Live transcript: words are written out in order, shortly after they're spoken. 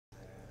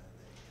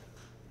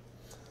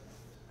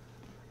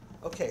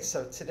Okay,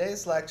 so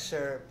today's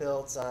lecture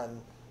builds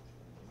on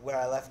where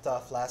I left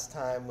off last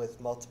time with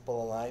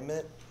multiple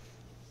alignment,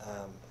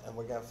 and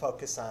we're going to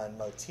focus on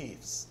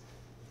motifs.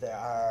 There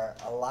are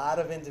a lot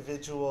of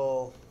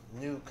individual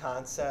new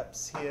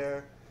concepts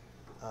here.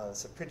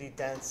 It's a pretty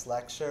dense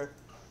lecture,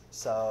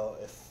 so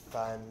if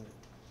I'm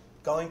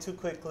going too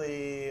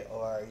quickly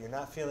or you're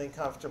not feeling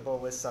comfortable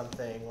with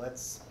something,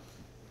 let's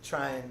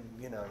try and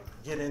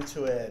get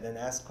into it and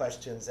ask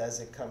questions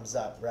as it comes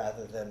up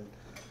rather than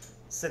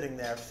sitting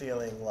there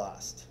feeling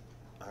lost.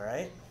 All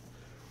right?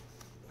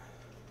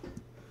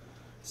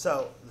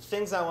 So the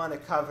things I want to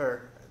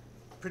cover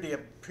pretty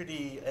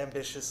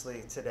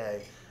ambitiously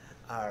today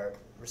are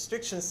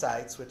restriction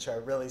sites, which are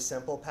really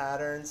simple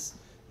patterns,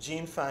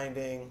 gene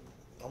finding,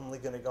 I'm only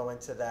going to go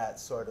into that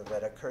sort of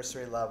at a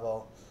cursory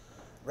level,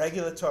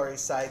 regulatory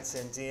sites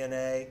in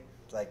DNA,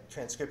 like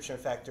transcription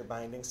factor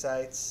binding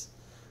sites,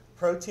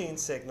 protein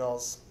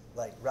signals,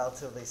 like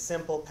relatively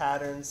simple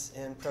patterns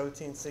in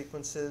protein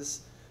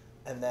sequences,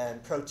 and then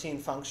protein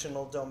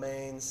functional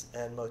domains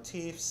and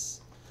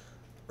motifs,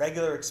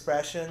 regular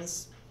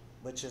expressions,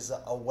 which is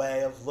a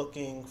way of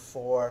looking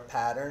for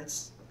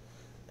patterns,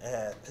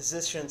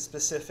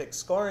 position-specific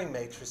scoring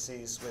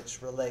matrices,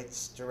 which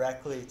relates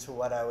directly to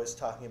what I was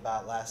talking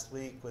about last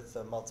week with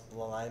the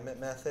multiple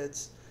alignment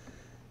methods,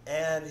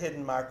 and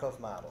hidden Markov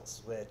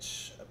models,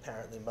 which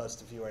apparently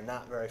most of you are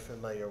not very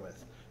familiar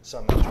with. So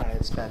I'm going to try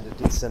and spend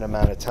a decent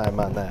amount of time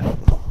on that.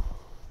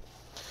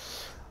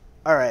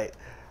 All right.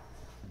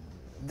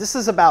 This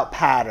is about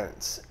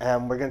patterns,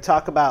 and we're going to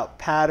talk about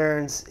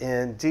patterns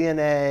in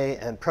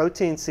DNA and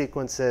protein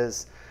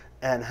sequences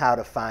and how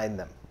to find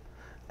them.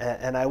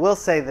 And I will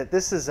say that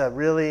this is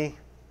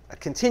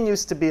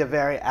continues to be a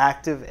very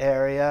active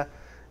area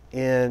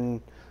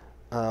in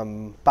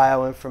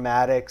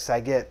bioinformatics. I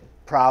get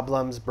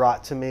problems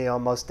brought to me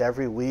almost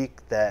every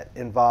week that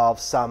involve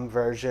some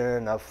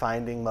version of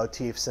finding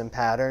motifs and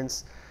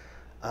patterns.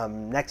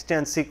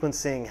 Next-gen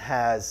sequencing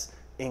has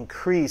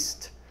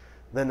increased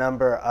the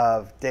number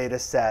of data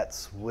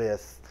sets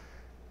with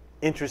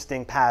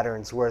interesting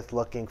patterns worth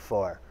looking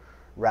for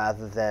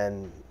rather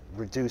than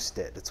reduced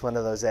it. It's one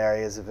of those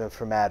areas of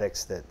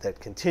informatics that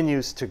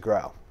continues to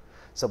grow.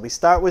 So we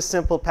start with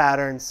simple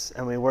patterns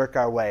and we work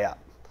our way up.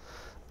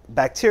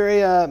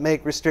 Bacteria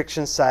make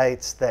restriction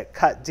sites that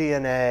cut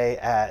DNA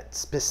at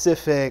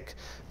specific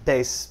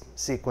base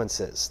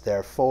sequences.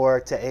 They're 4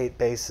 to 8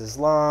 bases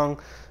long.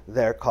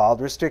 They're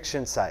called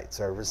restriction sites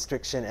or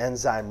restriction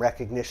enzyme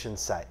recognition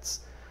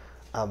sites.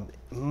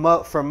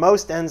 For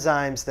most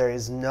enzymes, there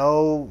is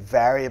no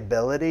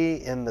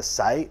variability in the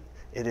site.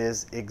 It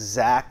is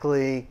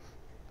exactly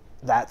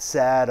that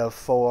set of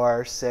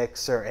 4,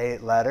 6, or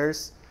 8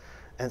 letters.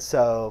 And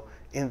so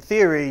in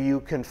theory,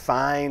 you can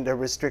find a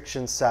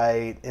restriction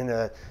site in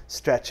a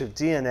stretch of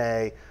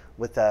DNA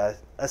with a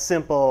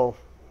simple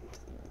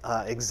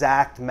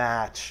exact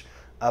match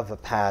of a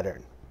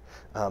pattern.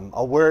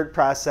 A word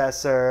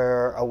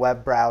processor, a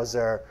web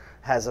browser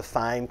has a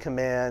find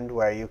command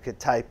where you could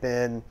type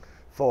in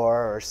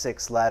 4 or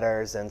 6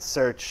 letters and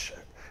search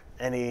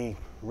any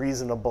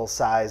reasonable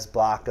size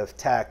block of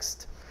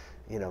text,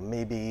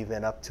 maybe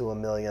even up to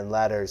 1 million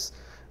letters,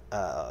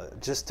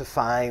 just to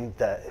find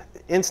the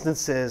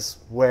instances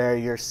where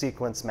your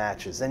sequence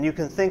matches. And you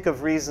can think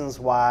of reasons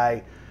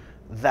why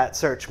that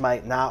search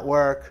might not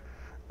work.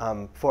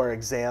 For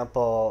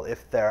example,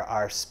 if there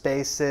are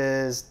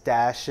spaces,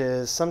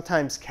 dashes,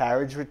 sometimes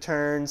carriage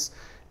returns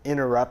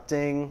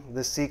interrupting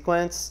the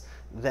sequence,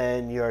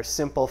 then your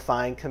simple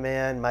find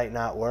command might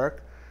not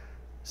work.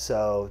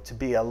 So to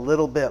be a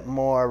little bit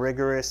more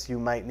rigorous, you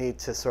might need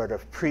to sort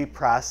of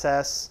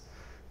pre-process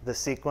the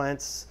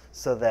sequence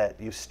so that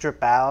you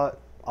strip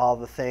out all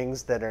the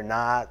things that are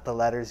not the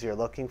letters you're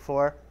looking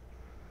for.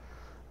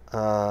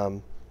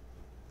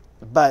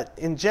 But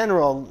in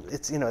general,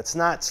 it's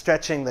not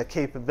stretching the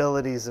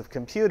capabilities of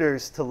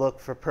computers to look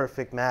for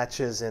perfect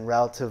matches in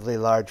relatively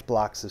large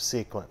blocks of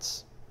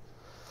sequence.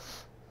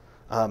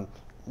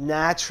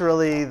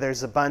 Naturally,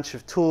 there's a bunch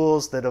of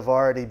tools that have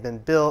already been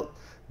built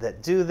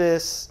that do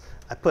this.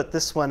 I put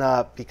this one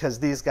up because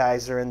these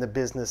guys are in the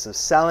business of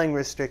selling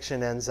restriction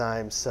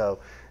enzymes, so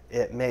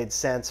it made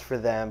sense for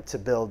them to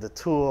build a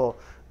tool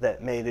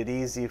that made it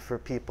easy for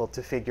people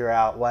to figure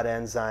out what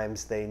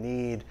enzymes they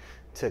need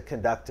to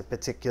conduct a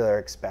particular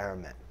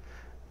experiment.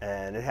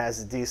 And it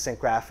has a decent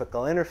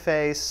graphical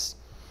interface.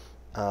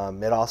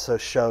 It also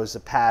shows a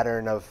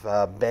pattern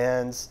of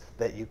bands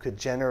that you could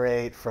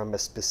generate from a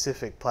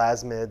specific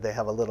plasmid. They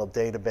have a little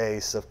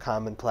database of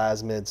common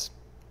plasmids.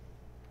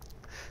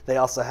 They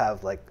also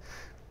have like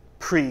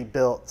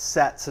pre-built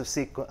sets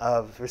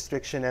of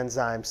restriction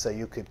enzymes, so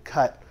you could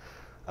cut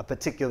a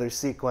particular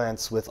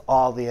sequence with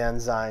all the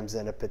enzymes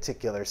in a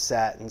particular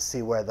set and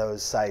see where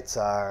those sites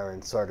are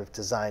and sort of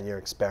design your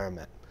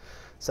experiment.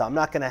 So I'm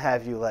not going to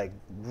have you like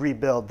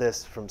rebuild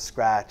this from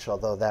scratch,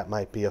 although that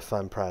might be a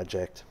fun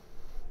project.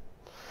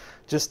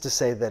 Just to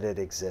say that it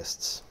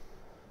exists.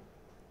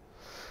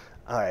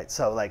 All right,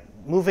 so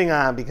moving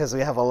on, because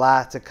we have a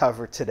lot to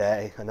cover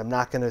today, and I'm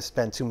not going to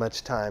spend too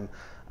much time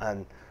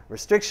on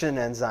restriction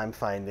enzyme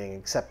finding,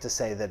 except to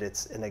say that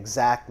it's an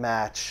exact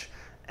match.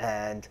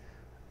 And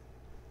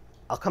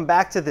I'll come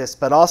back to this,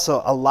 but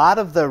also a lot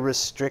of the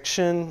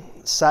restriction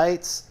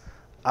sites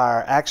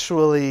are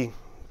actually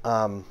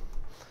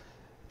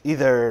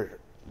either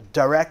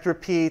direct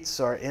repeats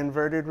or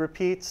inverted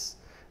repeats.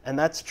 And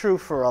that's true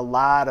for a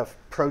lot of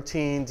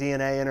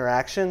protein-DNA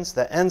interactions.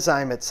 The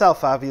enzyme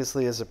itself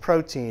obviously is a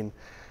protein,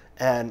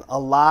 and a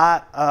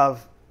lot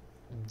of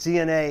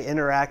DNA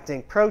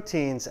interacting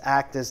proteins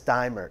act as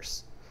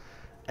dimers.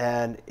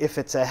 And if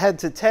it's a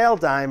head-to-tail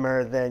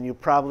dimer, then you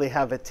probably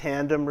have a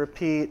tandem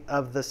repeat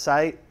of the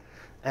site.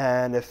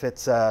 And if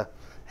it's a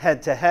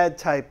head-to-head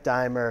type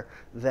dimer,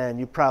 then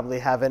you probably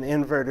have an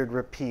inverted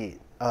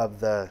repeat of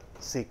the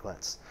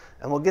sequence.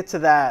 And we'll get to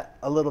that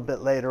a little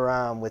bit later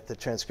on with the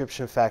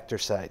transcription factor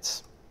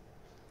sites.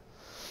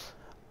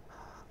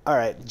 All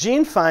right,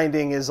 gene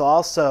finding is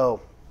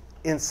also,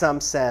 in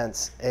some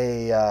sense,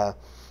 a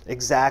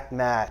exact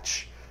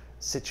match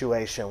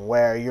situation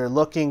where you're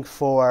looking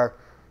for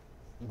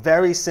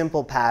very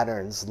simple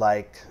patterns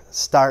like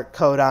start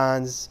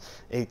codons,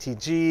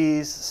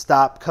 ATGs,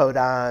 stop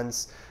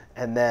codons,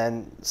 and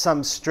then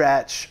some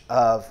stretch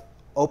of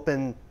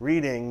open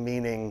reading,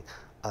 meaning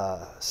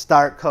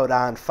start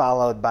codon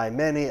followed by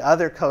many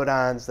other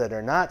codons that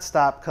are not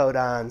stop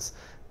codons,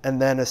 and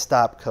then a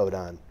stop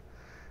codon.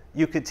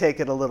 You could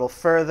take it a little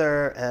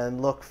further and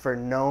look for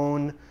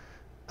known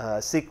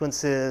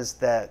sequences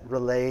that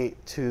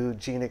relate to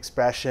gene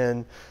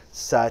expression,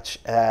 such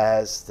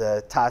as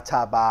the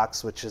TATA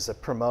box, which is a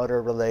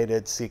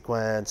promoter-related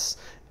sequence,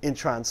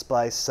 intron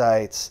splice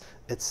sites,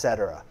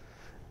 etc.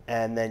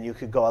 And then you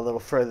could go a little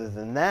further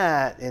than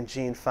that in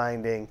gene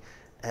finding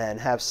and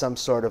have some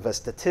sort of a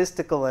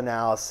statistical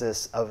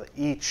analysis of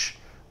each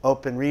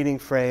open reading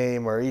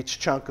frame or each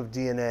chunk of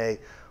DNA,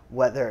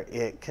 whether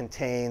it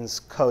contains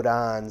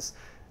codons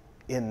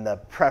in the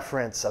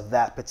preference of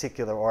that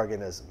particular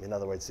organism. In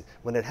other words,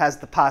 when it has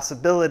the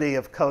possibility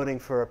of coding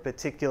for a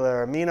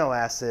particular amino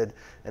acid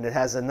and it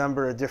has a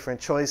number of different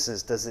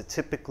choices, does it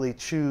typically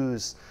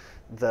choose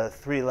the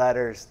 3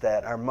 letters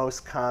that are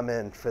most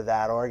common for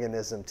that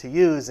organism to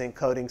use in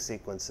coding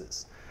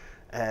sequences?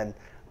 And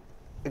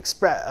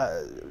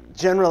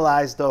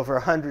generalized over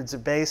hundreds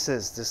of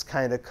bases, this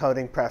kind of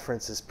coding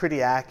preference is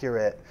pretty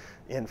accurate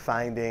in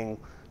finding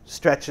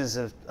stretches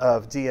of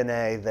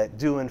DNA that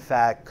do in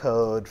fact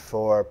code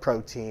for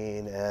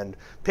protein and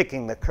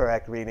picking the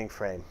correct reading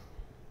frame.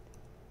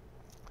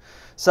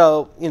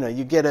 So,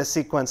 you get a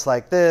sequence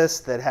like this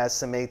that has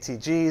some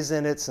ATGs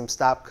in it, some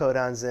stop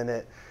codons in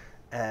it,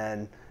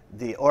 and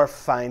the ORF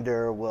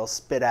finder will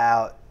spit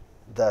out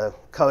the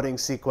coding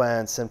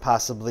sequence and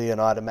possibly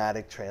an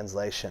automatic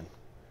translation.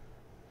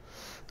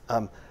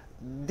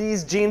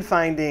 These gene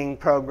finding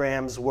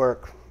programs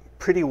work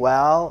pretty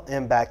well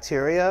in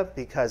bacteria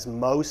because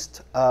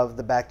most of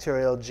the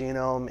bacterial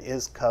genome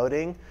is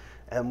coding.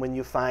 And when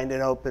you find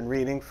an open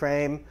reading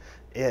frame,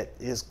 it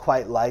is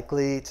quite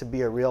likely to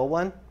be a real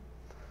one.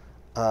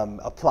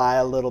 Apply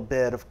a little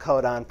bit of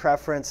codon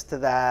preference to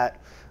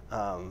that.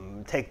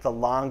 Take the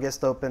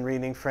longest open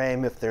reading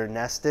frame if they're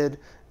nested,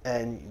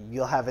 and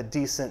you'll have a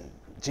decent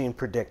gene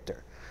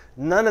predictor.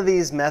 None of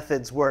these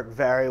methods work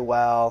very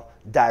well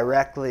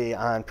directly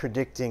on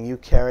predicting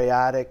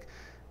eukaryotic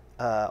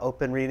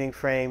open reading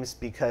frames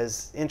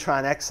because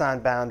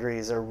intron-exon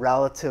boundaries are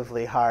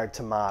relatively hard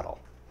to model.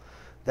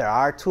 There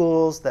are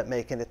tools that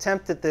make an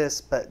attempt at this,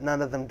 but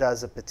none of them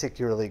does a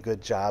particularly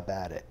good job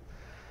at it.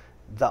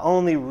 The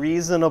only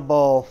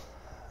reasonable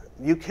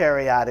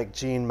eukaryotic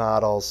gene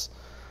models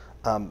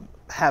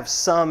have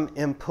some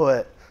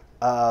input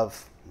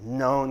of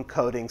known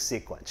coding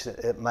sequence.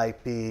 It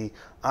might be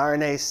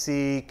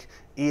RNA-seq,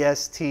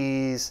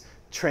 ESTs,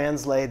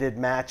 translated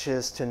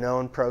matches to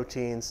known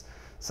proteins,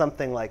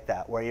 something like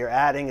that, where you're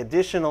adding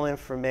additional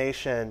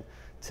information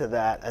to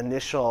that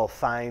initial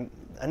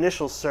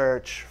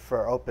search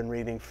for open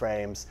reading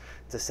frames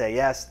to say,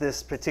 yes,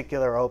 this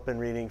particular open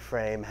reading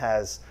frame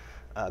has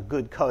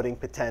good coding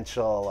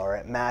potential, or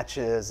it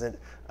matches an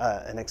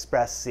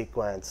expressed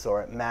sequence,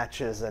 or it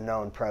matches a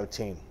known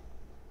protein.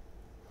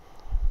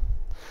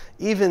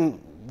 Even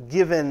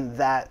given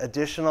that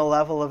additional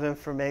level of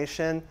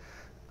information,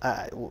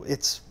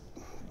 it's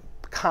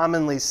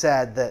commonly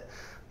said that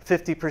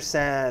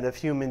 50% of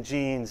human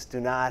genes do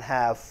not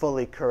have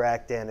fully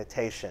correct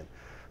annotation,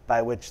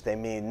 by which they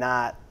mean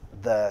not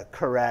the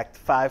correct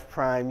 5'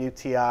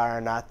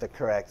 UTR, not the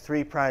correct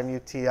 3'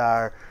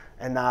 UTR,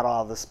 and not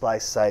all the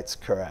splice sites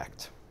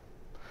correct.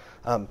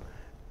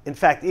 In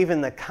fact,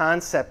 even the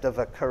concept of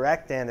a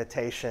correct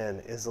annotation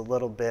is a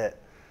little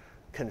bit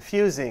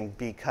confusing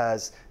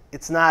because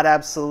it's not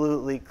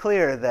absolutely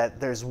clear that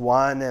there's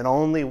one and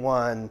only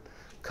one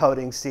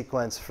coding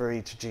sequence for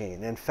each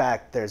gene. In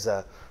fact, there's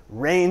a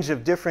range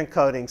of different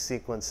coding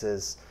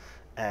sequences,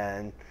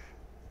 and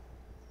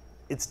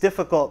it's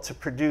difficult to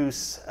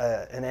produce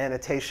an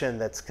annotation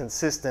that's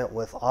consistent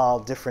with all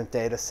different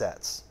data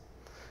sets.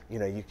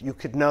 You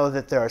could know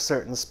that there are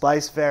certain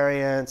splice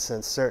variants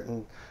and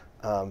certain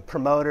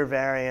promoter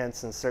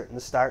variants and certain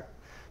start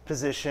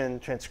position,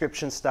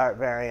 transcription start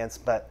variants,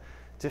 but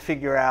to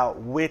figure out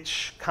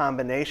which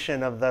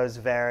combination of those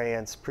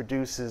variants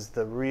produces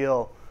the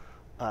real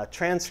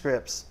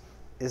transcripts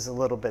is a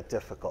little bit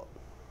difficult.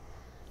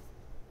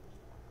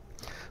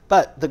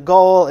 But the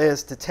goal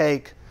is to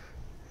take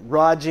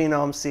raw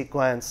genome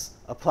sequence,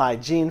 apply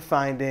gene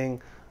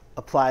finding,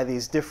 apply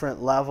these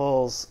different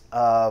levels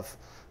of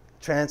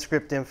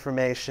transcript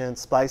information,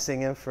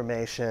 splicing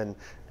information,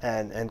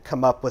 and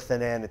come up with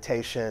an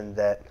annotation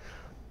that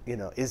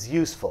is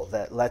useful,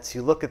 that lets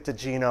you look at the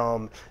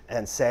genome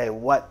and say,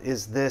 what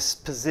is this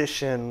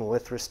position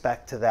with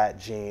respect to that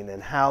gene,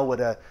 and how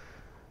would a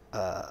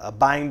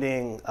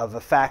binding of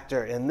a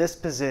factor in this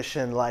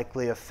position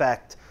likely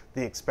affect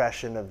the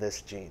expression of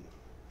this gene.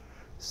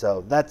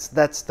 So that's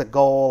the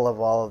goal of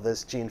all of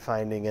this gene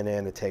finding and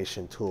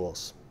annotation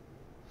tools.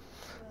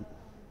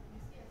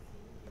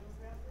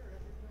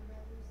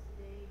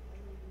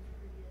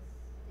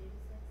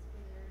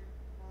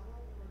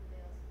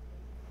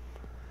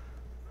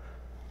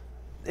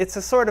 It's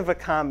a sort of a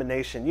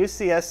combination.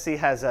 UCSC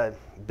has a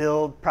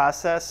build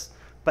process,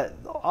 but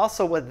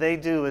also what they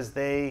do is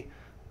they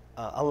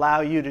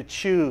allow you to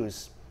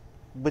choose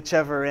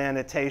whichever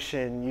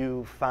annotation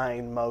you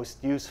find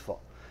most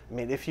useful. I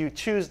mean, if you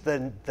choose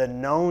the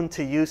known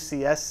to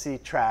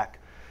UCSC track,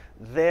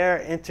 they're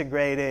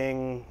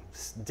integrating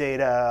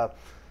data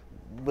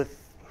with,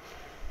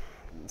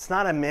 it's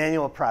not a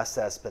manual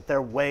process, but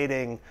they're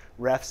weighting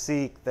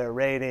RefSeq, they're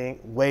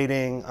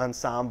weighting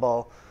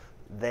ensemble.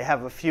 They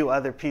have a few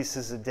other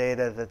pieces of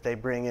data that they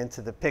bring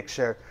into the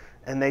picture,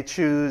 and they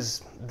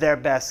choose their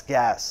best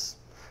guess,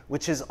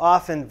 which is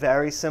often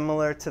very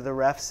similar to the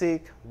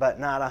RefSeq,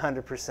 but not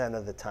 100%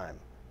 of the time.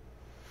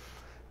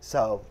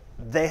 So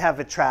they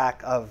have a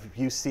track of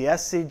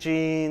UCSC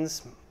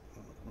genes.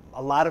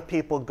 A lot of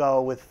people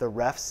go with the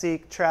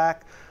RefSeq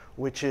track,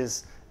 which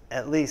is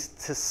at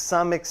least to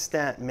some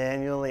extent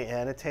manually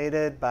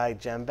annotated by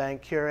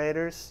GenBank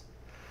curators.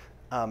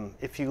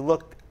 If you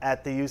look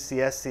at the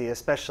UCSC,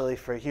 especially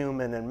for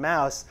human and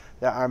mouse,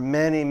 there are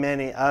many,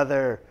 many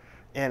other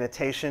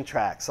annotation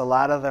tracks. A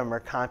lot of them are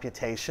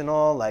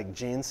computational, like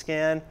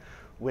GeneScan,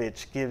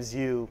 which gives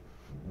you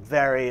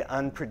very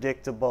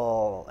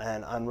unpredictable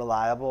and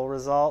unreliable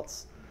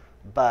results.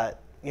 But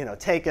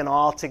taken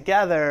all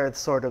together,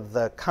 sort of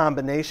the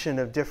combination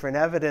of different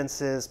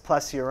evidences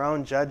plus your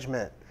own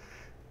judgment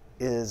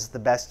is the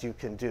best you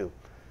can do.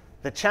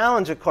 The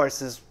challenge, of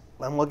course, is,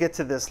 and we'll get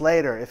to this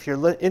later, if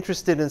you're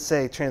interested in,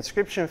 say,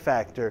 transcription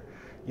factor,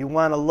 you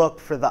want to look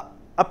for the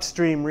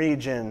upstream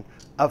region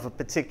of a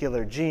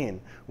particular gene,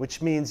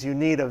 which means you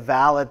need a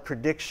valid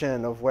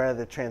prediction of where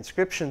the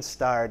transcription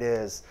start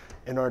is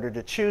in order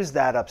to choose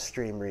that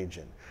upstream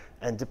region.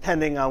 And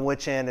depending on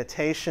which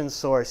annotation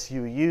source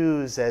you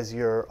use as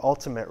your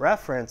ultimate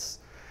reference,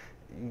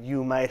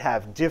 you might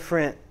have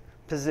different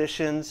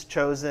positions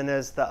chosen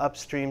as the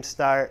upstream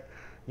start.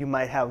 You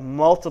might have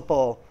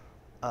multiple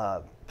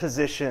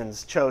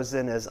positions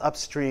chosen as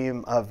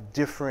upstream of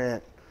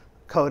different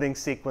coding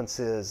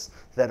sequences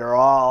that are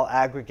all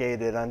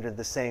aggregated under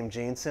the same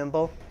gene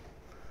symbol.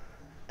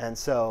 And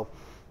so,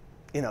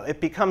 it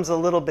becomes a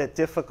little bit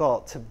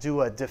difficult to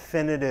do a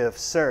definitive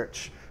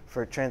search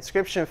for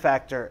transcription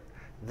factor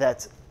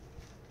that's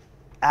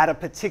at a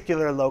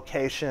particular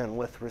location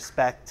with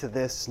respect to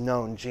this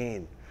known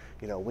gene.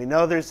 We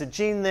know there's a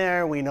gene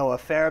there, we know a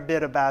fair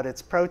bit about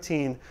its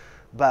protein,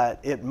 but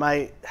it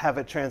might have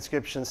a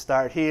transcription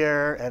start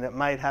here, and it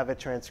might have a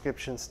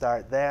transcription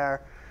start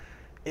there.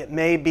 It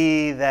may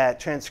be that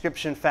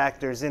transcription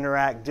factors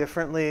interact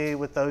differently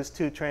with those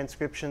two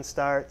transcription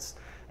starts,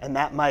 and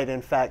that might,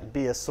 in fact,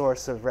 be a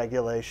source of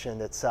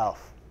regulation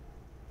itself.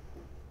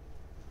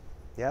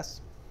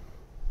 Yes?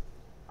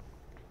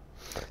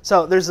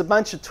 So there's a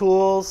bunch of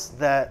tools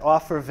that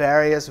offer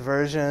various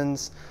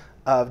versions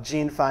of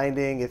gene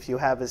finding if you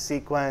have a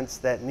sequence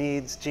that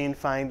needs gene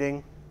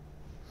finding.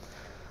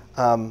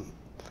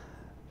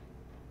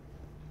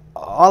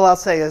 All I'll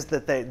say is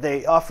that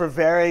they offer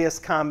various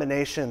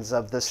combinations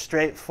of the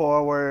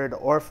straightforward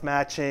ORF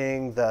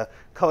matching, the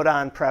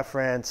codon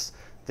preference,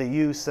 the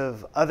use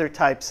of other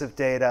types of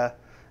data,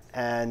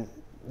 and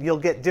you'll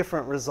get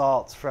different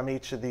results from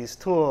each of these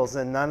tools,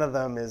 and none of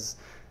them is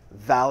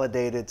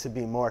validated to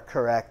be more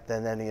correct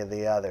than any of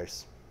the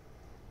others.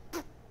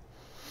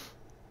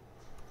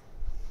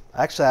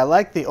 Actually, I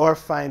like the ORF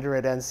finder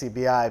at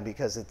NCBI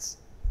because it's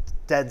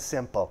dead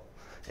simple.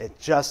 It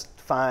just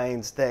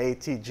finds the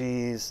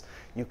ATGs.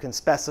 You can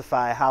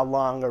specify how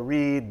long a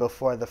read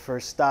before the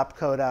first stop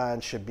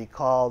codon should be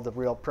called the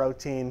real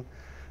protein,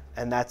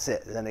 and that's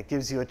it. Then it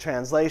gives you a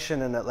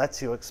translation, and it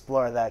lets you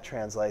explore that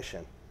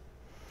translation.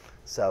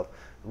 So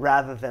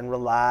rather than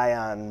rely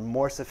on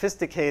more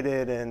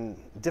sophisticated and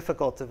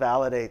difficult to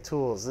validate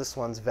tools, this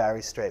one's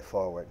very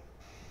straightforward.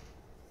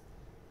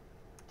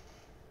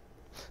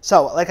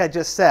 So like I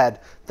just said,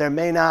 there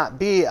may not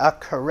be a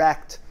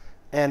correct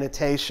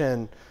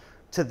annotation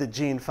to the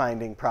gene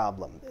finding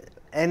problem.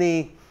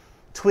 Any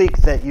tweak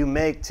that you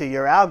make to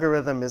your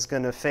algorithm is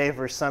going to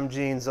favor some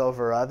genes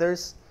over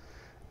others.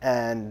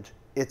 And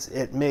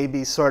it may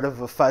be sort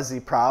of a fuzzy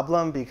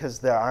problem because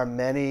there are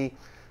many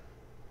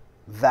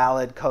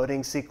valid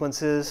coding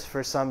sequences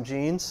for some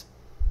genes.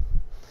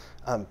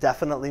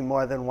 Definitely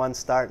more than one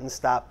start and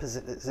stop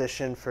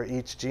position for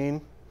each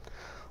gene.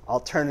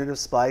 Alternative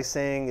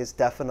splicing is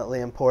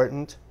definitely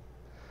important.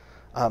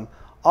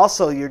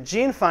 Also, your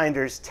gene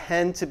finders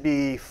tend to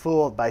be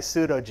fooled by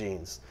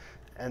pseudogenes.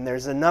 And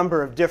there's a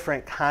number of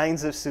different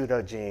kinds of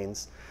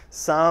pseudogenes.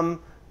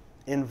 Some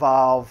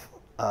involve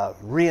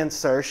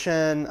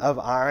reinsertion of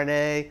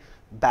RNA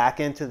back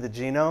into the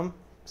genome.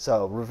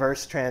 So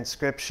reverse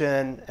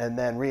transcription and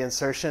then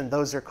reinsertion.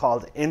 Those are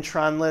called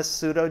intronless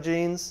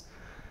pseudogenes.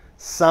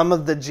 Some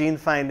of the gene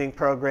finding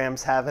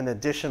programs have an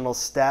additional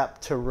step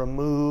to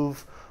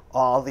remove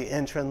all the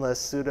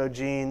intronless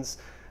pseudogenes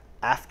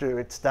after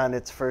it's done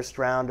its first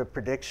round of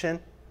prediction.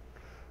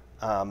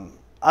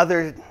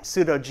 Other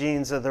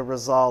pseudogenes are the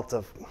result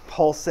of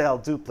wholesale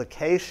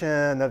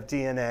duplication of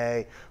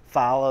DNA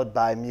followed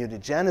by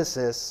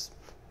mutagenesis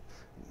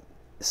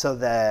so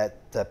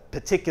that the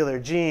particular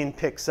gene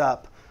picks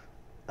up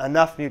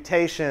enough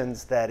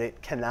mutations that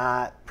it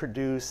cannot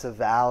produce a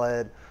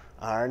valid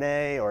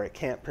RNA, or it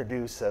can't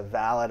produce a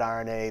valid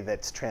RNA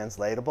that's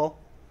translatable.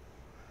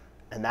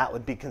 And that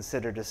would be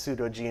considered a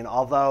pseudogene,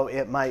 although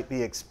it might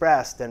be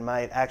expressed and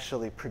might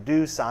actually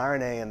produce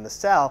RNA in the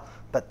cell,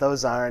 but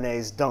those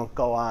RNAs don't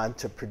go on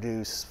to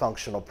produce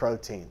functional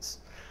proteins.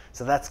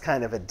 So that's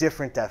kind of a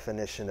different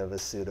definition of a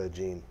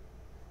pseudogene.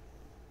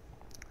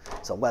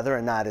 So whether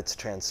or not it's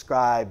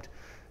transcribed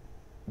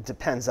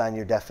depends on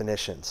your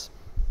definitions.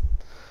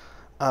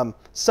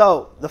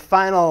 So the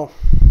final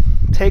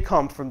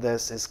take-home from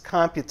this is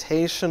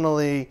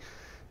computational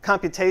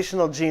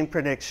gene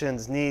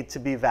predictions need to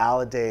be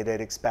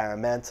validated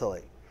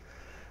experimentally.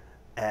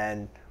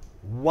 And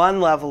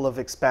one level of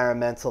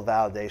experimental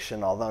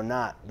validation, although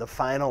not the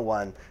final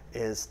one,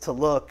 is to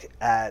look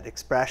at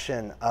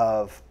expression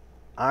of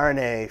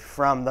RNA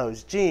from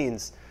those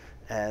genes.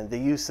 And the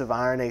use of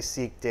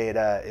RNA-seq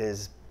data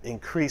is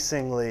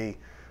increasingly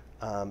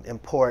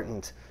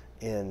important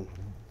in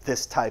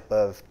this type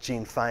of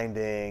gene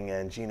finding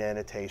and gene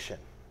annotation.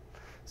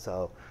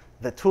 So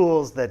the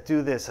tools that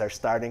do this are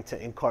starting to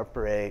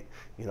incorporate,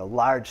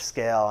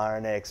 large-scale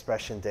RNA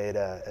expression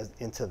data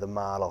into the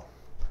model,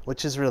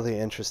 which is really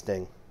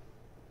interesting.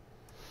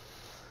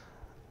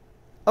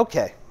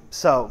 Okay,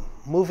 so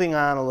moving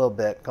on a little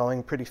bit,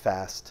 going pretty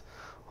fast.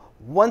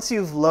 Once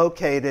you've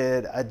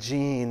located a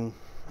gene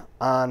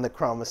on the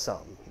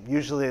chromosome,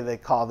 usually they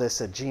call this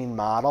a gene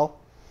model.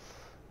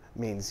 It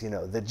means,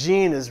 the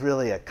gene is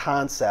really a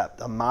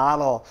concept. A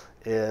model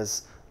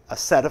is a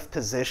set of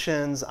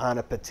positions on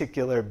a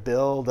particular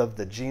build of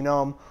the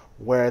genome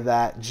where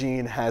that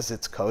gene has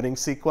its coding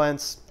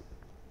sequence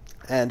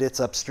and its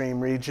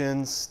upstream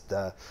regions,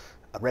 the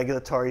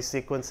regulatory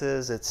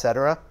sequences,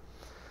 etc.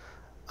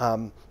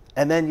 And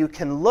then you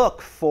can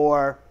look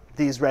for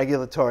these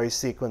regulatory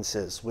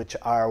sequences, which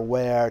are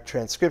where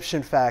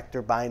transcription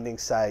factor binding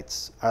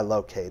sites are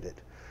located.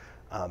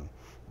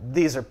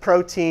 These are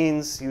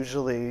proteins,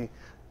 usually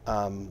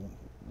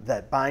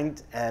that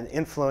bind and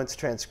influence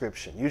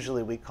transcription.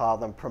 Usually we call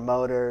them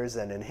promoters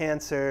and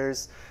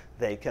enhancers.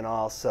 They can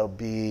also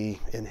be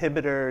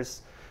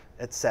inhibitors,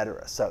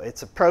 etc. So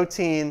it's a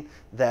protein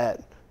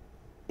that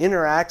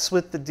interacts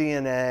with the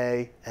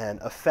DNA and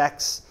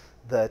affects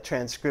the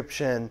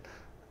transcription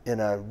in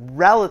a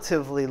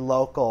relatively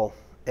local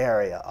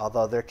area,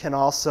 although there can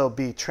also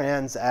be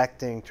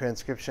trans-acting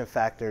transcription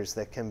factors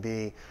that can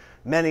be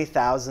many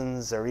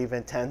thousands or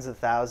even tens of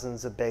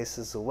thousands of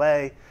bases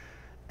away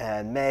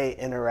and may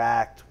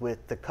interact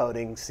with the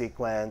coding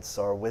sequence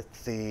or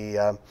with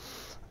the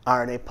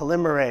RNA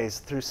polymerase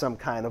through some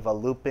kind of a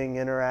looping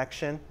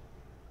interaction.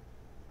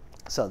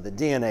 So the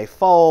DNA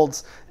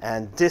folds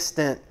and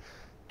distant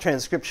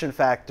transcription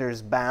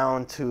factors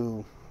bound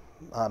to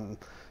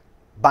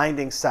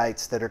binding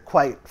sites that are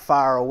quite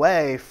far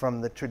away from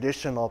the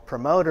traditional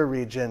promoter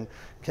region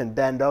can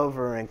bend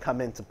over and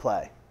come into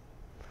play.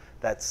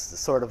 That's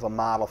sort of a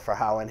model for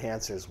how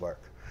enhancers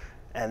work.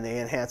 And the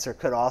enhancer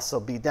could also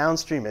be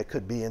downstream. It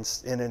could be in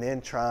an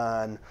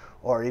intron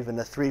or even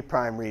a 3'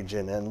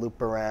 region and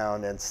loop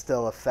around and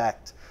still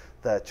affect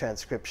the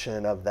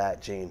transcription of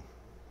that gene.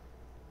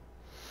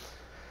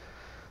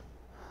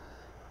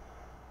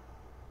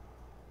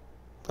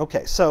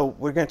 Okay, so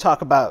we're going to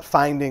talk about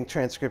finding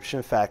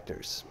transcription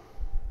factors.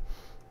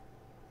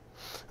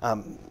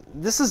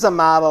 This is a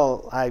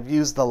model I've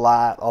used a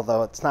lot,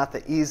 although it's not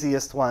the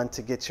easiest one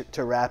to get you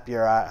to wrap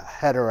your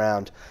head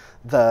around.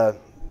 The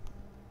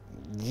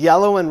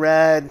yellow and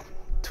red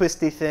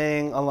twisty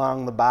thing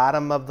along the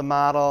bottom of the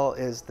model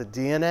is the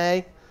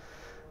DNA.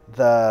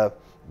 The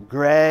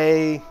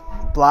gray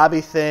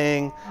blobby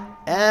thing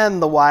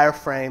and the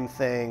wireframe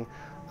thing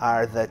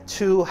are the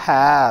two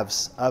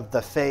halves of the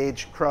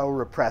phage crow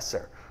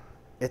repressor.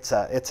 It's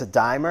a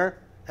dimer,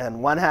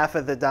 and one half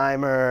of the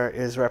dimer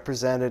is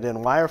represented in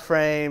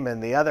wireframe,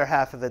 and the other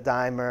half of the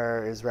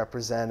dimer is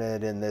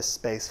represented in this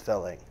space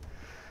filling.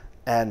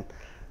 And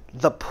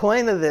the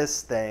point of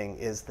this thing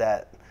is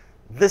that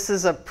This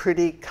is a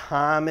pretty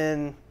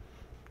common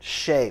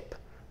shape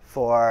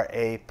for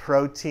a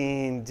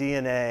protein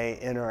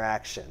DNA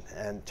interaction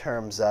in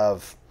terms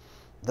of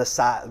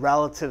the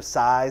relative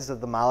size of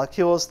the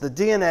molecules. The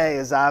DNA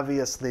is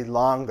obviously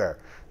longer.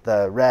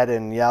 The red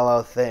and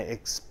yellow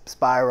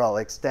spiral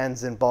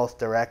extends in both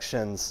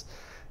directions,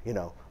 you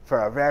know,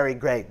 for a very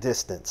great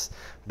distance.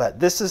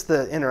 But this is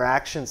the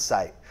interaction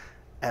site.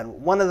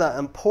 And one of the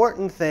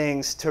important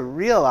things to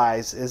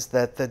realize is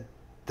that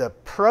the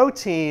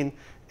protein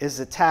is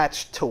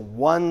attached to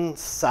one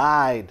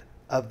side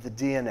of the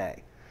DNA.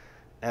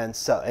 And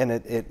so,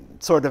 it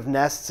sort of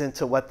nests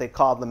into what they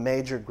call the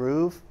major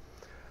groove.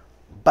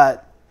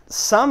 But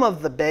some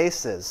of the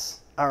bases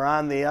are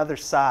on the other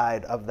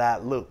side of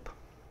that loop.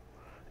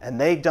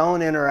 And they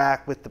don't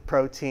interact with the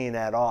protein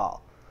at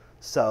all.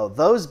 So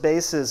those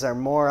bases are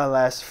more or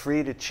less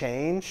free to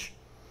change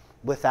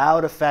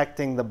without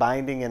affecting the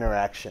binding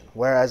interaction.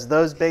 Whereas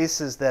those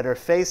bases that are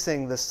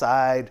facing the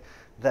side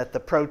that the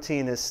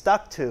protein is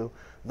stuck to,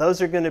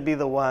 those are going to be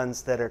the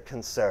ones that are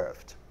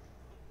conserved.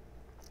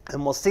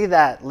 And we'll see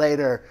that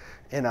later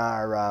in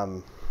our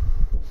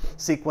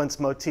sequence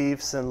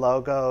motifs and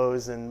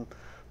logos and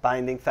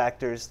binding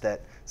factors,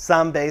 that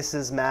some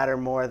bases matter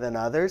more than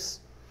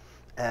others.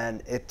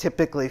 And it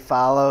typically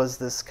follows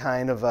this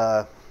kind of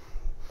a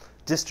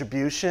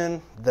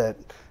distribution that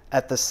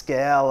at the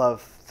scale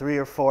of 3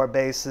 or 4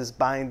 bases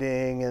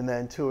binding, and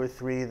then 2 or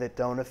 3 that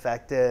don't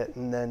affect it,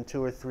 and then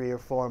 2 or 3 or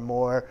 4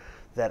 more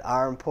that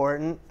are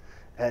important.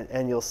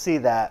 And you'll see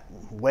that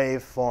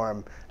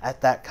waveform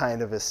at that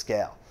kind of a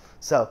scale.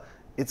 So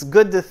it's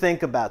good to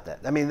think about that.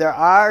 I mean, there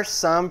are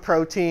some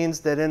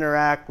proteins that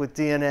interact with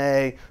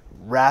DNA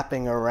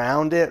wrapping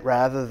around it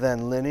rather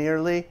than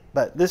linearly,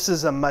 but this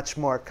is a much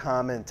more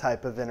common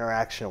type of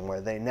interaction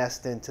where they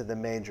nest into the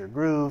major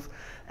groove.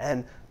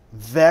 And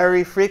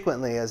very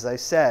frequently, as I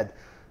said,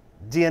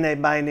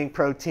 DNA binding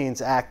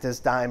proteins act as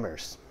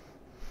dimers.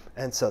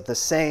 And so the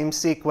same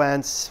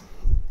sequence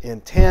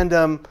in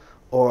tandem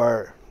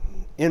or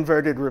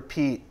inverted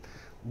repeat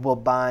will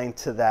bind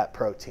to that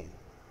protein.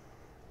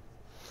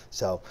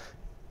 So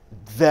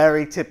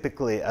very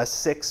typically a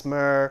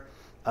 6-mer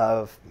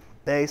of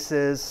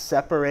bases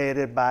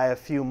separated by a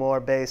few more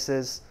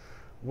bases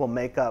will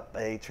make up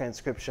a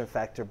transcription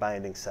factor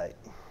binding site.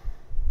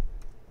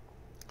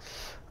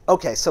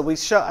 Okay, so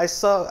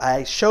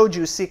I showed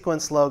you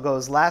sequence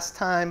logos last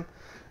time,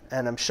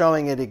 and I'm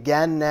showing it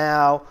again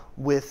now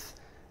with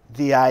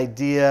the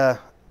idea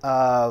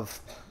of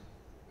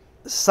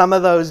some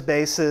of those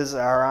bases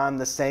are on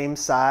the same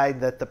side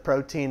that the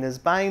protein is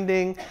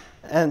binding,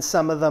 and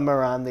some of them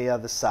are on the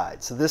other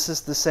side. So this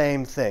is the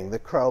same thing, the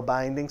CRO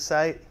binding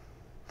site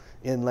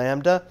in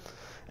lambda.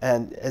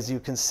 And as you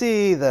can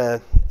see,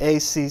 the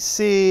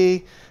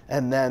ACC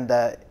and then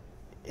the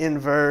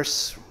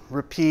inverse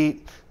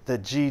repeat, the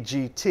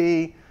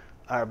GGT,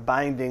 are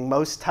binding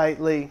most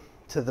tightly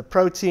to the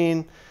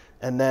protein.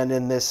 And then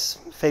in this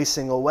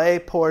facing away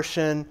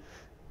portion,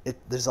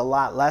 there's a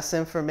lot less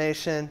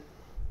information.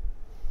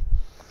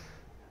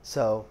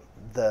 So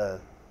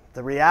the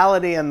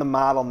reality and the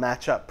model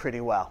match up pretty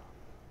well.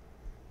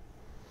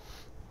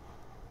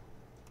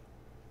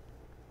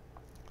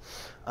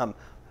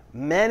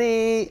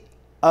 Many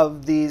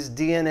of these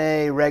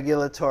DNA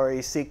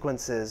regulatory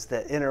sequences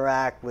that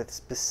interact with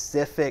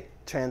specific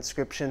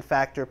transcription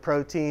factor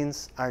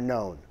proteins are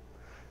known.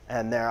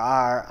 And there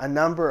are a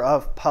number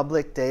of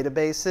public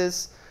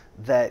databases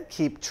that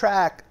keep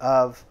track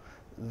of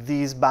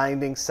these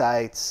binding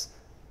sites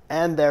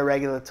and their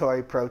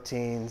regulatory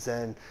proteins.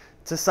 And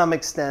to some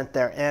extent,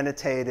 they're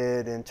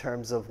annotated in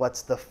terms of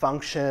what's the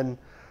function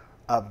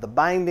of the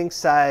binding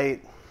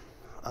site,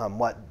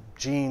 what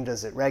gene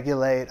does it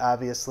regulate,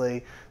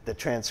 obviously, the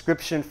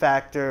transcription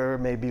factor,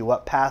 maybe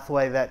what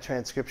pathway that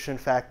transcription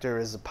factor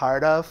is a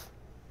part of.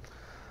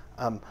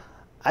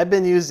 I've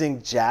been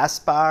using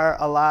JASPAR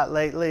a lot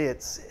lately.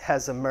 It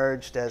has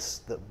emerged as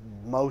the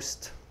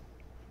most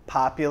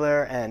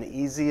popular and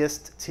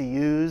easiest to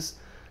use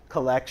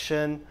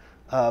collection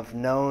of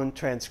known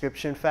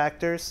transcription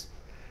factors.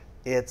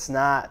 It's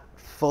not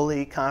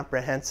fully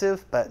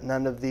comprehensive, but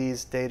none of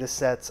these data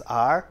sets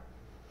are.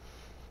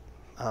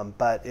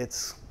 But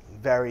it's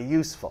very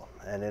useful,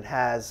 and it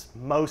has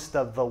most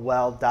of the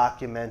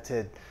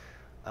well-documented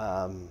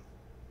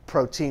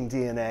protein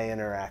DNA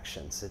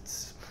interactions.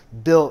 It's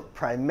built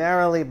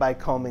primarily by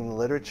combing the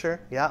literature.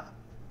 Yeah? Are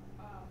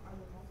there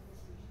multiple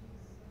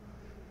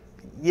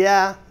species?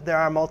 Yeah, there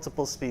are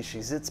multiple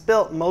species. It's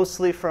built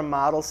mostly from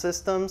model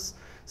systems.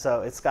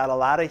 So it's got a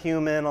lot of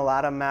human, a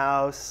lot of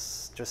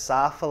mouse,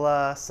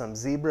 Drosophila, some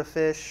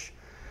zebrafish,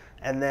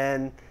 and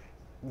then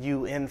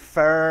you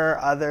infer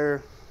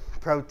other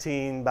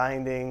protein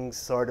bindings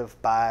sort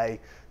of by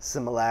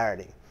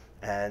similarity.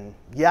 And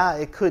yeah,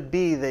 it could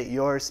be that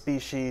your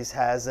species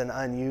has an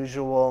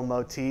unusual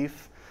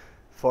motif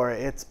for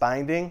its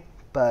binding,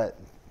 but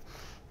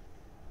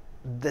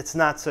that's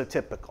not so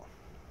typical.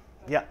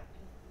 But Yeah. You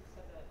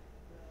said that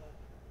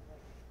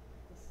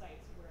the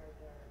sites where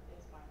there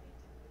is binding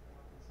tend to be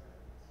more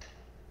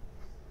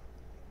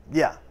conserved.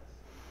 Yeah.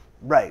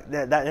 Right.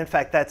 In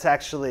fact, that's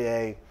actually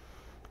a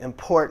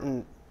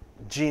important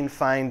gene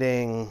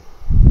finding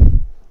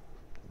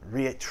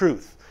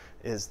truth,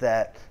 is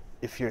that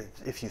if you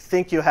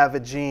think you have a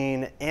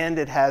gene and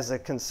it has a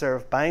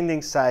conserved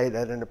binding site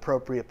at an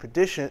appropriate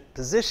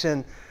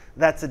position,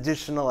 that's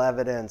additional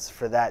evidence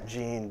for that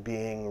gene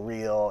being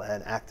real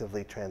and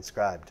actively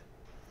transcribed.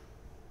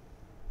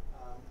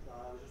 No,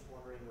 I was just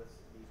wondering, with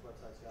these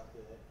websites, you have to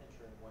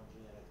enter in one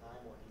gene at a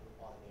time, or do you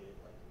automate it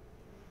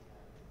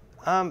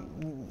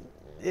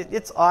like?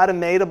 It's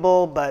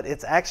automatable, but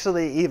it's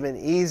actually even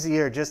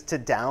easier just to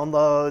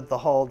download the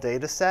whole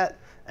data set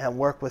and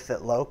work with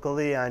it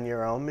locally on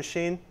your own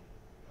machine.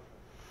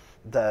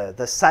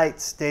 The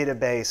sites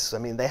database, I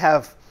mean, they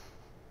have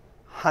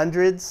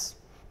hundreds,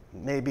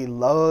 maybe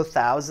low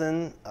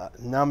thousand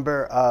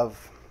number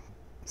of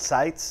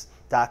sites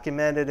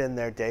documented in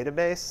their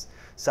database.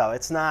 So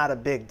it's not a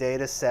big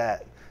data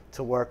set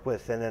to work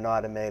with in an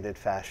automated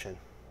fashion.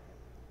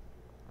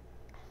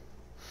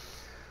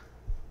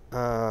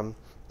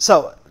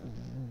 So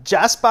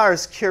JASPAR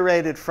is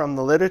curated from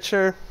the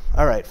literature.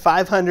 All right,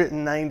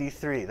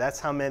 593. That's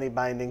how many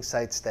binding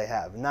sites they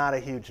have. Not a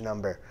huge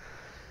number.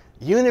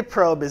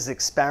 UniProbe is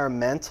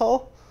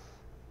experimental,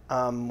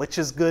 which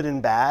is good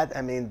and bad.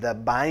 I mean, the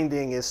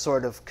binding is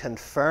sort of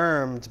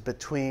confirmed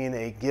between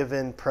a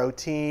given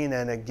protein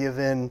and a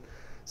given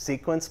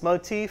sequence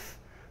motif,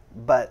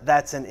 but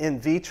that's an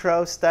in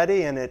vitro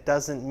study, and it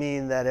doesn't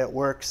mean that it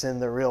works in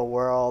the real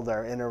world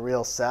or in a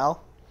real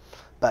cell.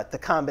 But the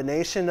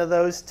combination of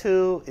those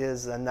two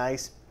is a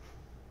nice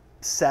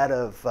set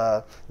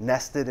of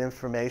nested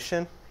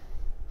information.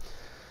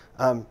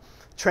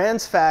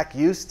 TransFac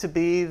used to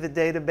be the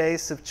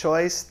database of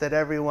choice that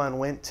everyone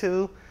went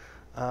to.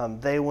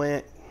 They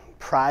went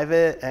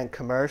private and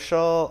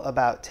commercial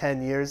about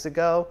 10 years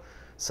ago.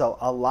 So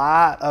a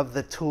lot of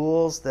the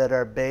tools that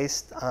are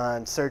based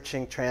on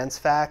searching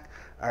TransFac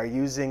are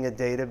using a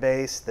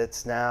database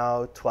that's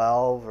now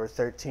 12 or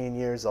 13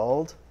 years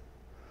old.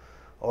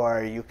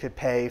 Or you could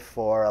pay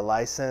for a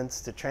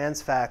license to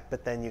TransFac,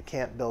 but then you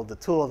can't build a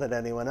tool that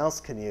anyone else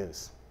can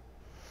use.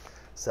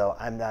 So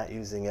I'm not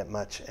using it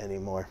much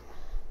anymore.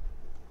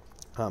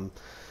 The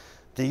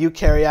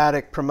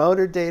eukaryotic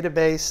promoter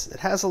database, it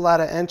has a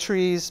lot of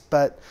entries,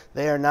 but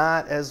they are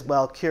not as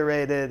well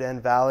curated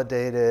and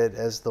validated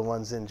as the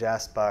ones in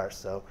JASPAR,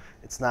 so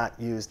it's not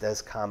used as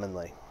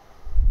commonly.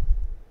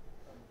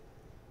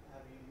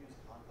 Have you used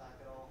Contact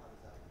at all? How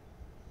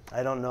does that?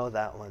 I don't know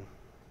that one.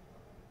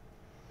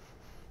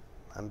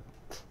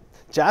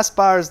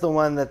 JASPAR is the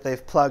one that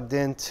they've plugged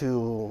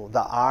into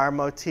the R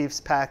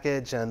motifs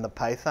package and the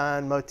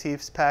Python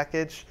motifs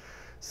package.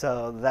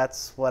 So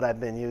that's what I've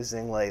been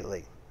using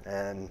lately,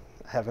 and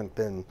haven't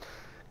been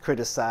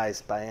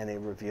criticized by any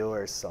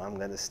reviewers, so I'm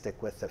going to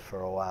stick with it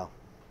for a while.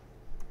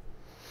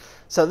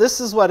 So this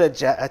is what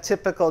a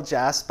typical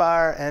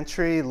JASPAR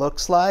entry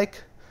looks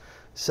like.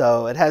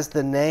 So it has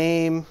the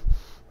name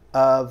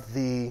of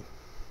the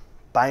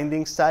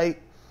binding site,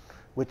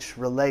 which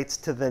relates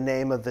to the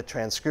name of the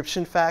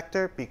transcription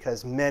factor,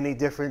 because many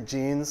different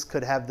genes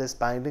could have this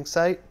binding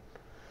site.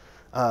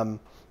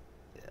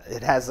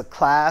 It has a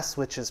class,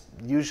 which is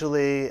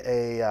usually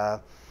a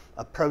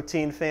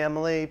protein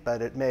family,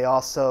 but it may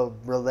also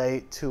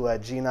relate to a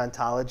gene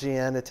ontology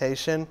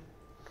annotation.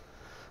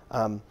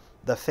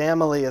 The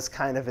family is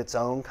kind of its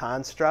own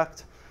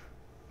construct,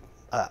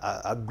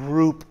 a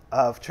group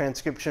of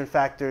transcription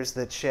factors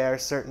that share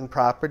certain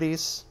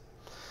properties.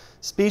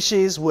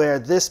 Species, where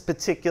this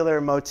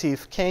particular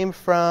motif came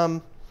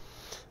from,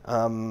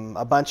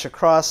 a bunch of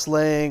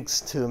cross-links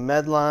to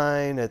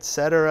Medline,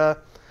 etc.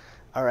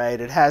 All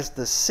right, it has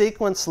the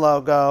sequence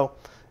logo.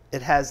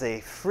 It has a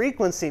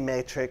frequency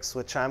matrix,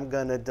 which I'm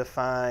going to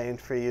define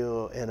for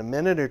you in a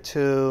minute or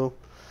two.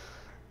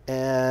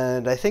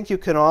 And I think you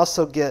can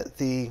also get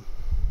the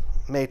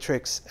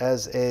matrix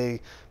as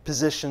a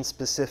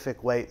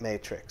position-specific weight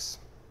matrix.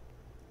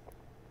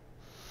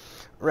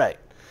 Right.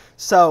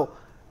 So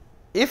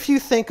if you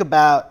think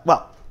about,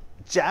 well,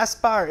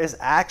 JASPAR is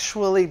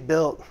actually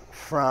built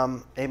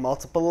from a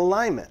multiple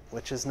alignment,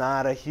 which is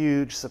not a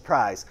huge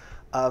surprise,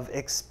 of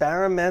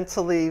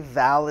experimentally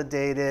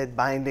validated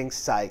binding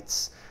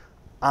sites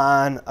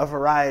on a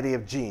variety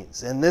of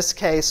genes. In this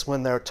case,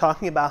 when they're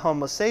talking about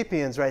Homo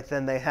sapiens, right,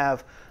 then they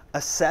have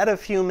a set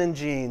of human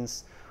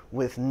genes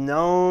with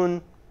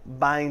known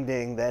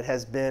binding that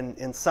has been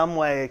in some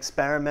way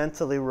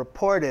experimentally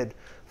reported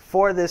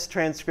for this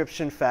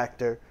transcription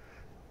factor,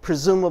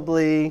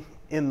 presumably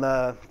in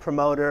the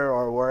promoter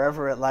or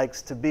wherever it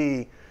likes to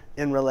be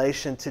in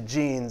relation to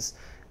genes,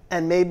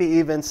 and maybe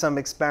even some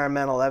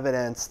experimental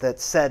evidence that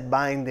said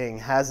binding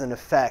has an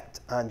effect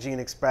on gene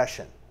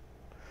expression.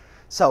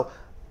 So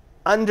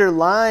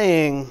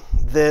underlying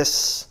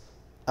this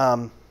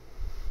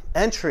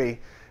entry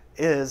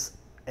is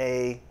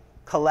a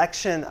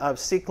collection of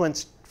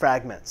sequence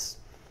fragments.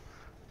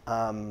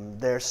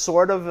 They're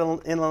sort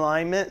of in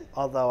alignment,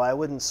 although I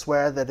wouldn't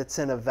swear that it's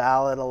in a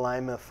valid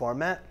alignment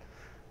format,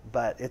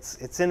 but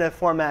it's in a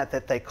format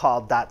that they call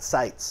dot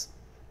sites.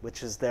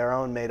 which is their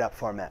own made-up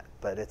format.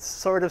 But it's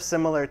sort of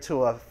similar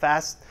to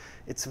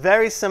it's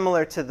very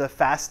similar to the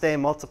FASTA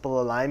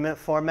multiple alignment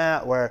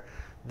format, where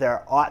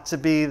there ought to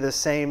be the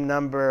same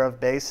number of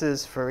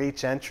bases for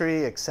each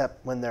entry,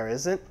 except when there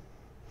isn't.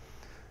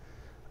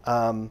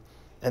 And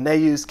they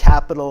use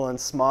capital and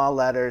small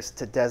letters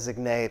to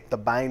designate the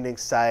binding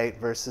site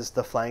versus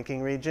the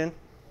flanking region.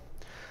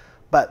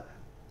 But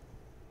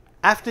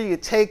after you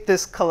take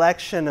this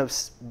collection of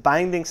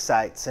binding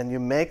sites and you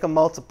make a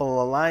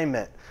multiple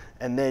alignment,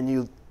 and then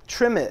you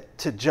trim it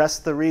to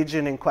just the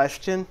region in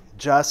question,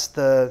 just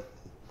the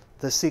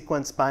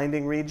sequence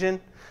binding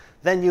region,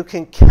 then you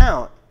can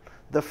count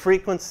the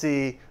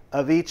frequency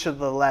of each of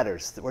the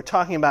letters. We're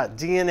talking about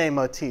DNA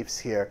motifs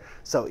here.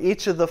 So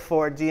each of the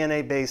 4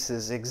 DNA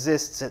bases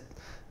exists at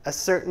a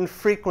certain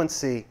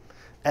frequency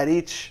at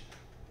each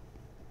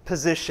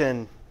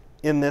position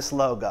in this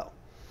logo.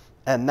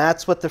 And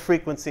that's what the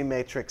frequency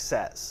matrix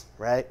says,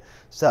 right?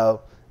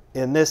 So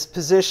in this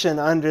position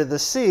under the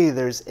C,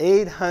 there's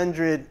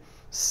 800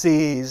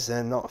 C's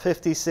and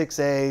 56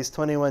 A's,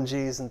 21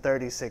 G's, and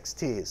 36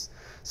 T's.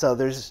 So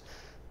there's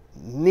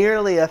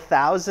nearly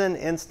 1,000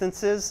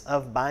 instances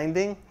of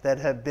binding that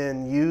have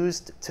been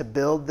used to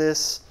build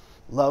this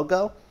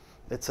logo.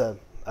 It's a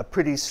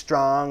pretty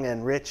strong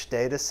and rich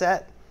data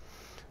set.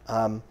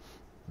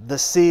 The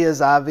C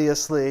is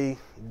obviously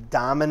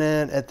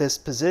dominant at this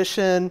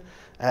position.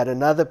 At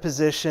another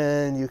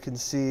position, you can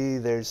see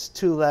there's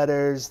 2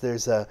 letters.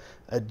 There's a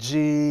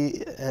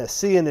C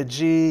and a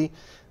G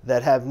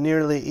that have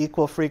nearly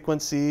equal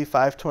frequency,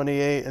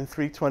 528 and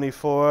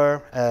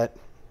 324 at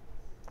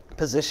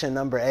position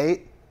number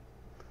 8.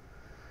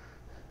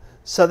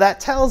 So that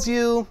tells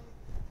you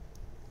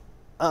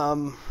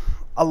a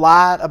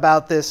lot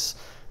about this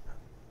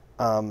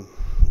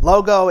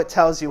logo. It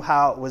tells you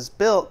how it was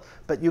built,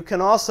 but you can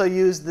also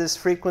use this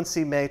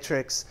frequency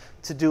matrix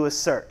to do a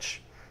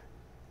search.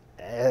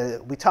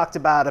 We talked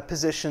about a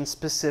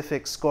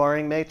position-specific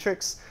scoring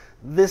matrix.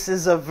 This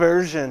is a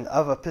version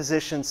of a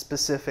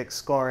position-specific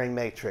scoring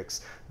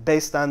matrix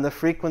based on the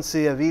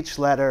frequency of each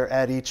letter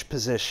at each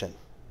position.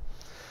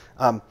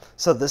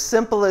 So the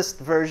simplest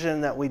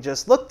version that we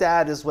just looked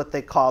at is what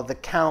they call the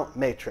count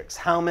matrix.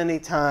 How many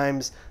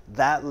times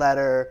that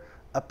letter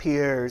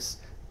appears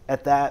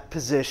at that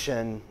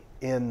position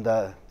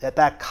at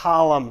that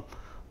column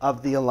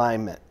of the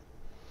alignment.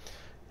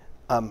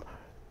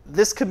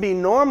 This could be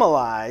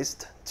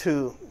normalized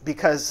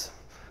because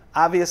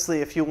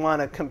obviously if you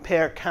want to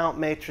compare count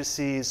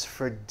matrices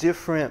for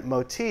different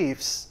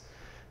motifs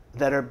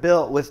that are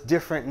built with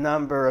different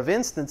number of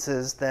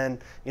instances, then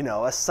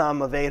a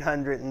sum of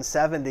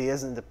 870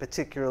 isn't a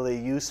particularly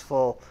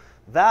useful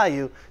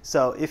value.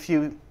 So if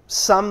you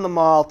sum them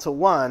all to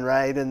 1,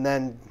 right, and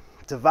then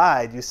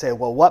divide, you say,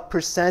 well, what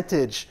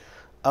percentage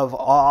of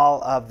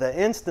all of the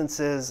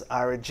instances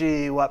are a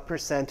G, what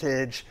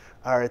percentage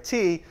are a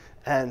T,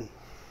 and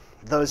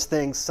those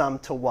things sum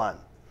to 1.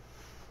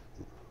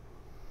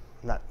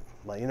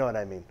 Well, you know what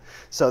I mean.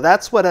 So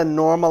that's what a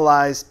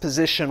normalized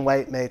position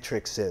weight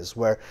matrix is,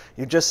 where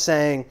you're just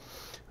saying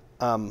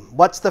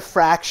what's the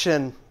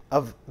fraction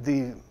of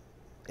the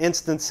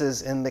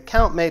instances in the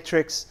count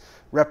matrix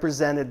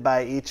represented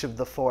by each of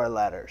the 4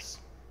 letters.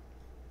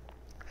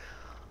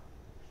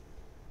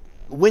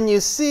 When you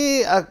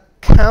see a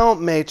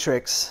count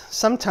matrix,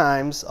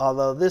 sometimes,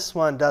 although this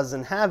one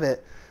doesn't have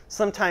it,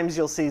 sometimes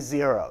you'll see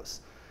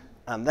zeros.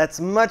 That's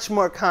much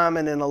more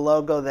common in a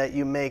logo that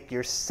you make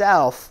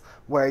yourself,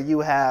 where you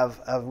have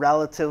a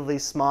relatively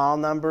small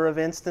number of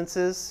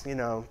instances,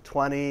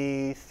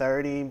 20,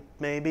 30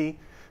 maybe,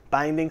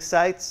 binding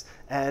sites.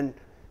 And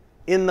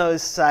in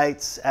those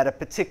sites, at a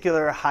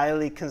particular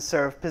highly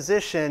conserved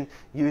position,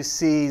 you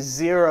see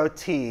 0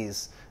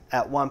 T's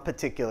at one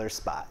particular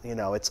spot.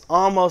 It's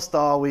almost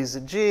always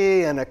a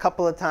G, and a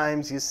couple of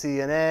times you see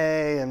an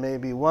A, and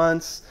maybe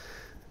once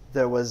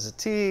there was a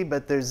T,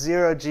 but there's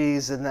 0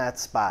 G's in that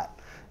spot.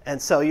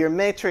 And so your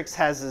matrix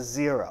has a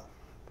 0.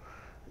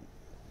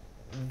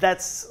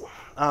 That's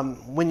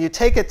when you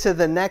take it to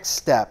the next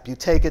step, you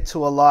take it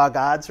to a log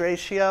odds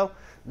ratio,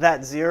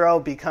 that 0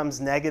 becomes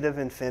negative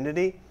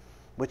infinity,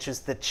 which is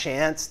the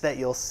chance that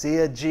you'll see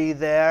a G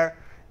there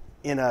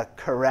in a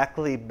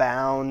correctly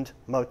bound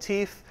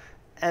motif.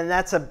 And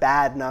that's a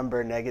bad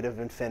number, negative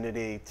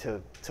infinity,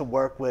 to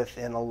work with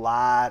in a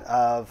lot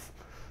of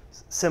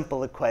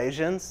simple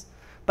equations.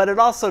 But it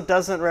also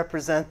doesn't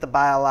represent the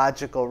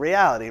biological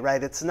reality,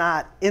 right? It's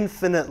not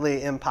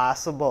infinitely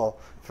impossible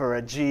for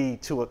a G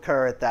to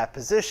occur at that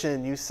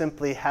position. You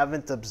simply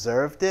haven't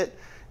observed it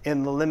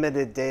in the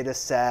limited data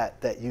set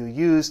that you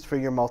used for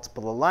your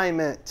multiple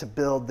alignment to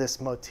build this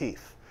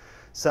motif.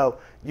 So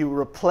you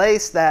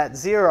replace that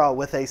 0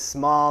 with a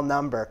small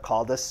number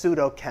called a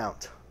pseudo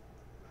count.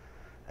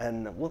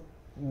 And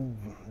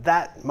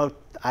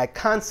that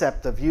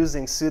concept of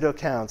using pseudo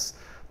counts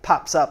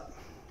pops up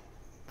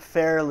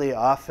fairly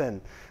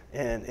often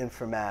in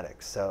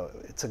informatics. So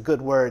it's a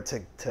good word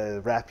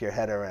to wrap your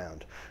head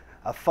around.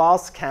 A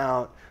false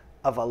count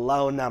of a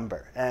low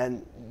number.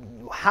 And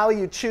how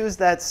you choose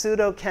that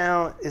pseudo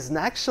count is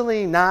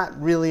actually not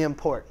really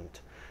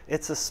important.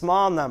 It's a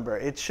small number.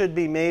 It should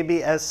be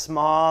maybe as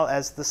small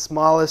as the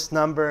smallest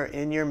number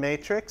in your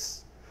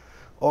matrix.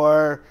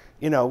 Or,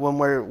 you know, when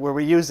we're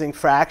using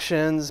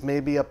fractions,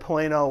 maybe a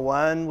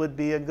 0.01 would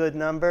be a good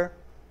number.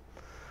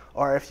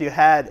 Or if you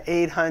had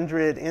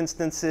 800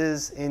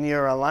 instances in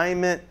your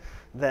alignment,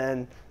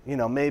 then, you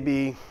know,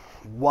 maybe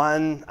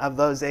one of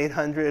those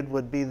 800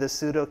 would be the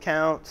pseudo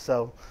count.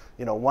 So,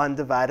 you know, 1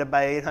 divided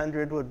by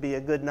 800 would be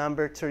a good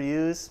number to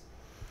use.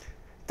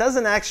 It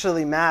doesn't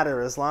actually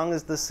matter as long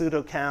as the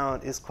pseudo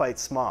count is quite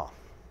small.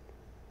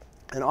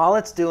 And all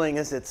it's doing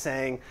is it's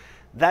saying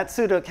that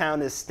pseudo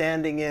count is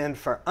standing in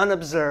for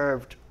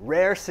unobserved,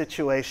 rare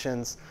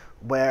situations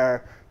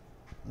where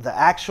the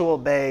actual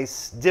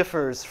base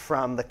differs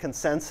from the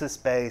consensus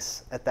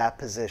base at that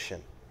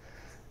position.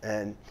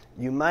 And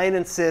you might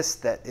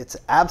insist that it's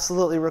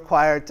absolutely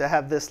required to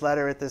have this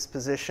letter at this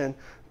position,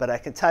 but I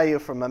can tell you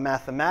from a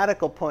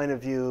mathematical point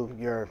of view,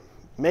 your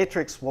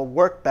matrix will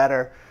work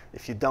better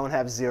if you don't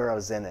have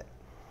zeros in it.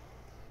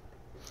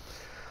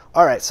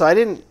 All right, so I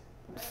didn't,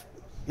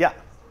 yeah.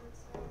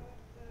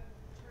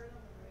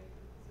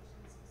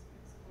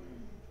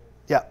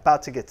 Yeah,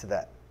 about to get to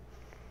that.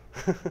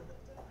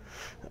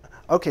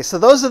 OK, so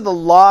those are the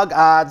log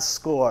odds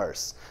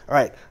scores. All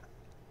right,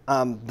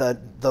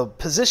 the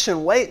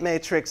position weight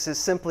matrix is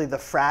simply the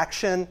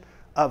fraction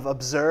of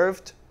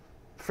observed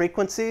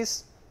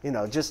frequencies, you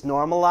know, just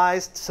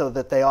normalized so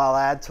that they all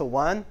add to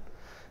 1.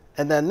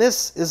 And then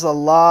this is a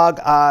log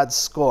odds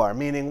score,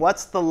 meaning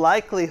what's the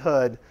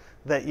likelihood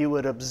that you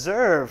would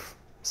observe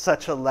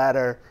such a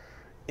letter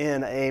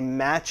in a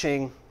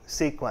matching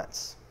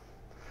sequence.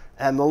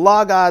 And the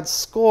log odds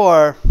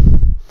score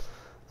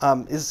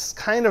is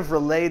kind of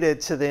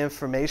related to the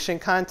information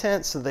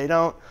content, so they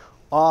don't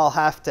all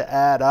have to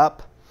add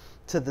up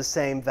to the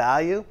same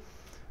value.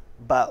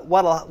 But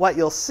what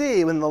you'll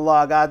see in the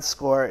log odds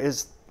score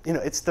is, you know,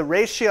 it's the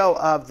ratio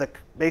of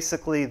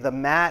basically the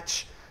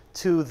match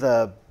to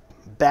the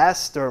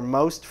best or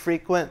most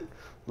frequent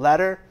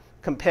letter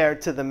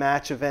compared to the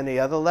match of any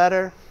other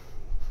letter,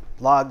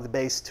 log the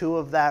base 2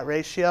 of that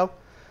ratio.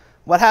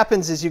 What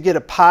happens is you get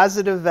a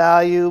positive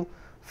value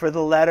for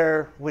the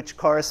letter which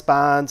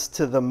corresponds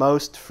to the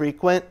most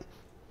frequent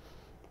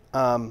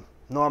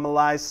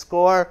normalized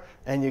score,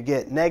 and you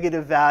get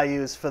negative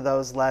values for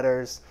those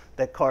letters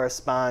that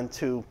correspond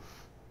to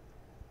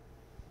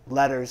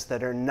letters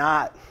that are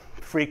not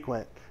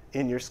frequent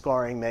in your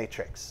scoring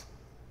matrix.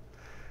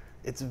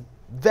 It's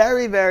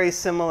very, very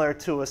similar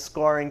to a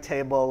scoring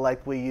table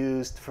like we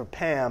used for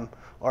PAM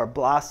or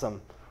BLOSSOM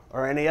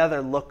or any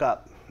other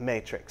lookup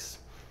matrix.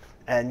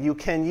 And you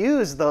can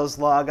use those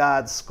log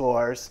odds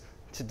scores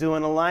to do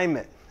an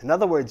alignment. In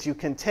other words, you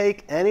can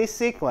take any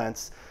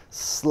sequence,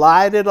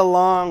 slide it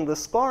along the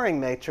scoring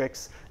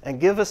matrix, and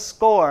give a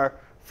score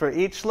for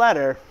each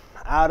letter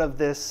out of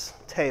this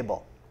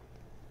table.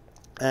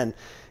 And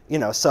you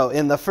know, so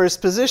in the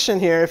first position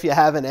here, if you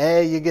have an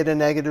A, you get a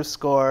negative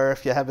score.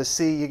 If you have a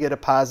C, you get a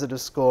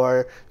positive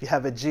score. If you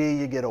have a G,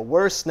 you get a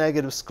worse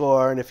negative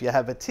score. And if you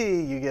have a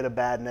T, you get a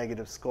bad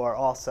negative score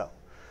also.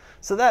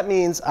 So that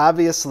means,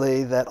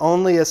 obviously, that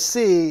only a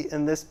C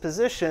in this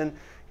position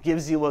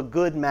gives you a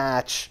good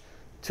match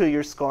to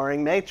your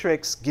scoring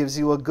matrix, gives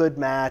you a good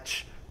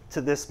match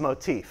to this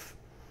motif.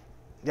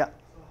 Yeah? So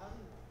hasn't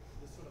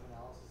this sort of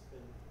analysis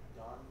been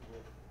done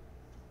with,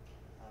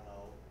 I don't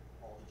know,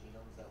 all the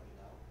genomes that we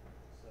know?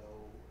 So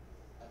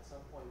at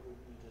some point, would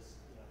you just,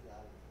 you know, if you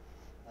have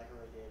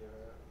microarray data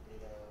or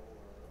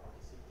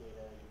RNA-seq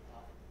data, you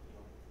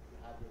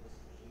have your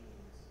list of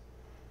genes,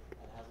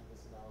 and hasn't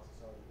this analysis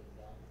already been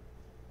done?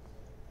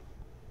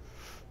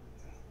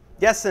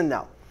 Yes and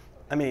no.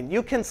 I mean,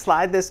 you can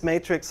slide this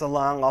matrix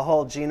along a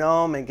whole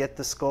genome and get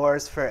the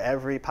scores for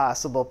every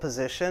possible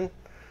position.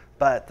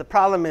 But the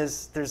problem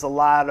is there's a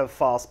lot of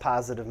false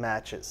positive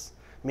matches.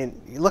 I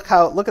mean, look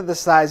at the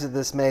size of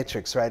this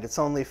matrix, right? It's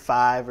only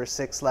 5 or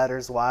 6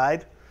 letters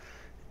wide.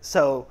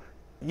 So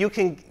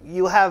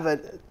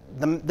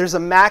there's a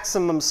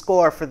maximum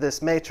score for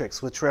this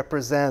matrix, which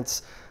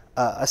represents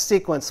a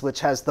sequence which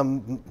has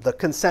the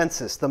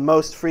consensus, the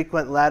most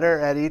frequent letter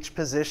at each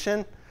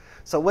position.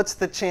 So what's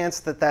the chance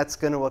that that's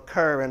going to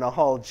occur in a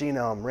whole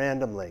genome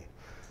randomly?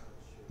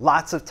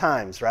 Lots of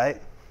times,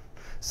 right?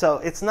 So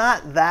it's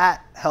not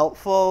that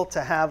helpful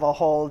to have a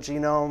whole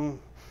genome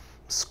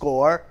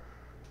score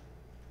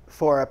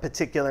for a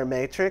particular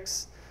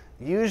matrix.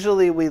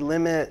 Usually we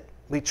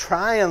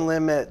try and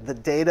limit the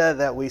data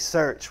that we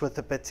search with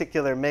a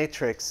particular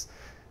matrix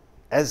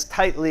as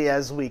tightly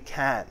as we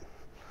can.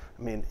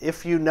 I mean,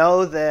 if you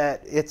know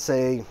that it's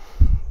a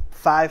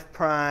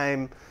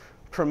 5'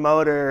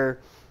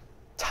 promoter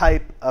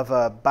type of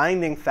a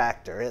binding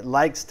factor, it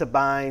likes to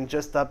bind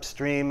just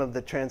upstream of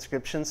the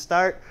transcription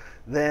start,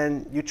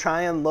 then you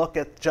try and look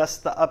at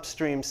just the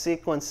upstream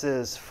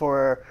sequences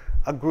for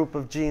a group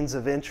of genes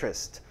of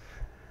interest.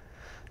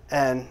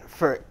 And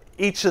for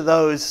each of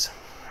those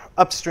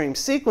upstream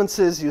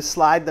sequences, you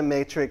slide the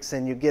matrix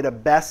and you get a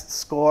best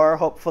score,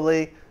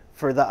 hopefully,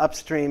 for the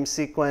upstream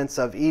sequence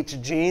of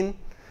each gene,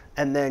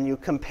 and then you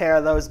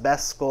compare those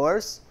best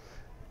scores.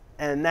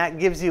 And that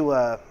gives you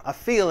a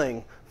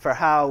feeling for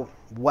how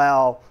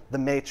well the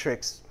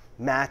matrix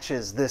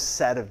matches this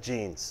set of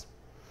genes.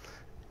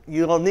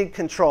 You'll need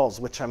controls,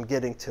 which I'm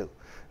getting to.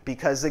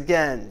 Because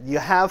again, you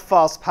have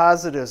false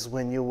positives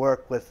when you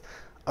work with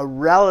a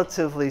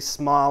relatively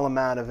small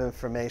amount of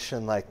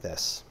information like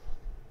this.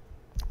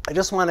 I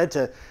just wanted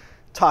to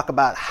talk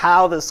about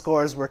how the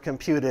scores were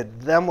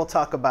computed. Then we'll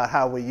talk about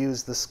how we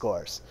use the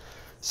scores.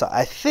 So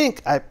I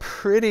think I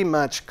pretty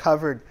much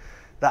covered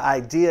the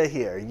idea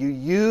here. You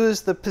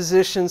use the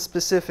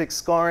position-specific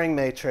scoring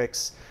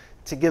matrix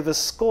to give a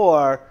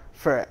score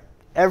for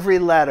every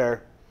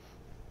letter,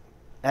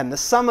 and the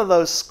sum of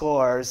those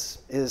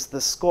scores is the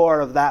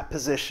score of that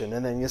position.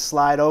 And then you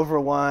slide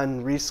over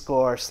one,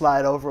 rescore,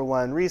 slide over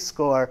one,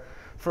 rescore,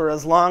 for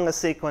as long a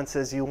sequence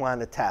as you want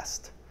to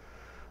test.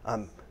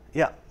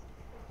 Yeah? For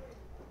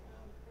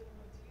the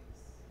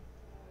motifs,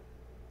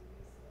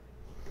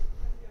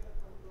 when you have a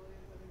probability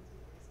of having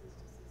two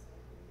cases just as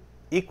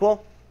likely. Equal?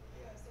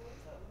 Yeah, so what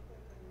does that look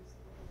like when you're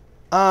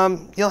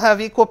scoring? You'll have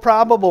equal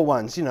probable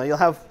ones. You know, you'll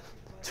have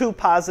two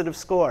positive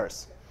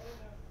scores. I don't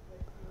know if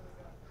like, you only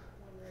got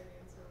one right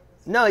answer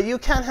with this. No, you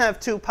can have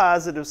two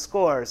positive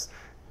scores.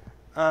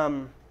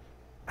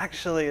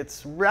 Actually,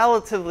 it's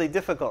relatively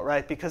difficult,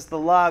 right? Because the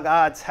log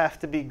odds have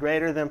to be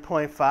greater than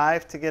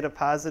 0.5 to get a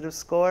positive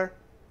score.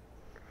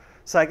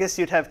 So I guess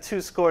you'd have two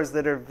scores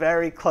that are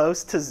very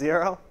close to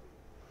 0,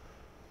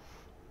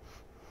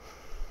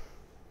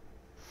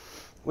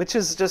 which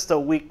is just a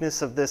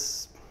weakness of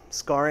this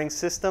scoring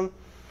system.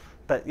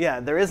 But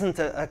yeah, there isn't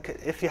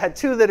if you had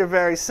two that are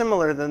very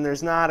similar, then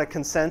there's not a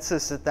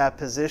consensus at that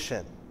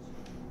position.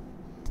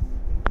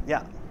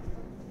 Yeah?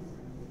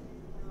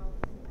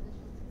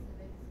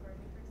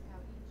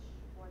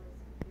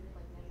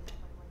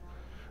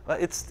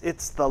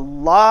 It's the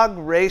log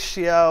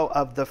ratio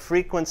of the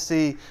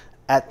frequency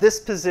at this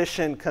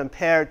position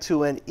compared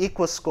to an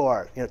equal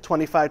score,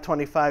 25,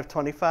 25,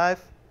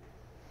 25.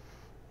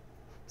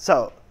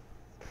 So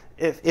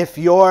if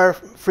your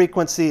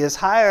frequency is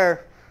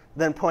higher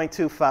than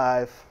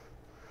 0.25,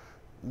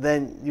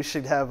 then you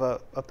should have a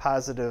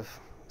positive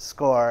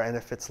score. And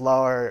if it's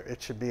lower,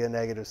 it should be a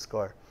negative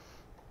score.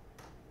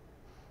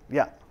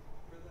 Yeah?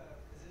 For the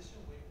position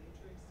weight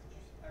matrix,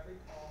 every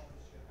column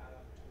should add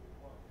up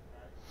to 1,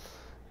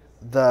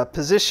 right? The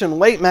position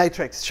weight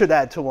matrix should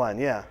add to 1,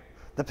 yeah.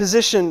 The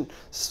position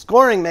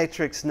scoring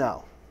matrix,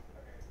 no. Okay,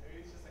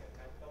 maybe it's just like a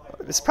typo.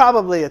 Like It's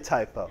probably a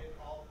typo. get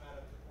all of them add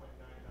up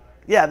to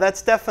 0.99. Yeah,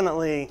 that's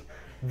definitely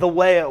the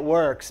way it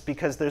works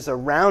because there's a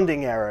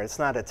rounding error. It's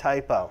not a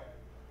typo.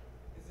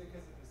 Is it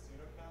because of the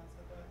pseudocounts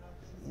that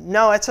happens?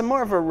 No, it's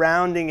more of a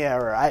rounding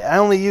error. I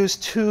only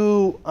used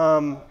two,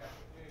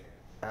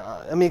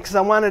 because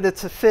I wanted it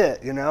to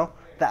fit, The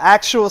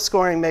actual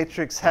scoring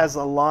matrix has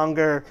a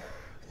longer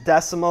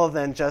decimal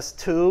than just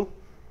 2.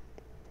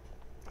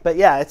 But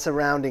yeah, it's a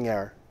rounding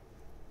error.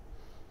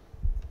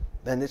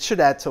 And it should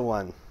add to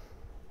 1,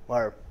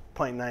 or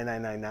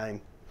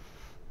 0.9999.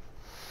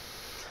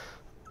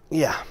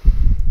 Yeah.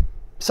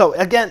 So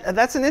again,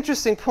 that's an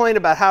interesting point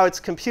about how it's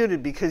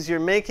computed because you're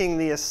making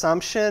the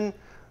assumption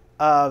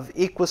of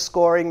equal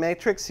scoring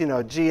matrix,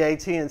 G, A,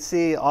 T, and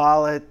C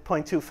all at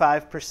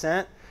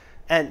 0.25%.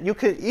 And you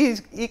could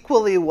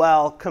equally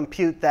well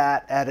compute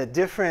that at a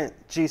different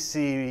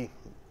GC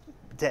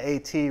to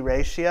AT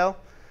ratio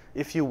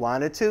if you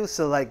wanted to.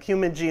 So like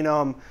human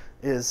genome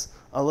is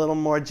a little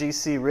more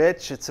GC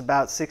rich. It's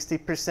about 60%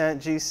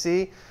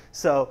 GC.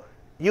 So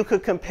you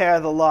could compare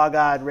the log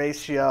odd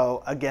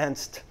ratio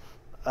against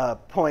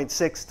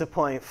 0.6 to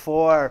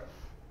 0.4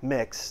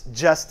 mix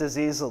just as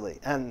easily.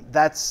 And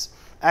that's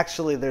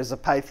actually, there's a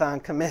Python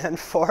command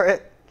for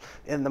it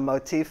in the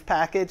Motif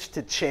package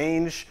to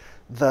change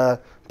the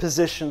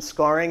position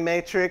scoring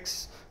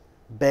matrix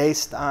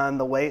based on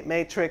the weight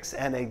matrix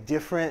and a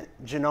different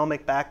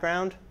genomic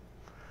background.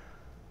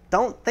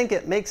 Don't think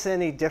it makes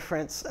any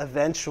difference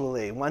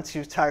eventually once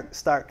you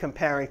start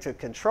comparing to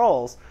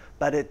controls,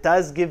 but it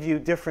does give you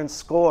different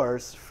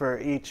scores for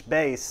each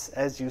base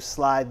as you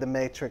slide the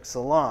matrix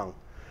along.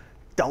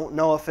 Don't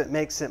know if it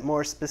makes it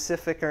more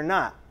specific or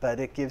not, but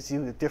it gives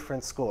you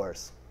different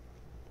scores.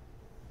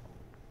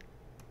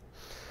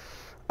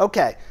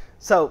 Okay,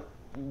 so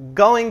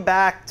going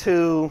back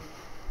to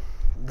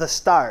the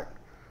start,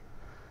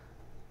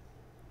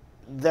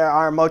 there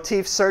are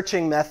motif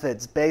searching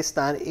methods based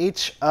on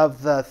each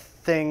of the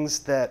things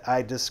that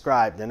I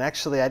described. And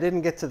actually, I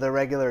didn't get to the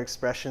regular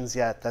expressions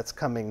yet. That's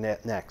coming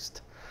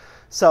next.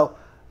 So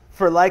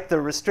for like the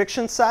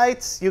restriction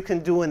sites, you can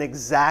do an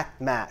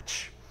exact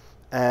match.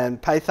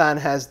 And Python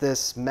has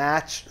this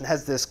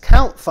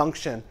count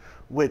function,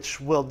 which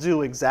will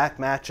do exact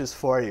matches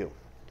for you.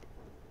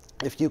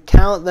 If you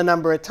count the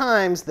number of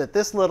times that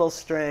this little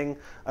string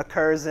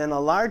occurs in a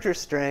larger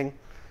string,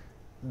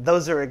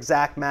 those are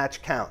exact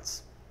match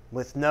counts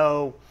with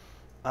no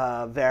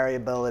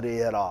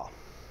variability at all.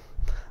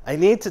 I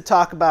need to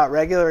talk about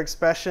regular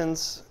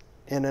expressions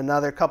in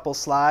another couple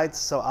slides,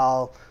 so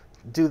I'll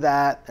do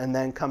that and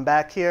then come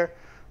back here.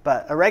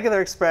 But a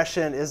regular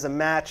expression is a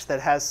match that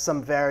has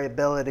some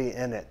variability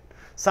in it.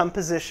 Some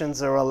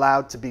positions are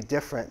allowed to be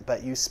different,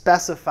 but you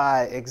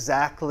specify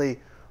exactly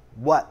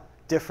what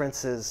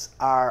differences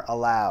are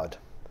allowed.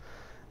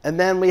 And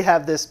then we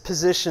have this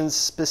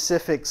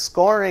position-specific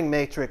scoring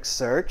matrix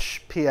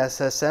search,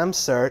 PSSM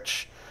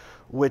search,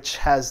 which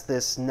has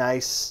this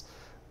nice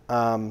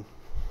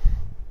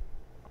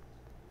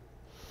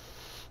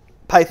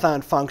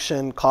Python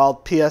function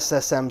called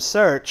PSSM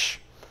search.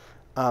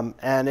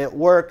 And it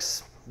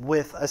works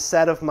with a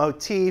set of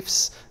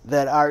motifs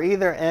that are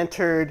either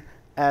entered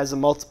as a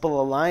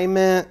multiple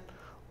alignment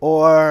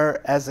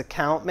or as a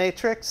count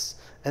matrix.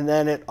 And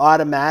then it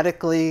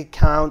automatically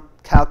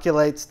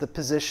calculates the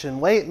position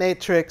weight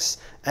matrix,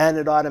 and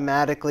it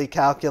automatically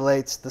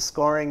calculates the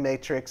scoring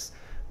matrix.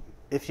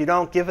 If you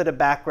don't give it a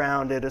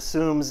background, it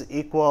assumes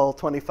equal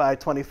 25,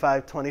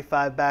 25,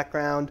 25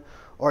 background,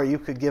 or you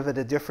could give it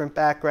a different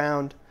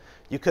background.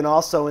 You can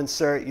also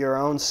insert your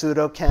own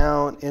pseudo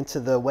count into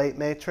the weight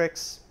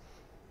matrix.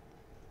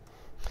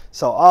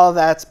 So all of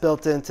that's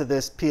built into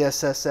this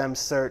PSSM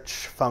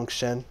search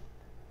function.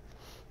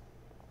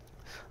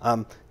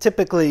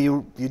 Typically,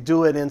 you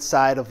do it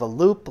inside of a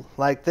loop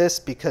like this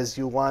because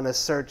you want to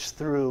search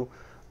through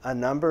a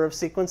number of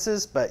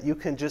sequences, but you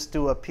can just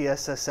do a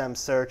PSSM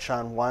search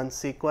on one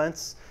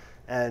sequence,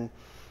 and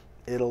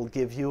it'll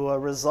give you a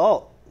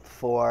result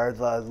for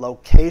the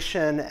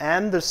location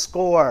and the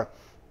score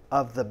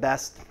of the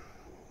best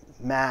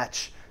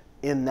match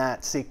in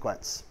that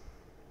sequence.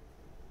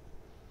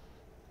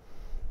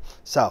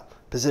 So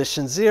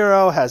position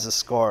 0 has a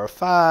score of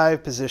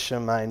 5.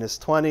 Position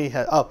 -20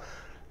 has,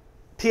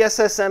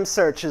 PSSM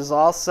search is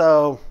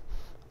also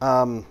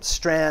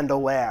strand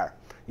aware.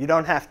 You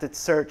don't have to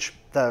search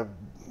the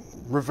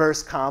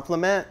reverse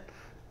complement.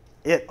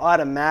 It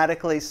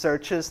automatically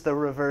searches the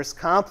reverse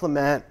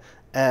complement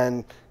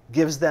and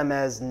gives them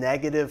as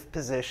negative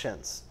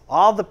positions.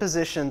 All the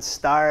positions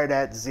start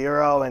at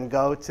 0 and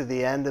go to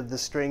the end of the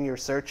string you're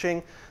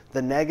searching.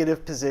 The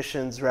negative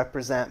positions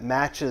represent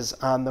matches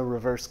on the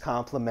reverse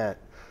complement.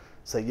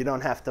 So you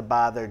don't have to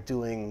bother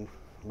doing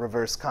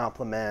reverse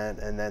complement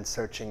and then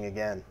searching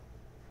again.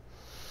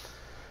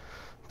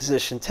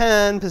 Position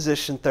 10,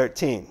 position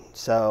 13.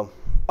 So,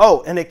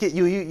 and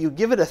you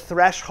give it a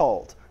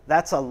threshold.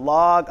 That's a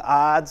log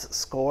odds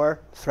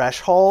score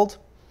threshold.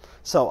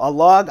 So a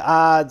log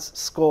odds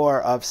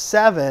score of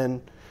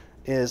 7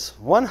 is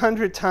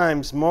 100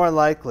 times more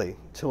likely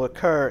to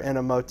occur in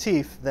a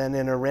motif than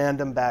in a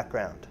random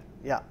background.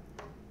 Yeah.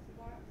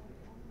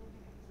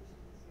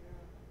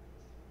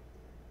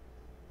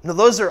 Now,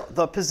 those are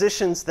the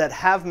positions that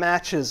have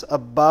matches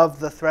above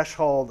the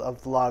threshold of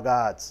the log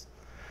odds.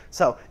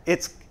 So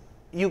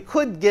you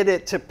could get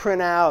it to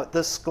print out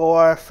the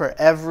score for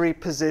every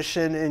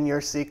position in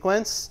your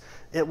sequence.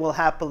 It will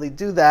happily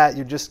do that.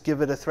 You just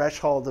give it a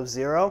threshold of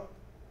 0.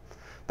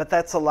 But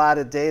that's a lot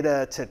of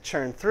data to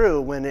churn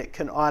through when it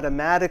can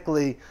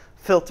automatically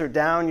filter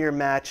down your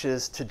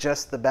matches to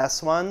just the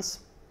best ones.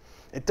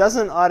 It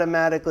doesn't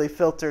automatically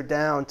filter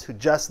down to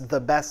just the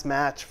best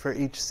match for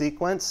each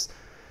sequence.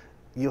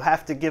 You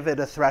have to give it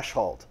a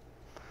threshold.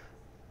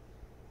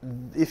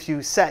 If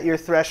you set your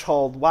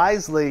threshold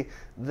wisely,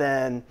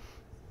 then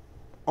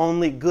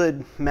only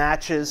good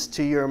matches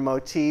to your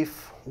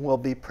motif will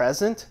be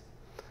present,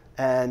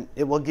 and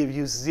it will give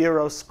you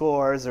 0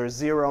 scores or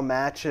 0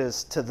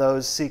 matches to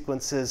those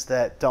sequences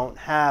that don't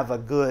have a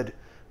good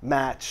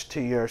match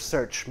to your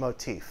search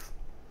motif.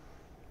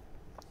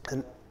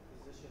 And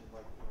Position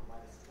like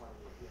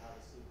 -20, if you have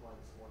a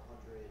sequence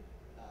 100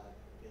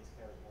 base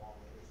pairs long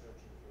that you're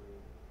searching through,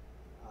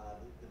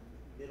 the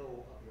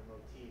middle of your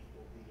motif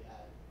will be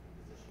at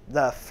position.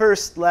 the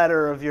first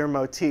letter of your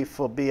motif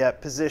will be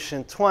at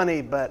position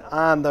 20, but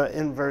on the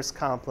inverse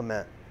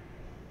complement.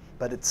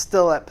 But it's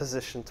still at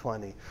position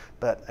 20.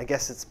 But I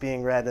guess it's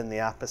being read in the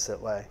opposite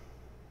way.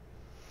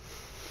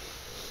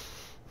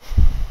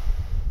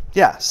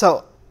 Yeah,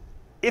 so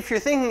if you're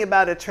thinking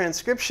about a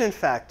transcription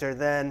factor,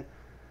 then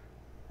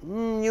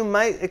you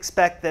might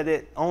expect that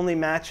it only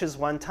matches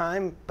one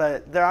time.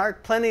 But there are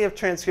plenty of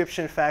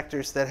transcription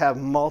factors that have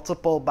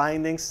multiple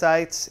binding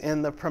sites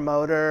in the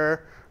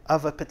promoter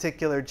of a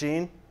particular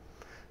gene.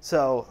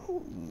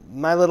 So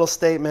my little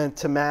statement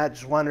to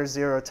match 1 or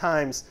 0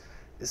 times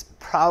is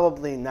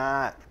probably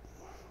not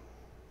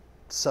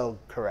so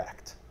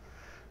correct.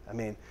 I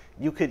mean,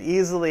 you could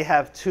easily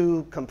have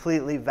 2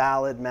 completely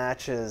valid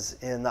matches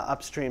in the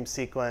upstream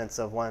sequence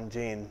of one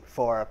gene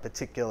for a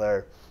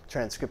particular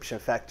transcription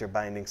factor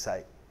binding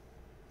site.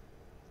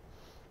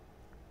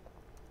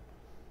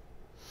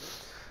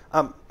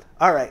 All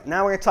right,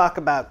 now we're going to talk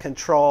about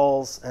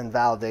controls and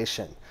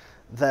validation.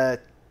 The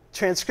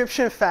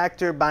transcription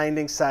factor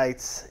binding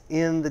sites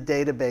in the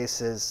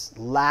databases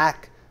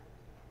lack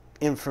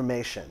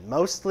information.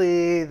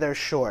 Mostly they're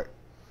short.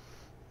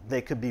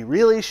 They could be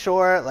really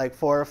short, like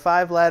 4 or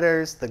 5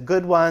 letters. The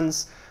good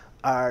ones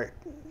are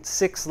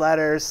 6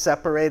 letters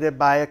separated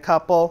by a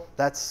couple.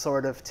 That's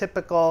sort of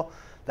typical.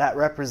 That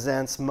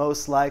represents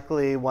most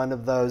likely one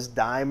of those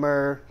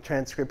dimer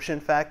transcription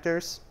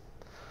factors.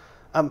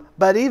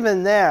 But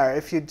even there,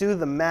 if you do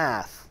the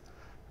math,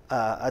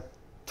 a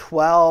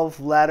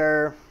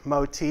 12-letter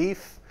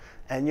motif,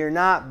 and you're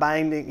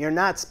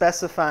not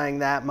specifying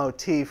that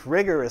motif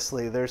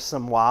rigorously, there's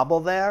some wobble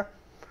there,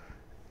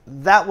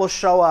 that will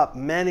show up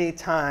many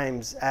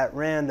times at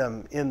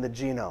random in the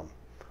genome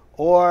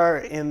or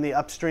in the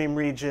upstream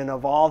region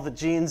of all the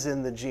genes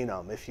in the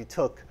genome. If you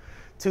took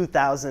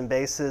 2,000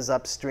 bases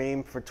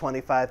upstream for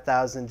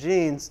 25,000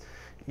 genes,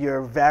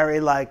 you're very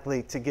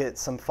likely to get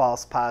some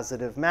false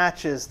positive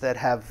matches that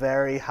have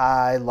very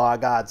high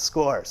log odds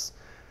scores,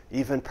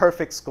 even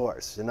perfect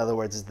scores. In other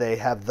words, they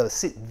have the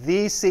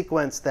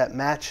sequence that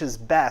matches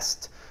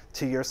best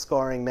to your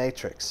scoring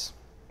matrix.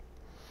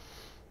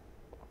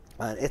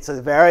 It's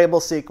a variable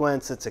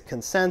sequence. It's a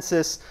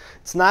consensus.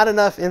 It's not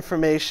enough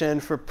information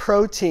for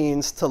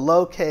proteins to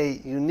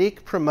locate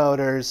unique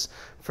promoters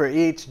for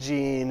each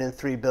gene in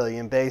 3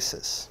 billion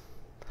bases.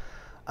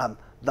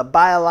 The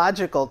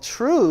biological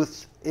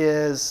truth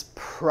is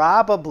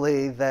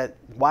probably that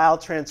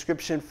wild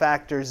transcription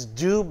factors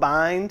do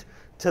bind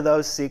to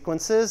those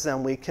sequences,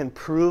 and we can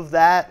prove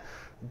that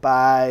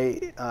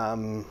by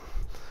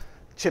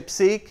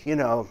ChIP-seq,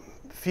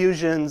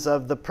 fusions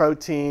of the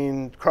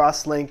protein,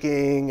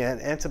 cross-linking, and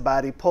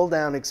antibody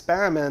pull-down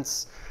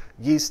experiments,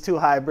 yeast 2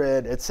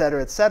 hybrid, et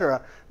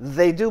cetera,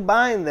 they do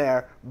bind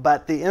there,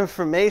 but the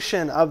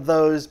information of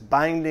those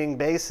binding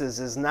bases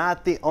is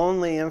not the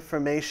only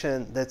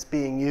information that's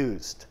being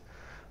used.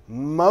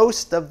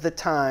 Most of the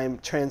time,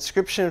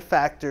 transcription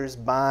factors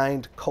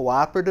bind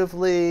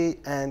cooperatively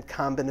and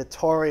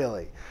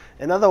combinatorially.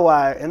 In other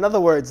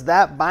words,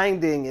 that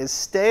binding is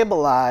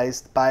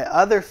stabilized by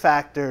other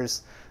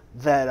factors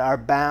that are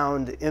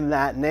bound in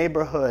that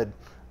neighborhood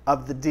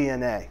of the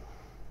DNA.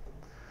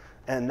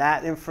 And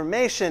that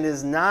information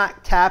is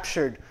not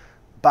captured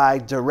by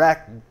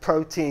direct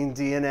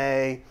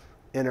protein-DNA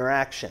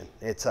interaction.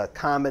 It's a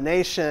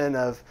combination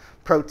of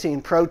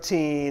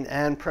protein-protein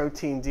and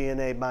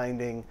protein-DNA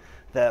binding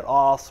that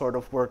all sort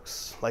of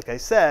works, like I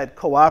said,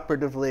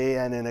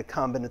 cooperatively and in a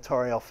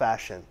combinatorial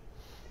fashion.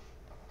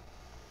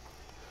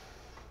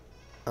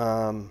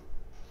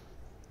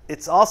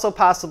 It's also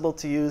possible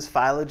to use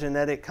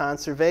phylogenetic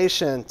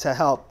conservation to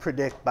help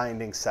predict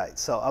binding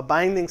sites. So a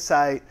binding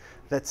site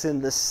that's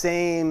in the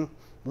same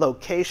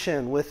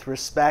location with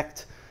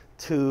respect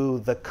to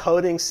the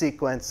coding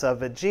sequence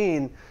of a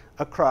gene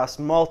across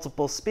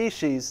multiple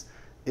species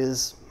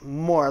is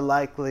more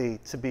likely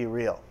to be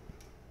real.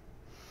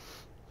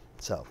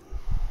 So,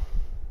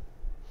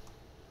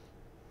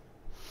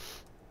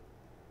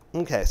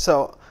 okay,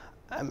 so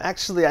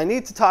I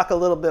need to talk a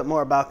little bit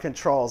more about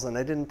controls, and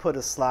I didn't put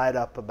a slide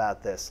up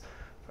about this,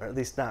 or at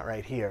least not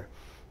right here.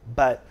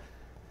 But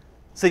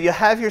so you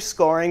have your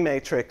scoring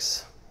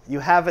matrix. You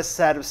have a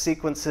set of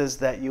sequences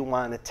that you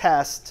want to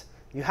test.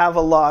 You have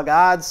a log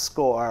odds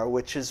score,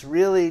 which is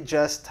really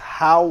just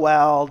how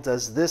well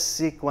does this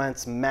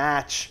sequence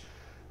match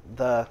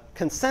the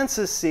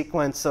consensus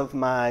sequence of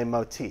my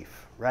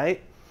motif,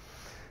 right?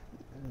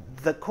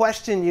 The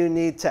question you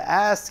need to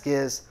ask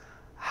is,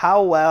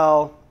 how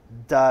well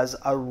does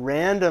a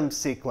random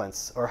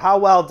sequence, or how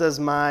well does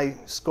my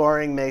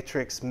scoring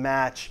matrix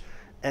match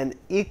an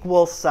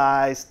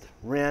equal-sized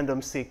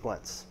random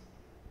sequence?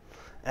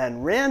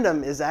 And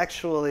random is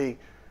actually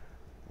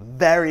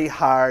very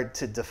hard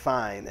to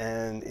define,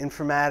 and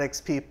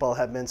informatics people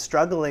have been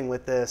struggling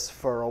with this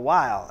for a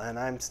while, and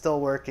I'm still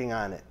working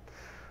on it.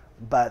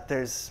 But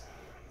there's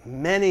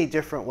many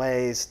different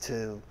ways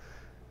to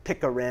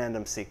pick a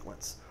random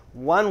sequence.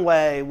 One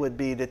way would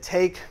be to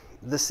take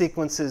the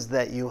sequences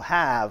that you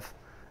have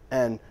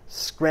and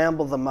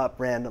scramble them up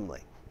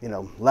randomly,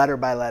 letter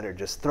by letter.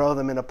 Just throw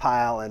them in a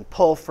pile and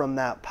pull from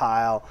that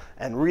pile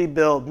and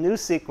rebuild new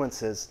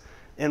sequences,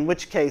 in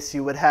which case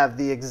you would have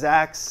the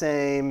exact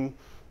same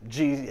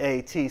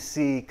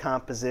GATC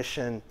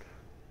composition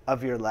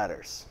of your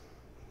letters.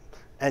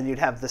 And you'd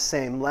have the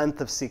same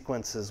length of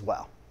sequence as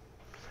well.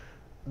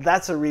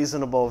 That's a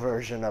reasonable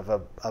version of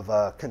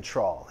a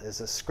control, is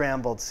a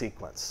scrambled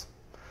sequence.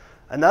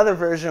 Another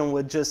version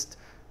would just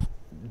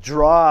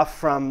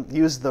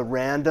use the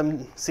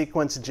random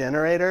sequence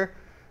generator,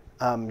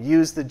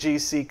 use the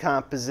GATC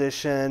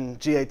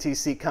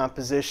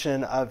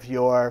composition of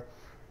your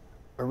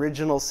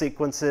original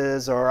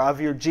sequences or of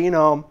your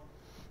genome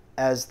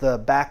as the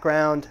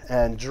background,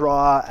 and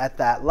draw at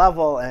that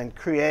level and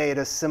create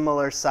a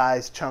similar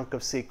sized chunk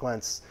of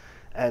sequence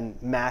and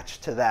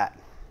match to that.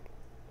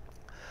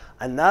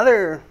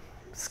 Another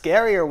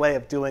scarier way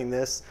of doing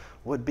this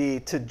would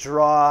be to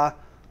draw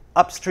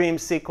upstream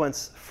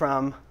sequence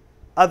from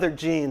other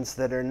genes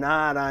that are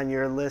not on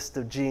your list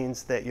of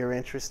genes that you're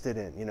interested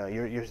in.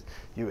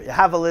 You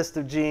have a list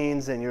of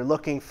genes and you're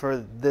looking for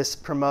this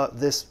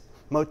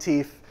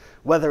motif,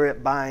 whether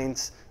it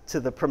binds to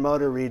the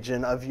promoter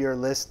region of your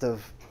list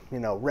of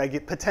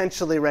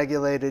potentially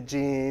regulated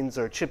genes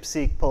or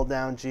ChIP-seq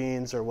pull-down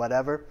genes or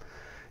whatever.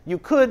 You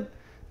could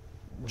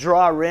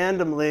draw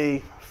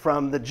randomly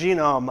from the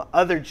genome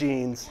other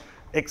genes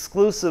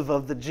exclusive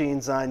of the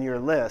genes on your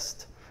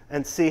list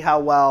and see how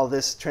well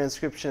this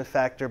transcription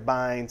factor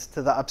binds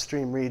to the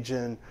upstream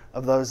region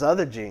of those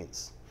other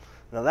genes.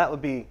 Now that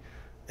would be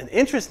an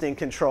interesting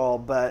control,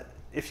 but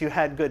if you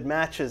had good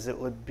matches, it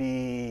would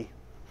be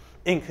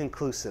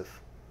inconclusive.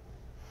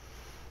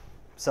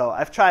 So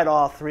I've tried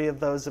all three of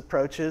those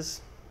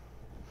approaches.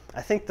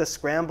 I think the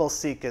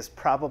scramble-seq is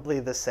probably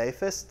the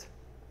safest.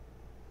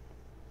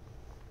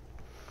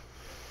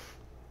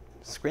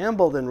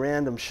 Scrambled and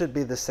random should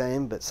be the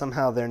same, but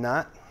somehow they're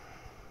not.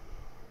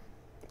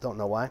 Don't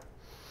know why.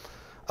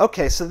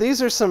 Okay, so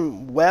these are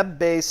some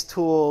web-based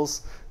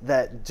tools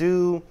that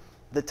do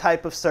the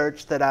type of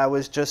search that I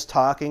was just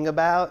talking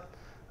about.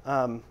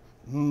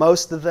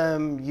 Most of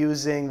them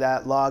using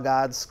that log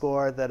odds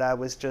score that I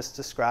was just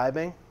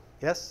describing.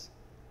 Yes?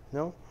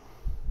 No?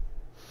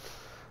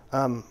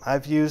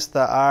 I've used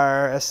the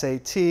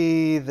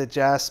RSAT, the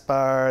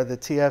JASPAR, the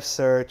TF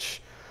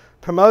search.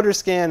 Promoter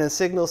scan and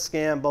signal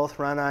scan both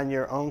run on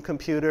your own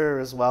computer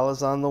as well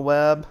as on the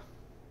web.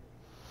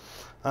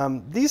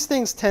 These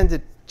things tend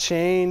to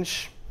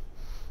change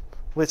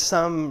with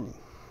some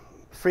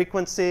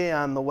frequency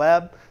on the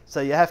web,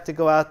 so you have to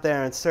go out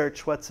there and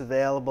search what's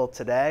available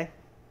today.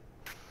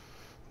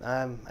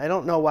 I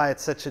don't know why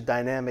it's such a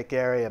dynamic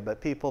area,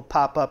 but people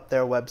pop up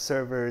their web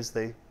servers,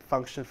 they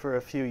function for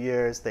a few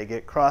years, they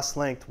get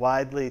cross-linked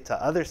widely to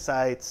other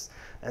sites,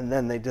 and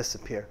then they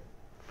disappear.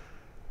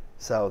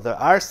 So the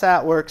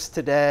RSAT works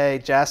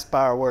today,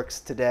 JASPAR works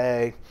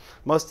today.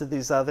 Most of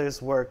these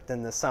others worked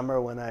in the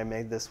summer when I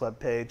made this web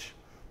page.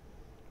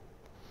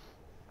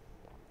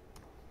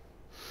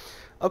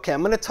 Okay,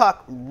 I'm going to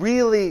talk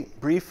really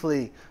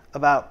briefly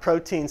about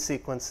protein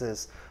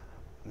sequences,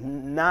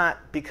 not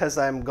because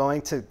I'm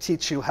going to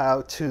teach you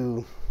how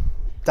to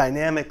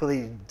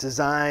dynamically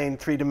design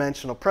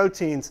three-dimensional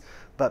proteins,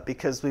 but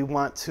because we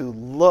want to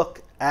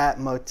look at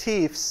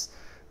motifs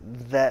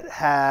that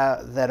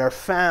are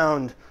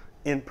found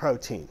in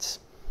proteins.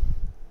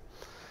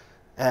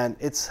 And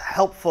it's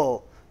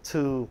helpful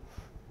to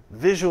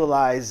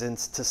visualize,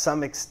 to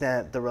some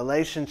extent, the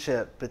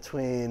relationship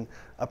between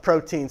a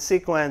protein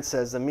sequence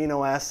as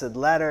amino acid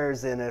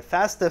letters in a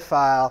FASTA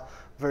file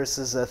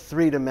versus a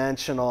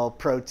three-dimensional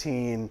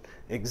protein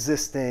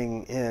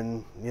existing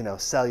in,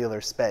 cellular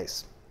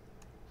space.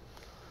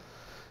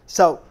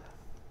 So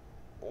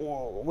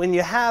when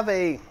you have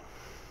a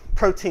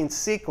protein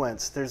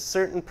sequence, there's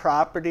certain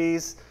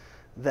properties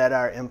that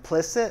are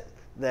implicit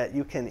that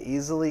you can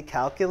easily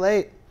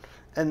calculate,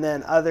 and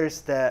then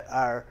others that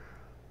are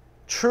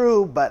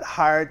true but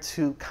hard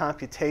to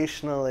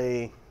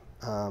computationally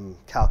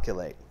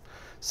calculate.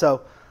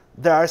 So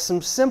there are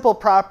some simple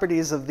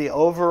properties of the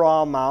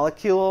overall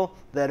molecule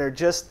that are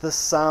just the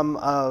sum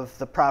of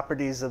the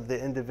properties of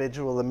the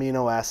individual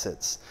amino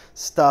acids.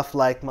 Stuff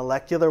like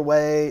molecular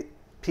weight,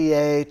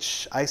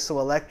 pH,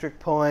 isoelectric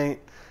point,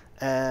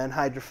 and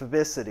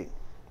hydrophobicity.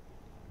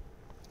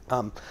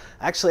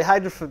 Actually,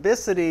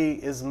 hydrophobicity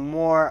is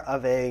more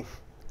of a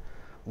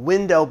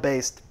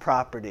window-based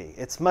property.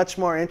 It's much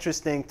more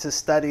interesting to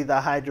study the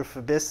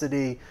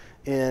hydrophobicity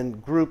in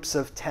groups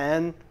of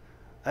 10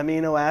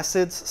 amino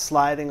acids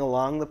sliding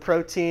along the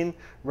protein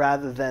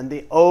rather than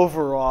the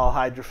overall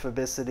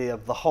hydrophobicity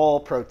of the whole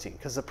protein,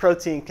 because a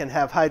protein can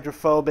have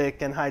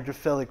hydrophobic and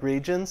hydrophilic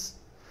regions,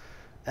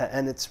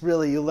 and it's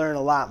really, you learn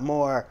a lot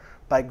more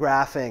by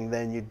graphing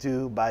than you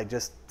do by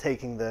just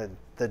taking the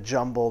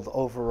jumbled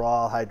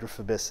overall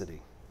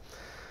hydrophobicity.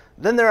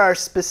 Then there are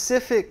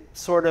specific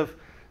sort of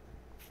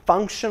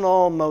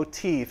functional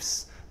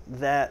motifs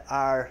that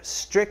are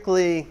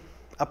strictly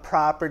a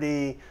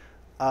property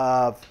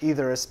of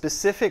either a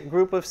specific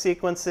group of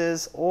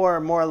sequences or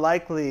more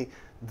likely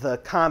the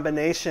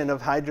combination of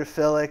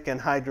hydrophilic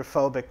and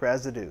hydrophobic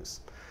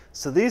residues.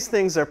 So these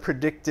things are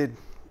predicted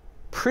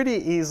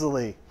pretty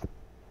easily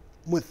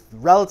with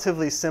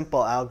relatively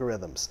simple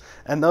algorithms.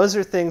 And those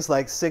are things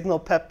like signal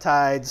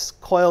peptides,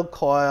 coiled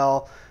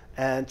coil,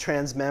 and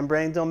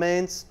transmembrane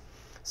domains.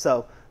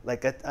 So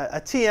like a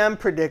TM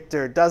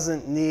predictor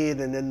doesn't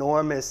need an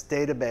enormous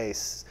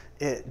database.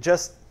 It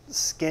just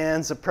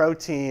scans a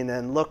protein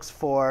and looks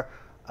for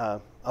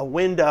a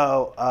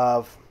window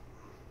of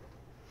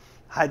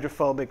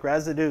hydrophobic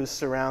residues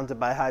surrounded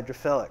by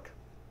hydrophilic.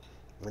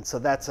 And so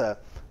that's a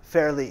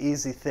fairly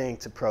easy thing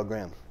to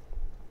program.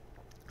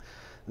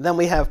 Then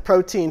we have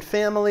protein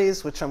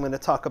families, which I'm going to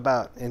talk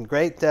about in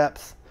great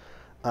depth.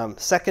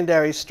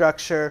 Secondary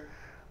structure,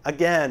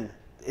 again,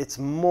 it's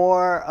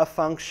more a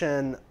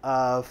function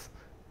of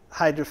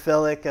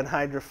hydrophilic and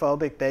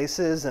hydrophobic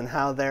bases and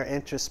how they're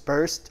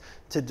interspersed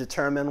to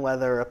determine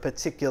whether a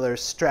particular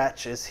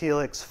stretch is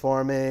helix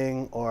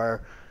forming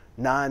or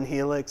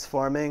non-helix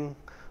forming,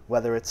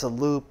 whether it's a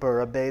loop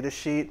or a beta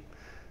sheet.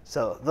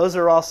 So those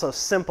are also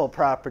simple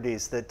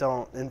properties that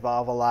don't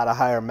involve a lot of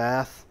higher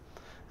math.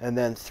 And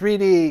then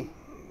 3D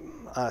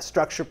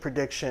structure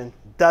prediction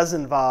does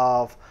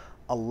involve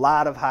a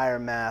lot of higher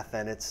math,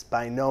 and it's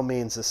by no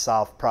means a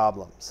solved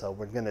problem. So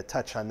we're going to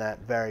touch on that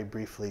very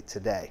briefly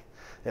today.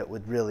 It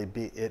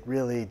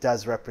really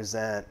does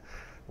represent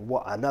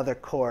another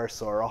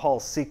course or a whole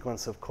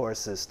sequence of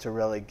courses to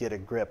really get a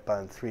grip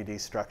on 3D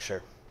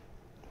structure.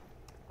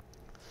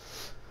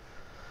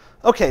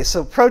 Okay,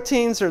 so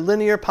proteins are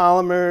linear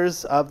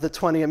polymers of the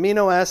 20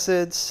 amino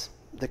acids.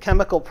 The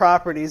chemical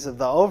properties of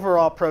the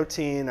overall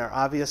protein are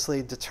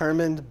obviously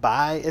determined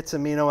by its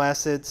amino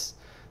acids.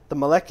 The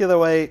molecular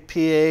weight,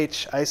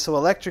 pH,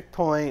 isoelectric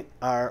point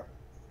are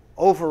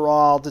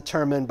overall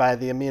determined by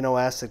the amino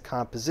acid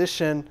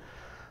composition.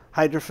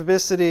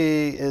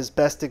 Hydrophobicity is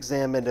best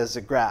examined as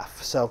a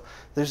graph. So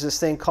there's this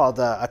thing called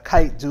a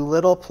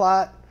Kite-Doolittle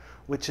plot,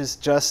 which is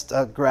just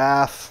a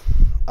graph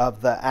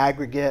of the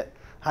aggregate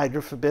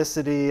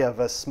hydrophobicity of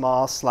a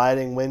small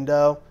sliding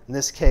window. In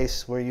this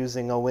case, we're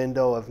using a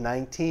window of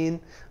 19.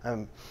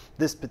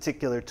 This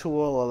particular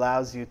tool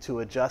allows you to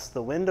adjust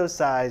the window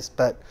size,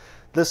 but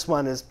this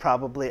one is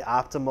probably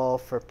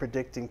optimal for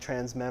predicting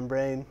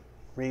transmembrane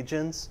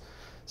regions.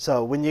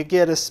 So when you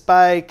get a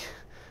spike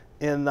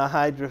in the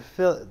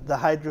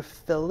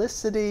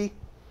hydrophilicity,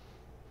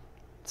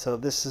 so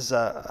this is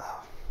a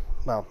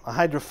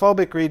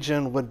hydrophobic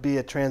region would be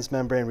a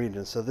transmembrane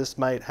region. So this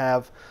might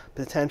have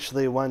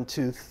potentially 1,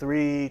 2,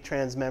 3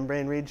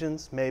 transmembrane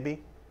regions,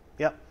 maybe.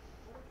 Yep.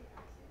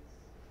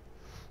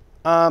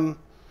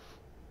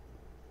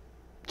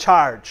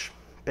 Charge,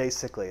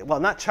 basically. Well,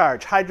 not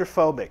charge,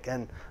 hydrophobic.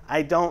 And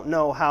I don't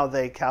know how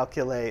they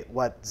calculate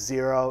what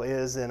 0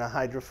 is in a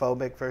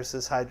hydrophobic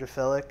versus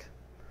hydrophilic.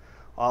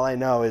 All I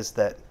know is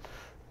that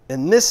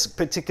in this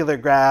particular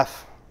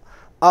graph,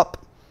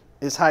 up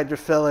is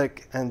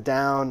hydrophilic and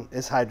down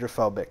is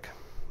hydrophobic.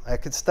 I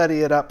could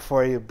study it up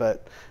for you,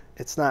 but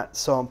it's not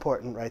so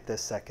important right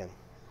this second.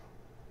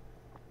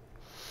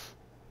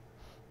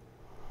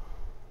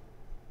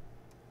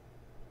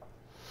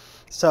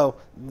 So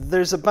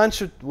there's a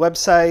bunch of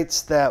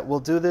websites that will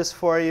do this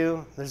for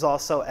you. There's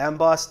also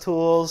emboss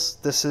tools.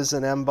 This is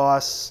an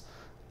emboss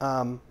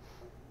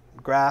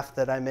graph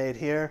that I made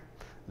here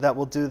that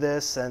will do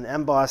this. And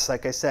emboss,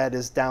 like I said,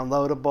 is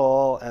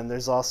downloadable, and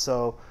there's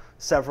also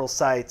several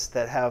sites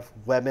that have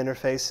web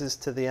interfaces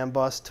to the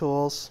emboss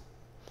tools.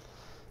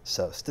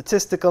 So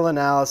statistical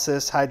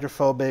analysis,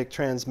 hydrophobic,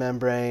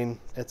 transmembrane,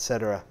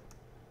 etc.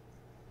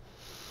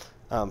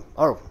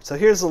 So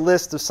here's a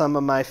list of some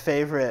of my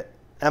favorite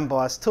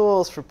emboss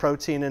tools for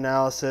protein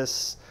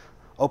analysis: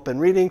 Open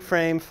Reading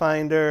Frame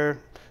Finder,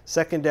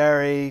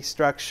 secondary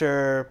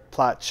structure,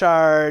 plot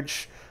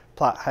charge,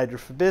 plot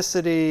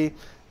hydrophobicity,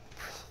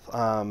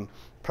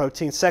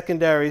 protein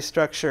secondary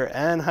structure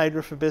and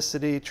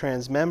hydrophobicity,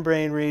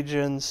 transmembrane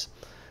regions,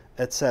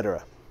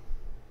 etc.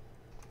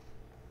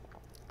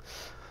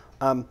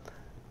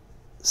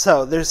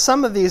 So there's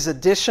some of these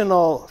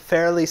additional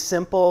fairly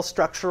simple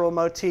structural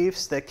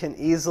motifs that can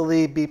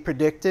easily be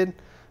predicted: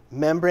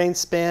 membrane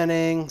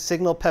spanning,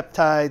 signal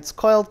peptides,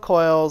 coiled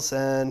coils,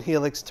 and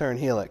helix turn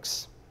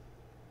helix.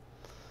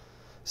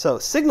 So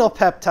signal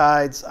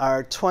peptides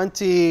are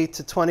 20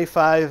 to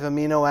 25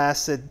 amino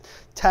acid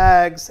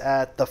tags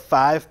at the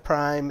 5'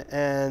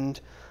 end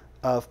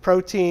of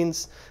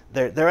proteins.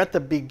 They're at the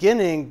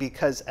beginning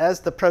because as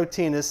the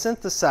protein is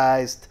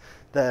synthesized,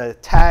 the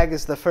tag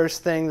is the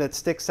first thing that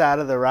sticks out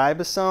of the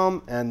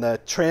ribosome, and the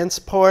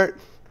transport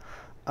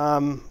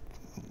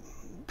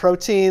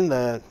protein,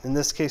 in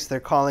this case they're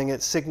calling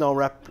it signal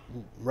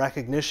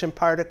recognition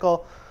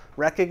particle,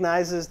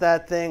 recognizes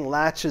that thing,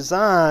 latches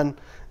on,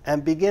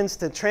 and begins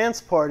to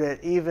transport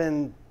it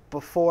even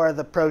before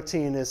the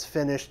protein is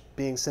finished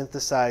being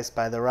synthesized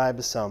by the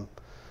ribosome.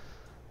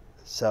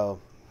 So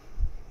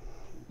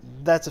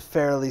that's a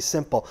fairly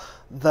simple.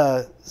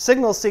 The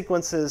signal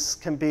sequences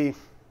can be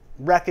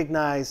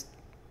recognized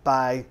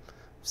by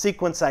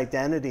sequence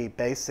identity,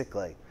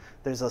 basically.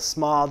 There's a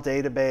small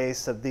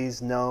database of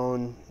these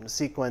known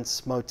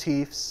sequence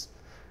motifs,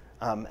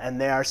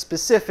 and they are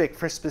specific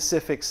for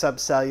specific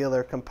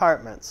subcellular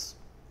compartments.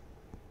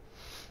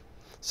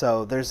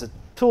 So there's a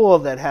tool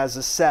that has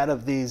a set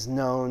of these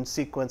known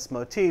sequence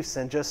motifs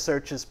and just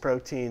searches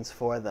proteins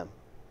for them.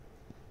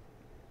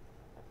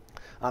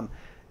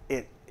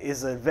 It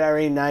is a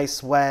very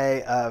nice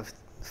way of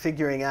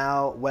figuring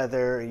out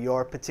whether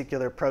your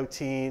particular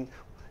protein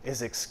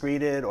is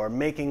excreted, or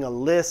making a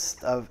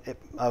list of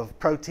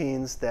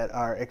proteins that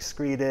are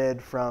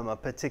excreted from a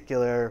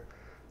particular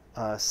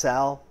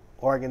cell,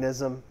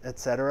 organism,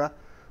 etc.,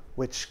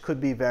 which could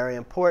be very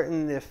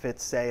important if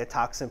it's, say, a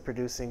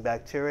toxin-producing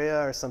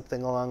bacteria or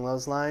something along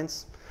those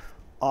lines.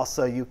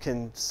 Also, you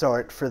can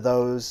sort for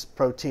those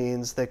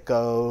proteins that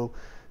go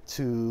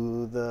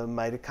to the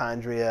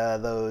mitochondria,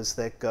 those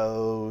that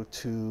go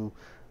to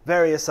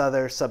various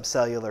other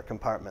subcellular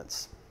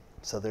compartments.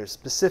 So there's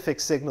specific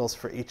signals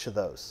for each of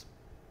those,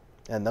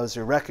 and those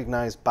are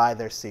recognized by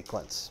their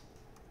sequence.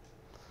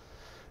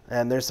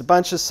 And there's a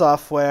bunch of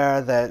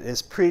software that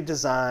is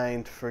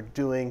pre-designed for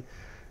doing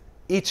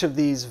each of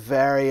these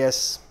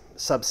various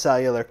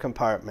subcellular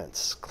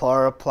compartments: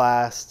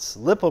 chloroplasts,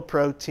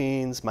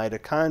 lipoproteins,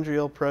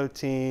 mitochondrial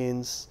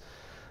proteins,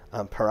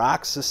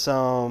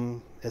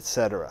 peroxisome,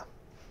 etc.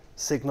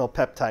 Signal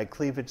peptide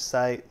cleavage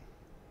site.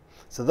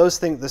 So those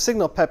things, the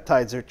signal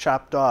peptides are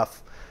chopped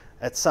off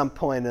at some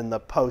point in the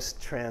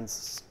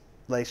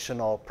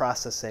post-translational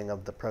processing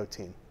of the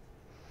protein.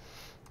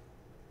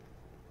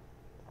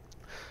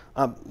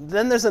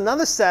 Then there's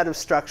another set of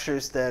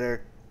structures that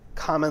are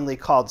commonly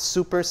called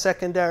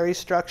supersecondary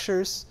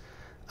structures.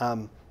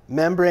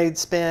 Membrane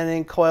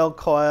spanning,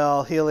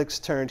 coil-coil,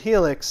 helix-turned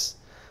helix,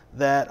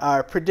 that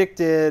are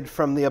predicted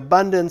from the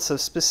abundance of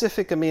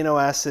specific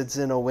amino acids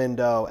in a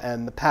window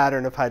and the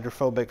pattern of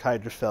hydrophobic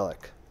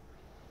hydrophilic.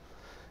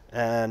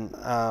 And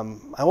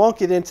I won't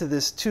get into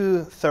this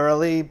too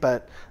thoroughly,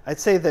 but I'd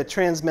say that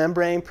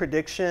transmembrane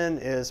prediction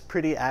is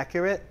pretty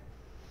accurate.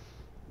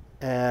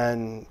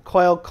 And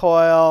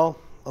coil-coil,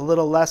 a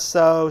little less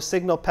so.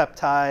 Signal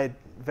peptide,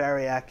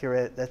 very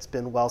accurate. That's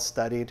been well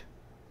studied.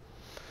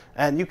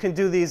 And you can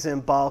do these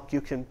in bulk.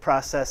 You can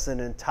process an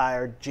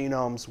entire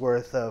genome's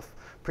worth of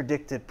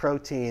predicted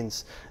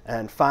proteins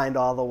and find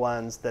all the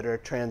ones that are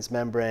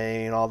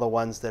transmembrane, all the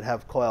ones that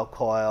have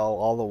coil-coil,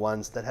 all the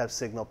ones that have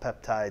signal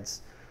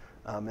peptides,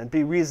 and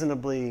be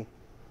reasonably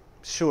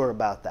sure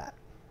about that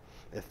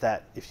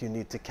if you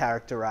need to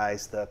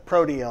characterize the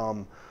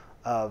proteome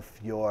of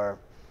your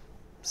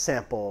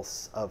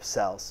samples of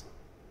cells.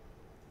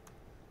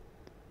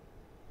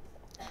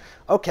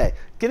 Okay,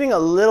 getting a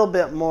little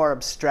bit more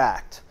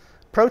abstract.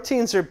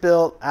 Proteins are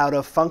built out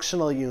of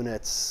functional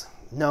units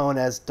known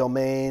as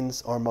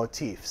domains or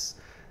motifs.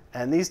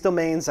 And these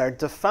domains are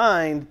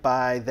defined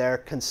by their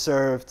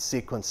conserved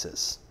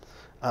sequences.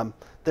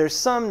 There's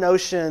some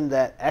notion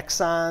that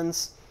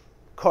exons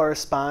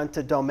correspond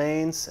to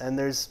domains, and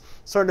there's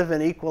sort of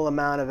an equal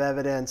amount of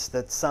evidence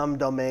that some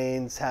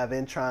domains have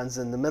introns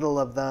in the middle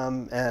of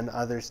them and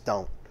others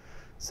don't.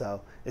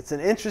 So it's an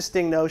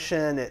interesting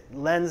notion. It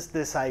lends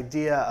this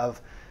idea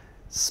of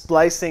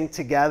splicing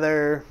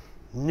together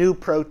new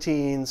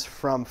proteins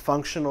from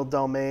functional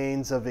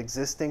domains of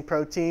existing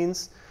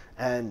proteins,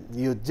 and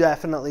you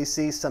definitely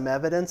see some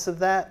evidence of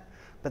that,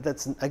 but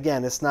that's,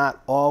 again, it's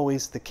not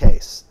always the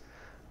case.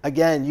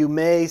 Again, you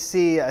may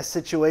see a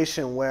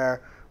situation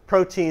where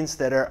proteins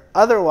that are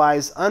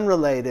otherwise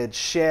unrelated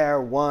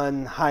share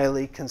one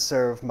highly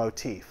conserved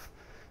motif,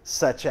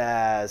 such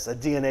as a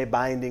DNA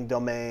binding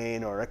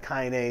domain or a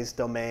kinase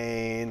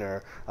domain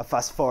or a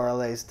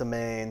phosphorylase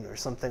domain or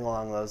something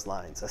along those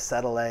lines,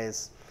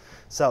 acetylase.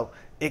 So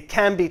it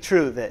can be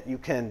true that you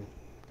can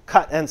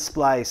cut and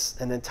splice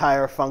an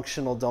entire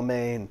functional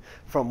domain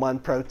from one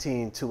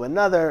protein to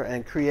another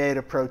and create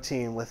a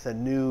protein with a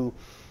new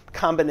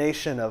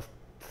combination of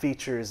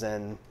features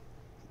and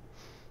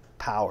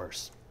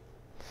powers.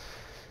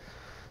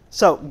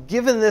 So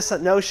given this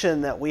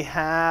notion that we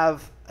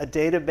have a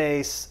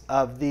database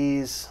of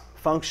these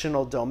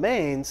functional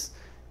domains,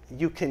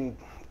 you can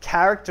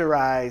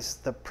characterize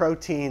the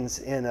proteins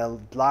in a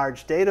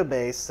large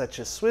database such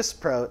as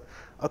SwissProt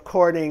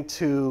according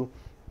to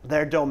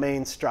their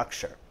domain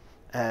structure.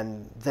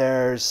 And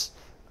there's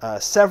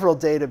several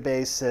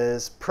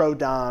databases.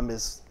 ProDom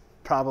is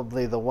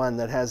probably the one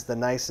that has the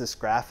nicest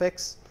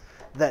graphics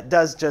that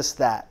does just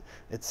that.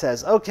 It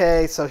says,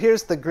 okay, so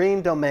here's the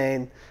green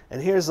domain,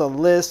 and here's a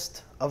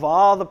list of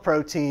all the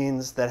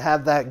proteins that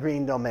have that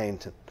green domain.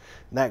 And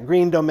that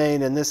green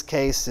domain in this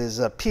case is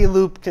a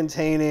P-loop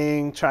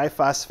containing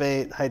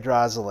triphosphate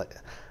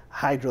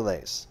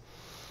hydrolase.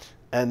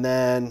 And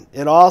then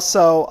it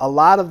also, a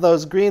lot of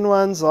those green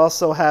ones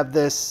also have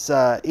this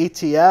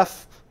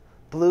ETF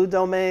blue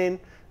domain,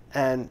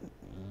 and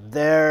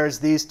there's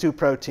these two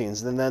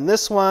proteins. And then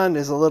this one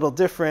is a little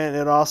different.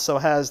 It also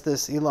has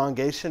this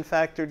elongation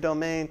factor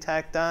domain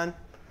tacked on.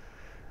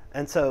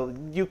 And so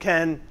you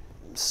can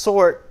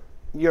sort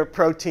your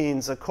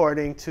proteins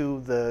according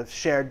to the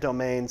shared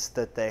domains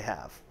that they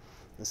have.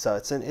 And so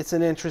it's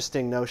an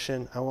interesting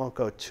notion. I won't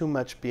go too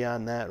much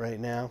beyond that right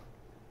now.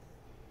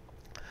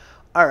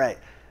 All right,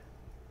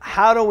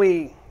 how do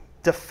we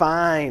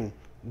define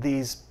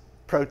these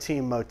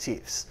protein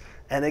motifs?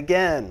 And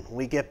again,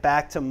 we get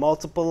back to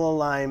multiple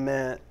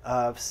alignment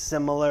of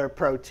similar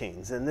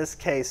proteins. In this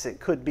case,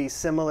 it could be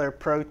similar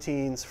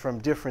proteins from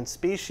different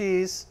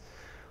species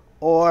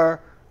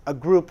or a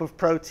group of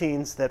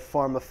proteins that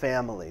form a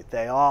family.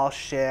 They all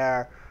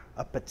share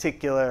a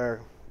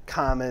particular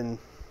common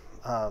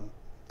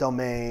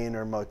domain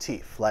or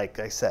motif. Like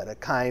I said, a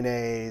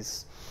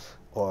kinase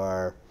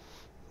or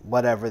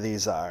whatever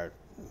these are,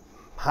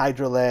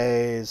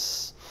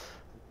 hydrolase,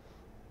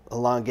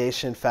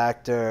 elongation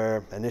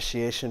factor,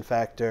 initiation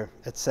factor,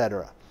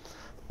 etc.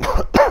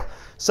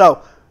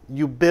 So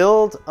you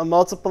build a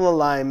multiple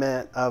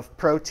alignment of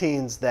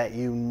proteins that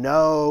you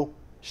know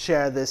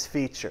share this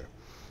feature.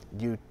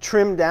 You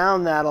trim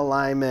down that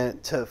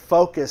alignment to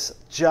focus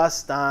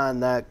just on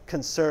that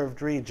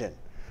conserved region.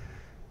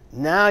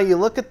 Now you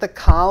look at the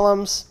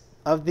columns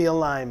of the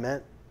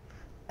alignment,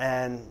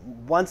 and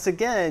once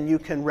again, you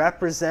can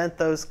represent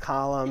those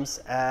columns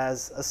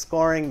as a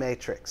scoring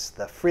matrix,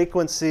 the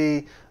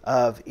frequency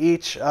of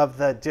each of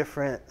the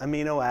different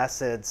amino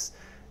acids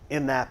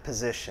in that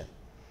position.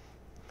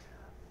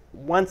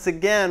 Once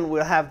again,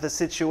 we'll have the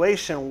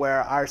situation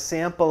where our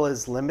sample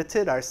is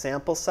limited, our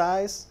sample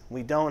size.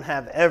 We don't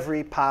have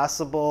every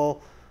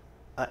possible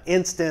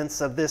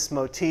instance of this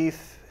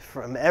motif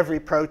from every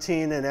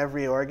protein in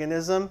every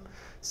organism.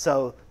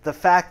 So the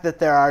fact that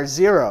there are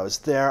zeros,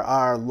 there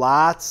are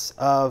lots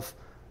of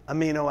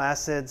amino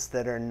acids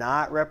that are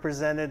not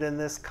represented in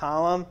this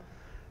column,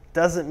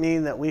 doesn't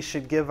mean that we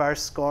should give our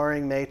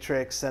scoring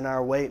matrix and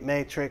our weight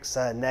matrix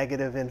a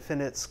negative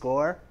infinite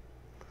score.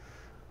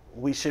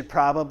 We should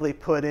probably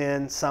put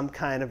in some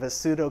kind of a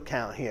pseudo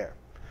count here.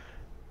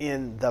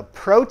 In the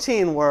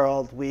protein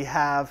world, we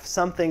have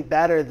something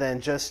better than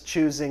just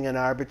choosing an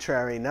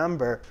arbitrary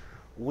number.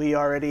 We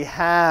already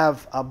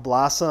have a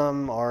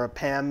BLOSUM or a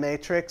PAM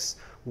matrix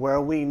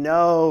where we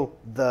know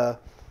the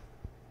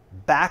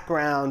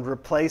background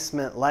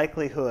replacement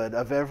likelihood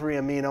of every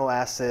amino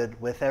acid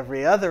with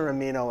every other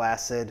amino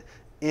acid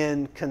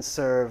in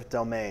conserved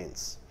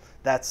domains.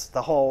 That's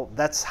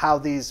how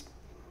these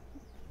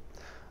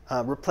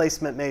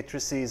replacement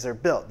matrices are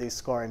built, these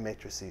scoring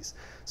matrices.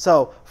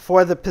 So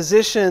for the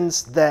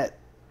positions that,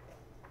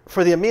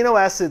 for the amino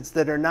acids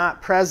that are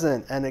not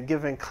present in a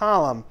given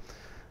column,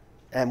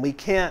 and we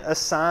can't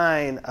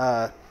assign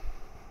a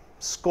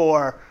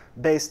score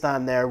based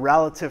on their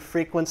relative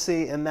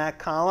frequency in that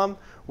column,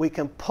 we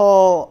can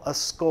pull a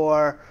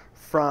score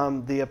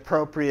from the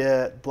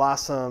appropriate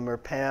BLOSUM or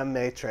PAM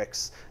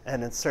matrix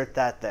and insert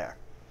that there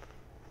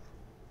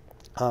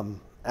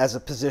as a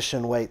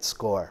position weight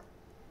score.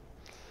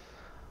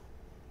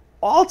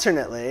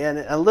 Alternately,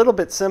 and a little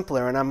bit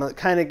simpler, and I'm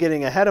kind of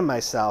getting ahead of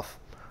myself,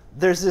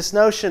 there's this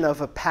notion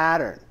of a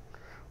pattern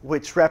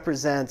which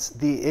represents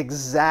the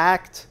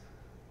exact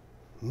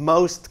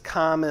most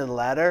common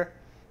letter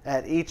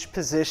at each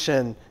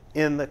position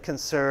in the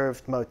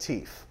conserved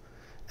motif.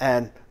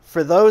 And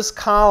for those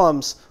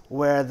columns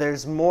where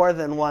there's more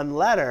than one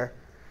letter,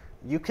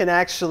 you can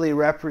actually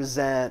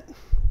represent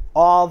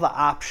all the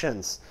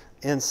options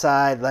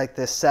inside like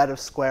this set of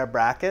square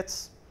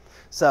brackets.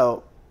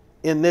 So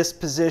in this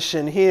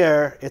position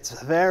here,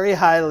 it's very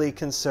highly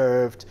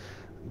conserved,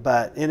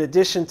 but in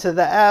addition to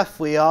the F,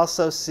 we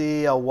also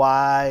see a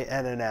Y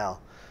and an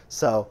L.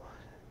 So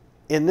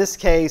in this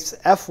case,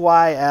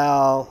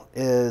 FYL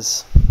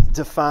is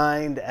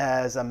defined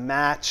as a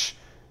match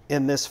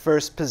in this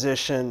first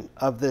position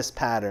of this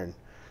pattern.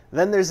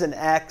 Then there's an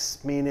X,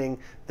 meaning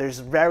there's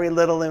very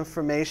little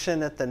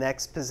information at the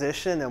next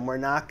position, and we're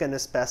not going to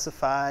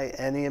specify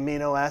any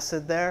amino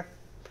acid there.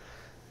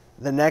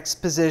 The next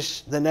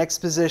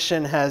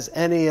position has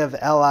any of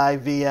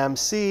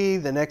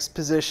LIVMC. The next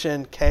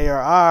position, K or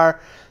R.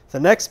 The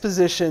next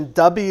position,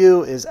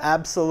 W, is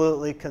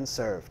absolutely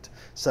conserved.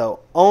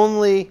 So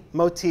only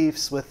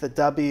motifs with the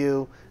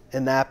W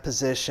in that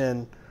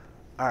position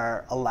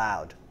are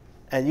allowed.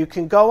 And you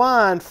can go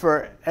on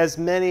for as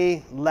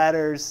many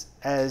letters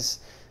as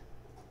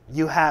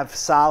you have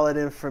solid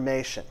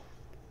information.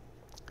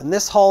 And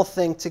this whole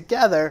thing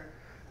together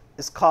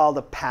is called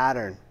a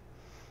pattern.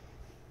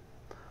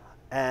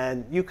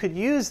 And you could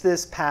use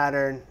this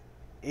pattern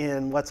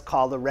in what's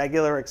called a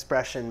regular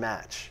expression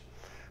match,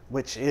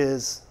 which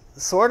is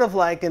sort of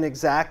like an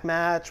exact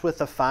match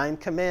with a find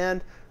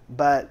command,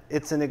 but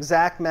it's an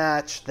exact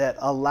match that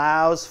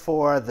allows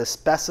for the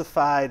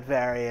specified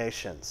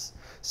variations.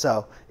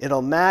 So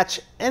it'll match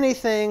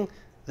anything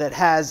that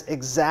has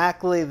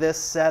exactly this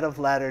set of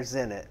letters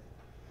in it.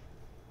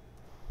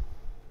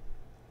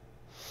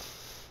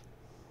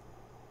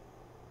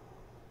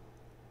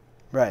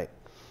 Right.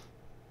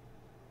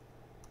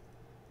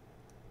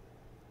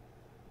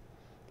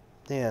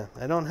 Yeah,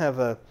 I don't have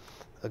a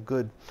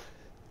good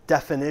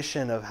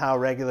definition of how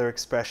regular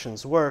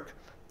expressions work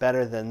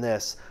better than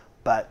this.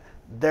 But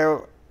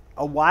there,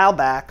 a while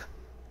back,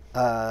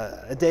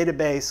 a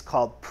database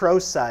called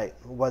ProCite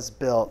was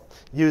built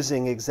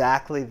using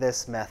exactly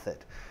this method.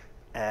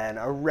 And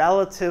a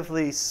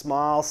relatively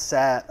small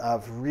set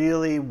of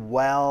really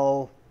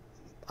well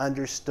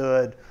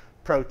understood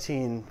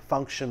protein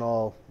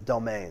functional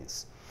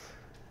domains.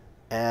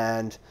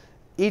 And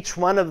each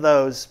one of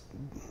those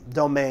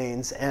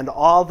domains and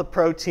all the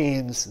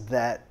proteins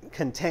that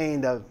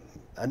contained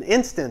an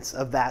instance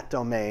of that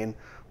domain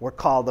were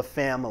called a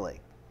family.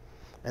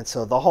 And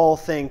so the whole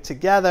thing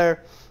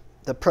together,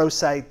 the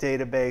ProCite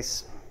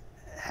database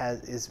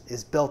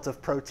is built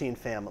of protein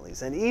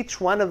families. And each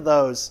one of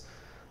those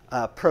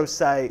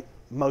ProCite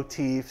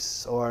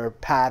motifs or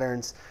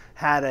patterns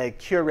had a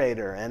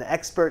curator, an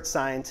expert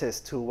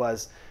scientist who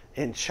was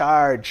in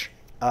charge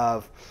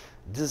of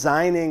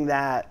designing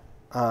that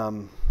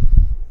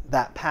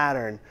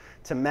pattern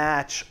to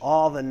match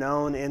all the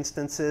known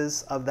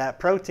instances of that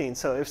protein.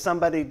 So if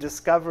somebody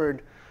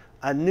discovered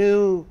a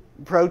new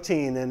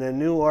protein in a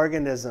new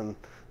organism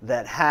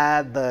that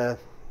had the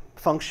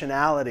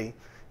functionality,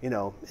 you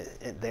know,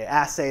 they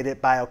assayed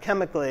it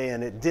biochemically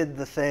and it did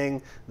the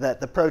thing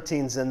that the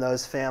proteins in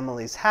those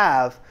families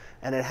have,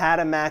 and it had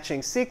a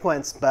matching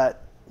sequence,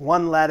 but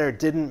one letter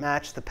didn't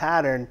match the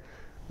pattern,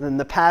 then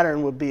the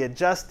pattern would be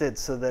adjusted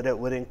so that it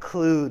would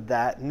include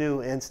that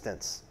new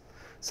instance.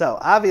 So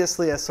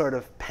obviously a sort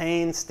of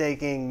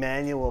painstaking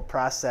manual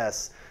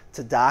process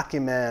to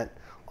document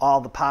all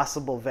the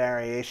possible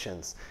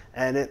variations.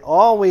 And it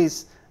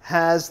always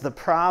has the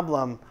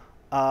problem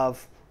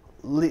of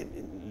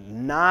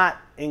not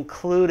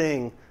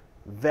including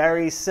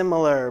very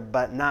similar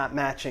but not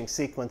matching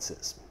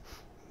sequences.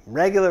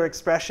 Regular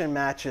expression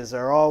matches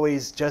are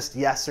always just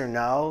yes or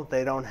no.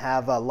 They don't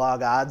have a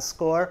log odds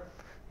score.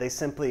 They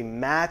simply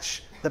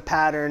match the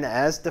pattern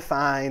as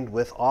defined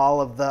with all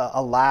of the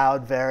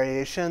allowed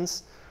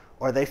variations,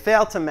 or they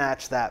fail to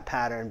match that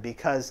pattern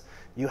because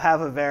you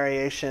have a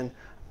variation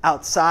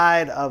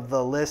outside of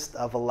the list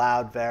of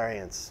allowed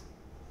variants.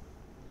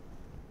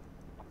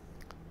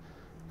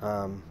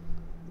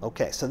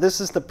 Okay, so this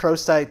is the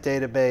ProCite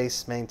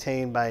database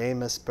maintained by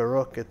Amos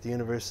Baruch at the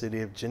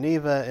University of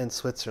Geneva in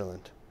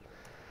Switzerland.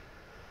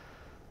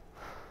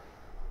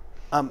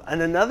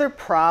 And another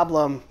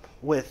problem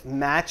with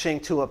matching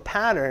to a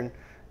pattern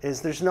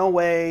is there's no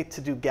way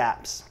to do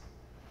gaps.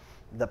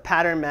 The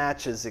pattern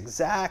match is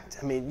exact.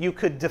 I mean, you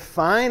could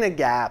define a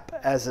gap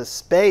as a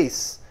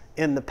space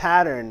in the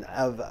pattern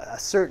of a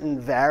certain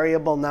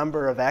variable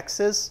number of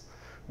x's,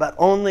 but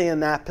only in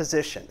that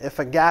position. If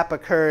a gap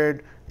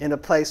occurred in a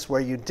place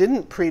where you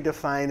didn't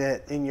predefine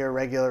it in your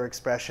regular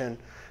expression,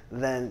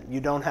 then you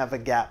don't have a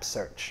gap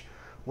search.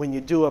 When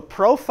you do a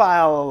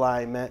profile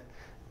alignment,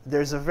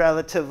 there's a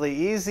relatively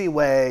easy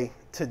way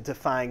to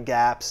define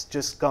gaps,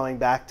 just going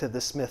back to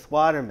the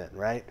Smith-Waterman,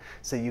 right?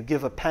 So you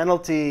give a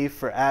penalty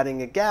for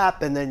adding a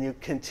gap, and then you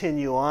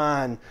continue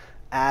on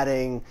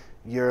adding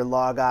your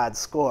log odd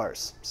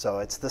scores. So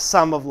it's the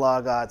sum of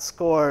log odd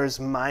scores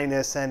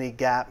minus any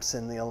gaps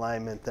in the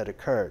alignment that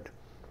occurred.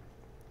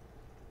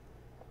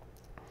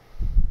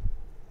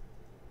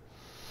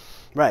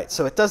 Right,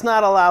 so it does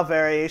not allow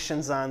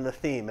variations on the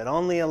theme. It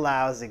only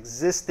allows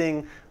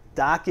existing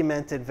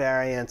documented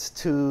variants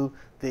to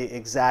the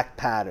exact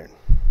pattern.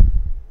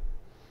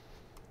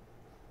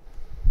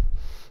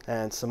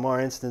 And some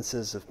more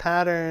instances of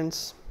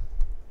patterns.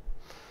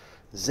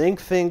 Zinc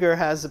finger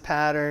has a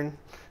pattern.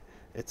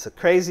 It's a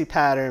crazy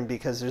pattern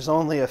because there's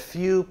only a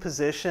few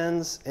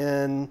positions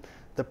in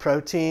the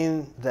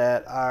protein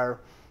that are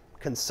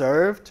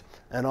conserved,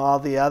 and all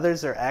the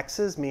others are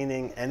X's,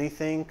 meaning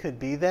anything could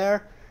be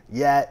there.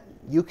 Yet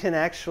you can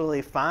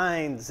actually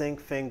find zinc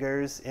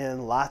fingers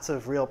in lots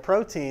of real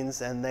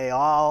proteins, and they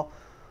all,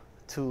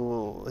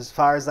 as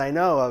far as I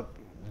know,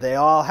 they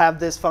all have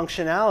this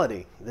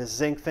functionality. This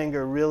zinc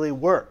finger really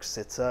works.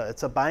 It's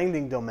a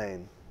binding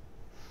domain.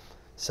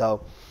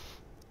 So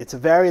it's a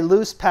very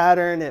loose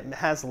pattern. It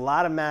has a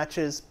lot of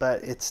matches,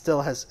 but it still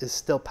is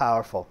still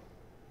powerful.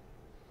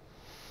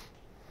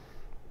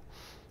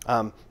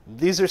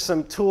 These are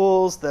some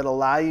tools that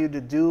allow you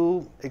to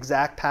do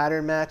exact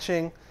pattern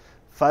matching.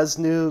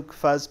 FuzzNuke,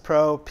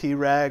 FuzzPro,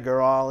 PReg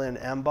are all in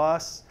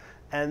MBOSS,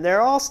 and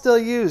they're all still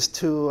used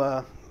to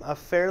a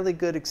fairly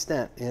good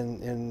extent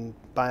in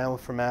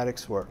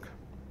bioinformatics work.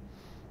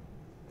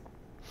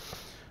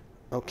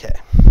 Okay.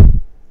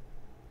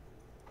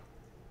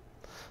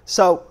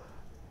 So,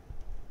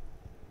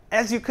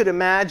 as you could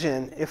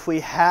imagine, if we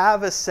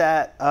have a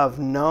set of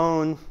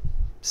known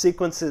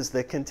sequences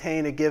that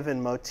contain a given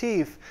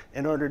motif,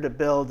 in order to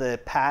build a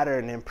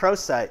pattern in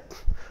ProCite,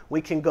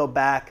 we can go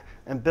back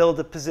and build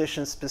a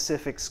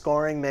position-specific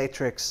scoring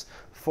matrix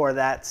for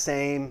that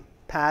same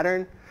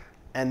pattern,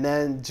 and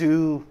then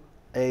do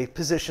a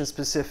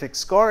position-specific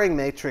scoring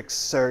matrix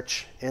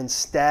search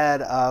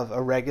instead of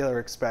a regular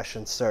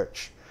expression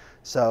search.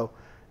 So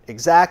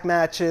exact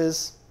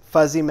matches,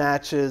 fuzzy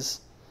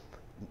matches,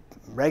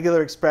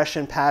 regular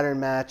expression pattern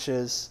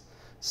matches,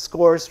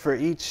 scores for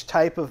each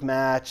type of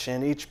match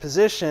and each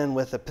position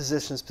with a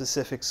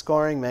position-specific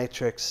scoring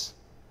matrix.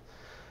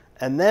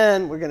 And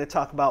then we're going to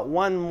talk about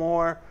one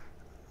more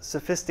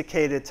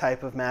sophisticated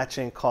type of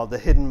matching called the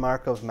hidden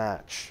Markov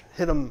match,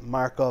 hidden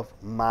Markov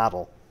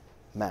model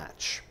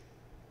match.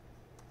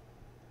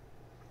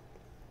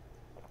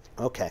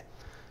 Okay.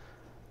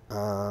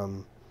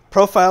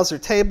 Profiles are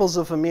tables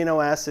of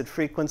amino acid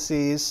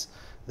frequencies.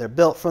 They're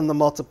built from the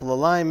multiple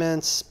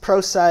alignments.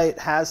 ProCite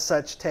has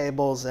such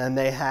tables, and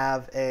they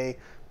have a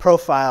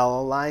profile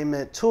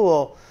alignment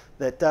tool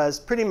that does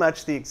pretty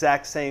much the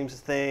exact same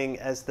thing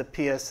as the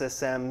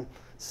PSSM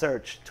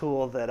search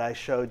tool that I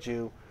showed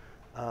you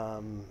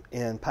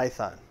in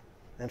Python.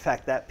 In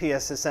fact, that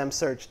PSSM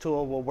search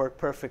tool will work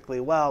perfectly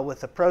well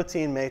with a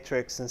protein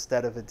matrix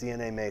instead of a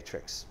DNA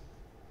matrix.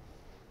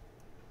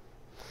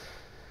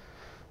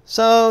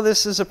 So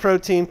this is a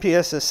protein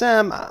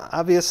PSSM.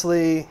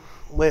 Obviously,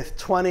 with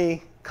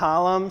 20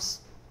 columns,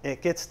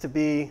 it gets to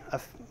be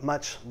a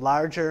much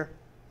larger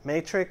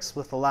matrix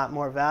with a lot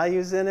more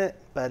values in it,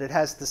 but it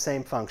has the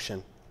same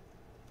function.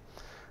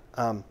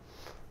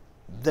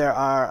 There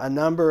are a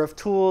number of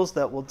tools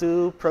that will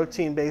do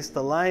protein-based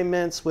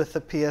alignments with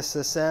the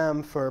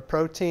PSSM for a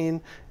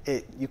protein.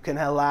 You can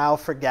allow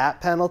for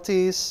gap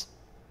penalties.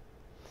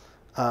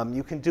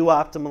 You can do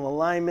optimal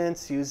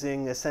alignments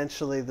using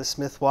essentially the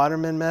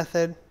Smith-Waterman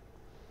method.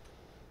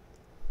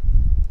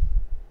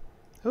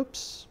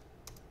 Oops.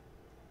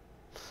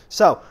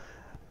 So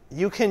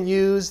you can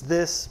use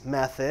this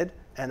method,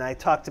 and I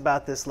talked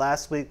about this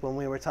last week when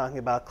we were talking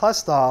about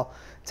Clustall,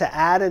 to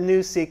add a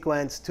new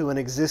sequence to an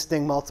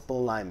existing multiple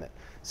alignment.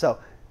 So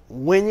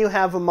when you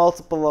have a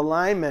multiple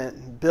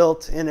alignment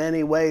built in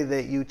any way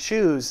that you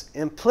choose,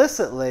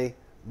 implicitly,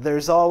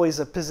 there's always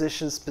a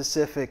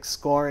position-specific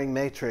scoring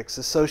matrix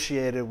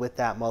associated with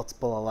that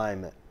multiple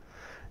alignment.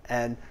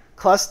 And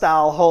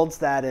ClusStyle holds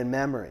that in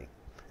memory.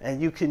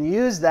 And you can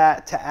use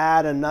that to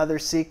add another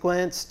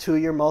sequence to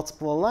your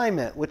multiple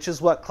alignment, which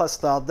is what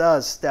ClusStyle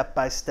does step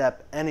by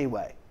step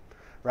anyway.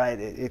 Right?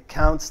 It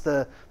counts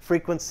the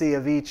frequency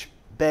of each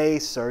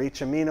base or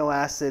each amino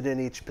acid in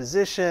each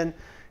position,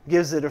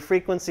 gives it a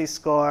frequency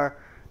score,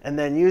 and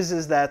then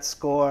uses that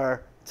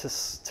score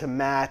to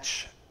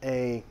match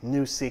a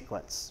new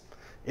sequence.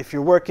 If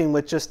you're working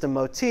with just a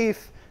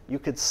motif, you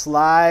could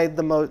slide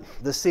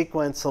the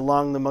sequence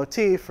along the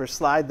motif or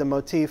slide the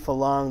motif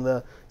along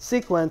the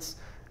sequence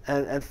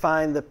and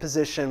find the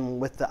position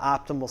with the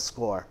optimal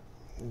score,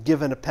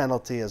 given a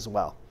penalty as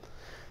well.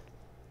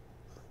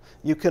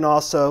 You can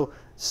also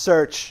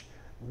search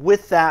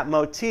with that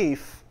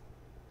motif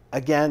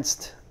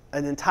against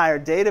an entire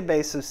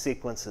database of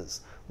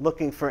sequences,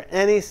 looking for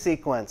any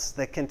sequence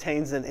that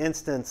contains an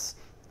instance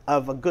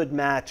of a good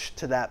match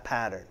to that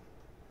pattern.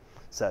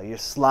 So you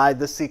slide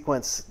the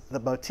sequence, the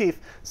motif,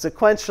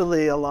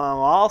 sequentially along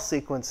all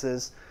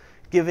sequences,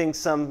 giving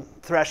some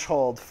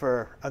threshold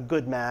for a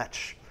good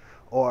match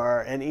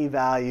or an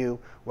e-value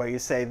where you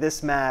say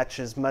this match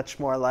is much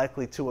more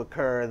likely to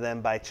occur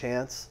than by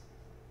chance.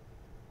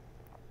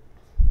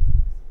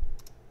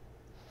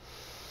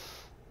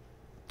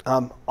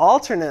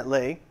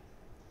 Alternately,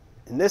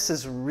 and this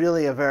is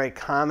really a very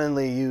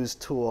commonly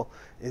used tool,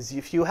 is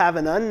if you have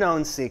an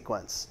unknown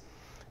sequence,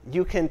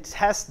 you can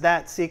test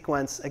that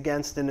sequence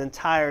against an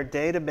entire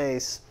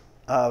database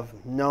of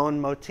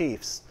known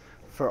motifs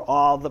for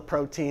all the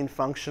protein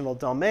functional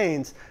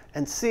domains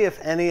and see if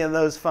any of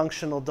those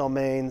functional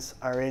domains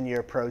are in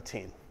your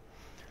protein.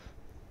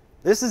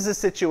 This is a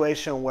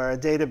situation where a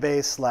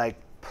database like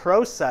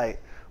ProCite,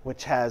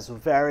 which has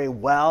very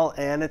well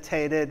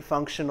annotated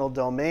functional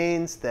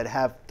domains that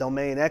have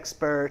domain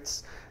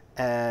experts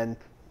and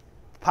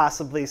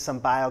possibly some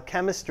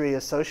biochemistry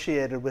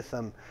associated with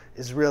them,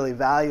 is really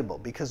valuable.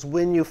 Because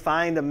when you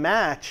find a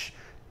match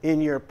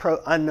in your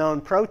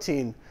unknown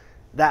protein,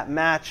 that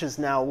match is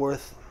now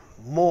worth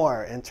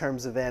more in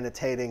terms of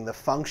annotating the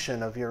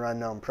function of your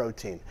unknown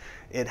protein.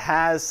 It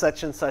has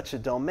such and such a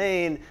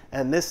domain,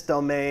 and this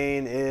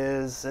domain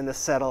is an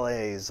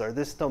acetylase, or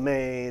this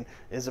domain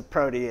is a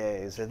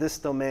protease, or this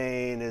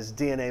domain is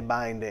DNA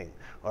binding,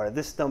 or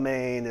this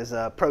domain is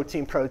a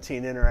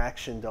protein-protein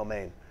interaction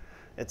domain,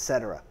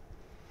 etc.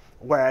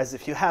 Whereas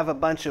if you have a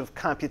bunch of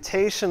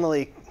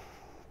computationally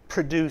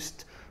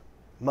produced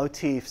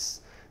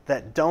motifs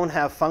that don't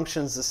have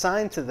functions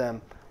assigned to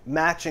them,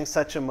 matching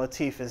such a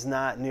motif is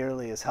not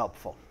nearly as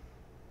helpful.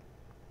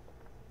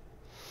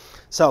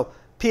 So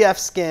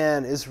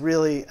PFScan is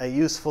really a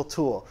useful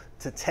tool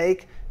to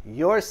take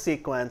your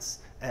sequence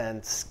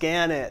and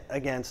scan it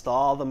against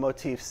all the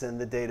motifs in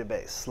the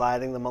database,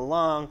 sliding them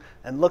along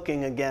and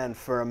looking again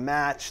for a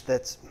match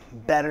that's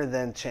better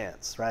than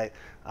chance, right?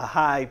 A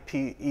high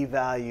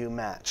p-value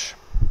match.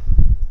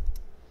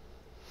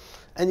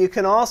 And you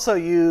can also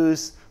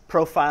use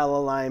profile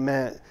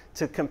alignment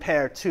to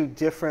compare two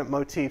different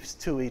motifs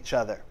to each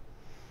other,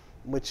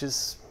 which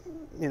is,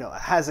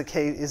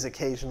 is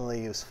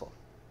occasionally useful.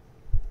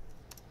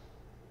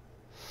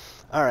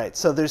 All right,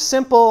 so there's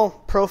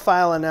simple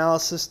profile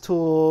analysis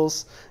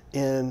tools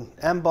in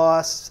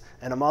MBOSS,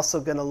 and I'm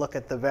also going to look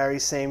at the very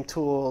same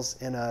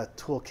tools in a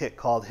toolkit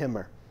called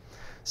HIMR.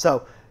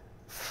 So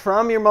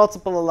from your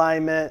multiple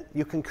alignment,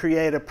 you can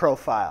create a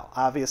profile.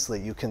 Obviously,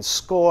 you can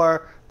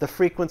score the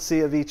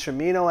frequency of each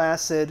amino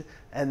acid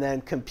and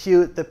then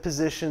compute the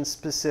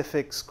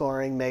position-specific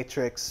scoring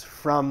matrix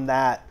from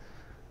that,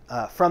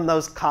 from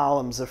those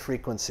columns of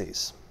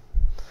frequencies.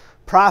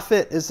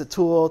 Profit is a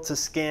tool to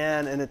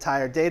scan an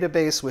entire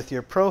database with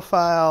your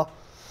profile.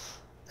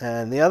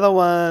 And the other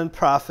one,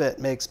 Profit,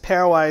 makes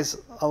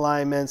pairwise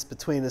alignments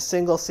between a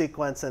single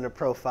sequence and a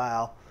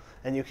profile.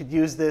 And you could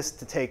use this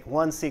to take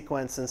one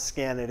sequence and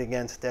scan it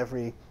against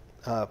every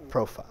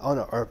profile. Oh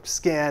no, or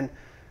scan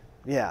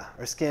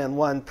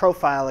one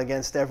profile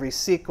against every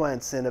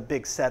sequence in a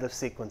big set of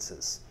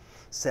sequences.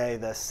 Say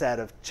the set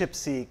of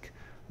ChIP-seq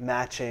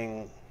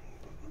matching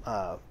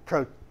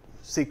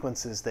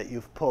sequences that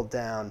you've pulled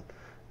down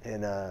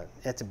in an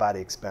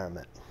antibody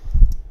experiment.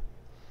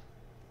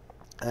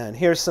 And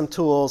here's some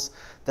tools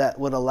that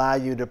would allow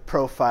you to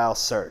profile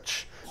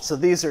search. So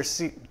these are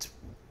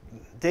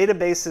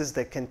databases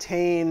that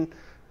contain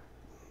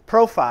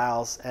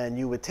profiles, and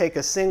you would take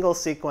a single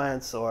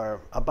sequence or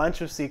a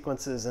bunch of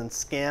sequences and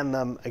scan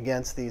them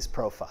against these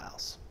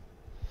profiles.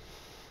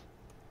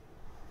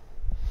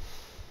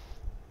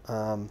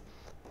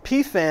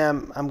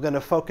 PFAM I'm going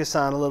to focus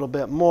on a little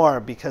bit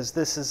more because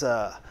this is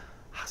a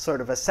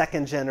sort of a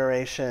second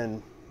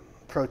generation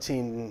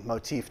protein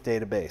motif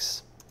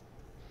database.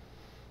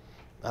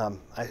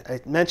 I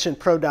mentioned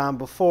ProDOM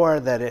before,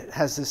 that it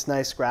has this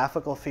nice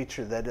graphical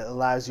feature that it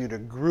allows you to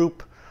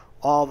group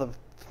all the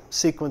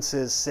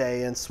sequences,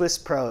 say in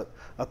SwissProt,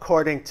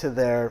 according to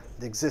the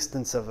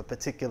existence of a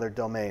particular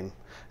domain.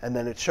 And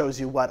then it shows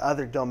you what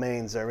other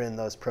domains are in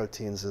those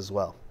proteins as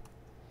well.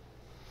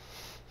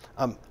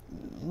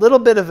 Little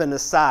bit of an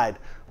aside,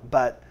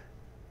 but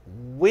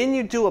when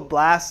you do a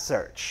blast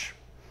search,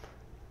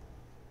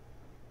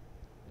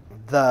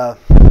 the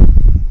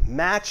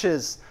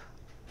matches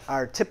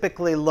are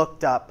typically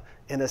looked up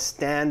in a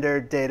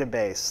standard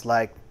database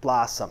like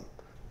Blossom,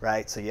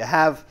 right? So you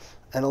have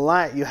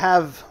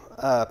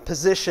a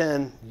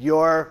position,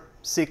 your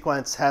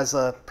sequence has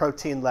a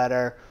protein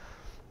letter,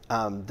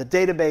 the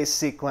database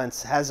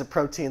sequence has a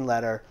protein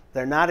letter.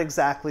 They're not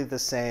exactly the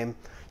same.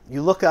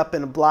 You look up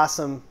in a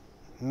Blossom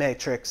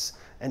matrix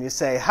and you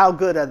say, how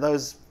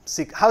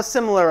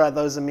similar are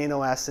those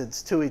amino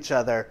acids to each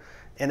other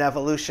in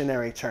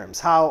evolutionary terms?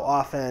 How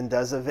often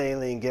does a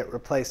valine get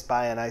replaced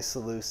by an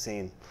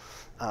isoleucine?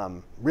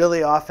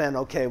 Really often,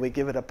 okay, we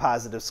give it a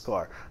positive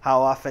score.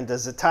 How often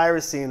does a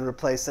tyrosine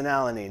replace an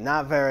alanine?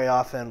 Not very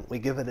often, we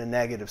give it a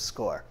negative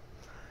score.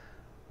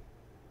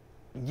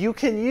 You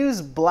can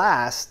use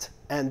BLAST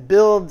and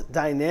build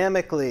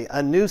dynamically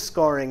a new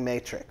scoring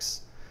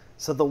matrix.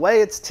 So the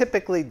way it's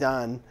typically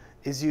done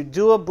is you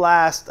do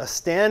a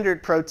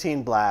standard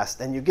protein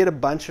blast, and you get a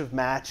bunch of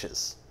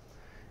matches.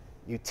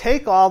 You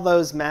take all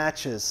those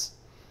matches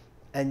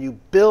and you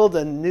build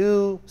a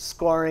new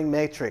scoring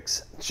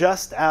matrix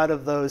just out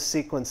of those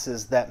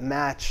sequences that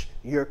match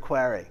your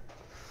query.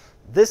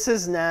 This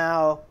is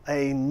now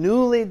a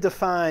newly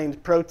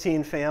defined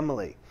protein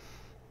family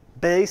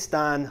based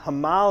on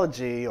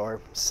homology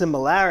or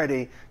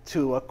similarity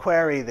to a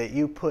query that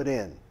you put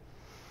in.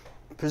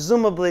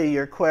 Presumably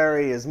your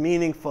query is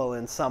meaningful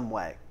in some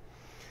way.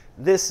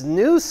 This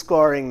new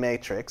scoring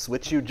matrix,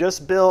 which you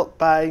just built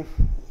by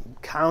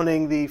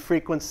counting the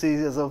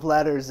frequencies of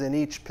letters in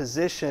each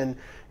position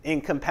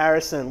in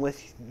comparison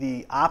with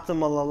the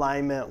optimal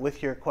alignment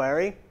with your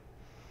query,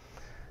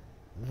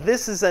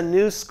 this is a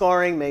new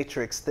scoring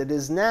matrix that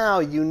is now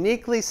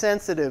uniquely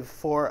sensitive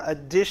for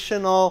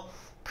additional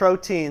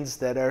proteins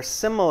that are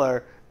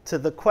similar to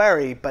the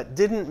query but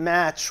didn't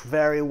match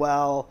very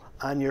well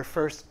on your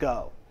first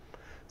go.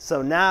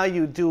 So now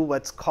you do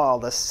what's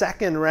called a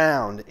second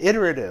round,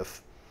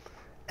 iterative.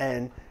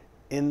 And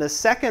in the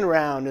second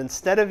round,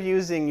 instead of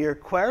using your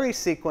query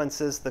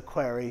sequence as the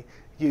query,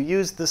 you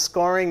use the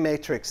scoring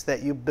matrix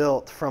that you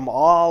built from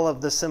all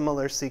of the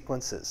similar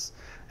sequences.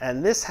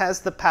 And this has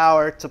the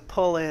power to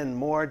pull in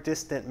more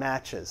distant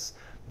matches,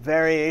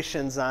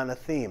 variations on a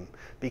theme.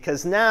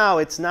 Because now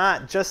it's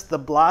not just the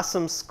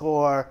Blossom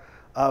score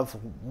of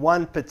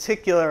one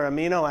particular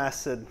amino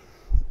acid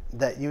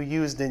that you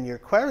used in your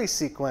query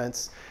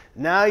sequence.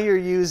 Now you're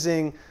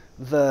using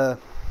the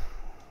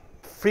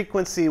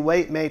frequency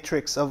weight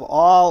matrix of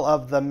all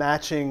of the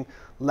matching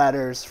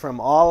letters from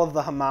all of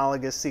the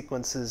homologous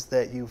sequences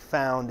that you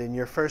found in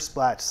your first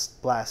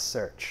blast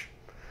search.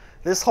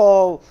 This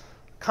whole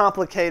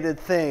complicated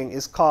thing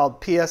is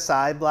called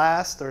PSI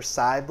BLAST or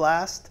Psi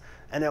BLAST,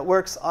 and it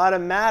works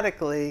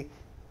automatically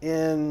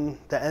in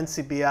the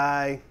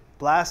NCBI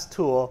BLAST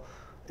tool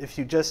if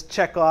you just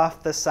check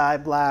off the Psi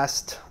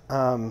BLAST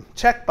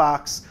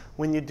checkbox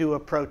when you do a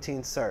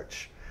protein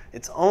search.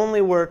 It only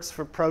works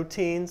for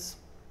proteins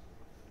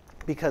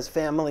because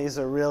families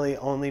are really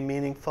only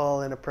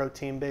meaningful in a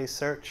protein-based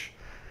search,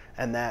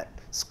 and that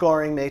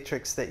scoring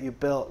matrix that you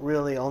built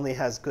really only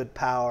has good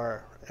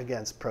power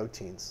against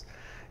proteins.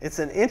 It's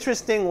an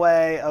interesting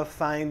way of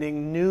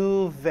finding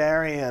new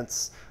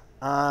variants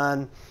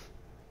on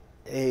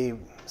a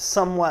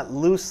somewhat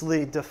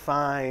loosely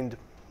defined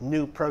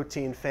new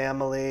protein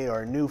family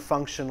or new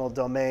functional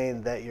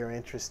domain that you're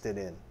interested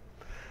in.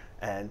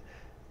 And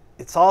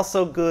it's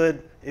also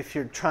good if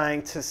you're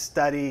trying to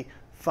study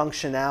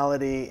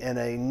functionality in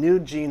a new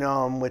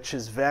genome which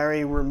is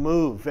very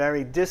removed,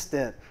 very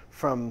distant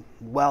from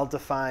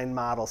well-defined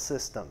model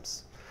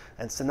systems.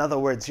 And so in other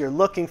words, you're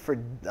looking for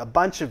a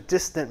bunch of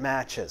distant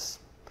matches.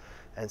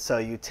 And so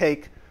you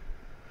take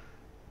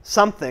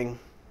something,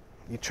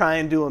 you try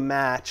and do a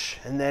match,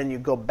 and then you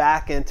go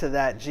back into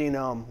that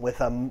genome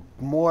with a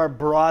more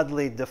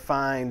broadly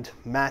defined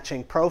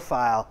matching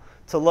profile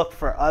to look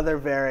for other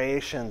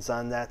variations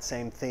on that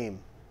same theme.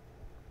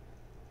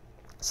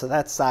 So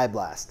that's Psi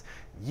BLAST,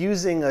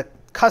 using a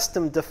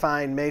custom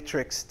defined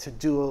matrix to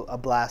do a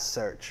blast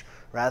search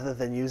rather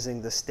than using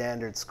the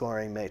standard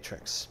scoring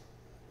matrix.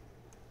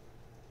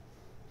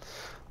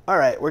 All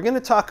right, we're going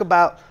to talk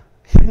about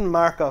hidden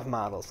Markov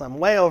models. I'm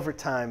way over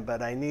time,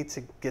 but I need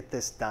to get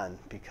this done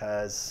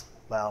because,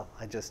 well,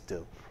 I just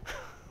do.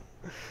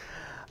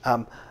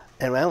 And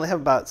I only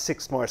have about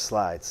 6 more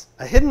slides.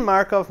 A hidden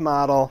Markov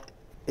model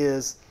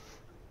is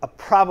a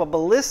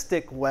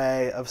probabilistic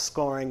way of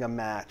scoring a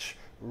match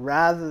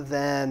rather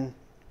than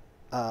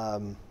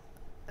an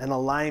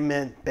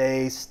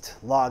alignment-based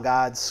log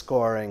odds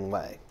scoring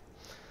way.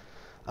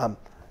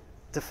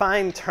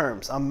 Defined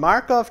terms. A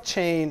Markov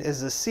chain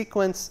is a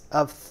sequence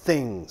of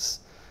things.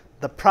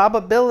 The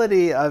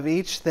probability of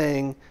each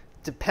thing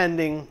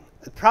the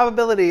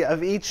probability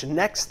of each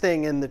next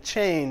thing in the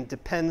chain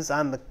depends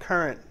on the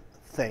current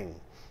thing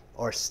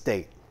or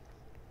state.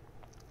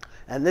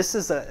 And this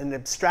is an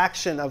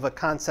abstraction of a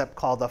concept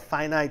called a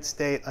finite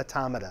state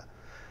automata.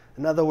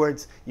 In other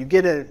words,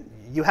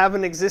 you have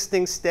an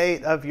existing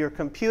state of your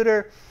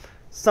computer,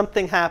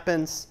 something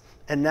happens,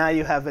 and now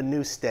you have a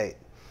new state.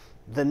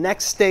 The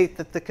next state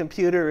that the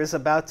computer is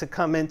about to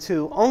come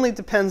into only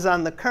depends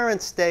on the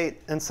current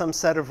state and some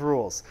set of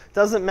rules.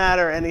 Doesn't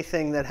matter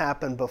anything that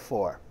happened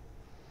before.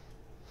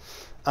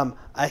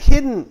 A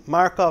hidden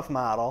Markov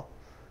model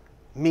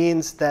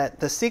means that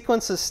the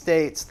sequence of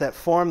states that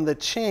form the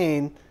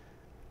chain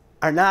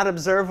are not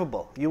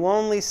observable. You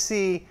only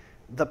see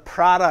the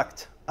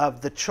product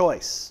of the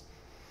choice.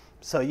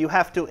 So you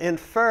have to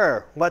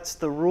infer what's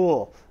the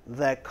rule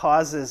that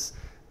causes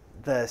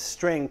the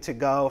string to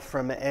go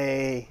from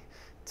A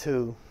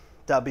to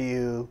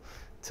W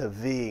to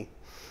V.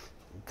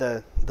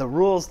 The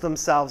rules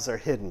themselves are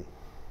hidden.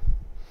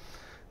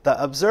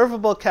 The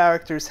observable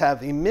characters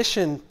have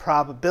emission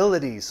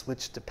probabilities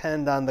which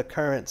depend on the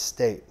current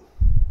state.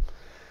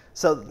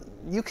 So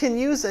you can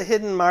use a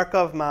hidden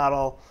Markov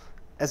model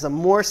as a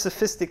more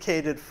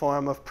sophisticated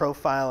form of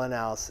profile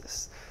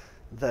analysis.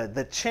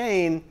 The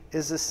chain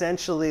is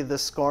essentially the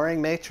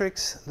scoring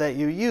matrix that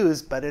you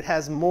use, but it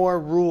has more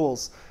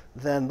rules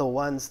than the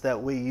ones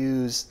that we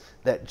use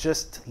that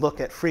just look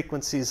at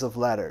frequencies of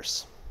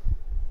letters.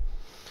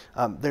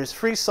 There's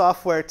free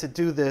software to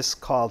do this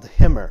called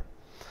Himmer.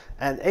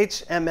 And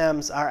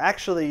HMMs are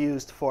actually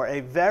used for a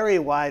very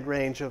wide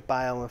range of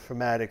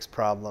bioinformatics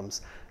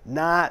problems,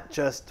 not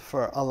just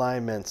for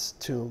alignments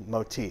to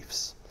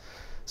motifs.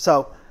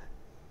 So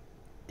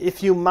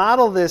if you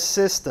model this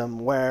system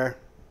where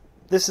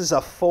this is a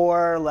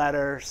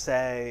 4-letter,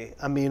 say,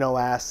 amino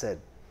acid,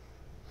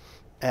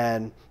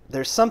 and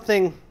there's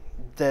something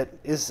that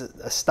is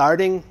a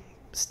starting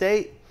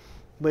state,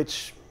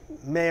 which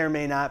may or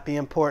may not be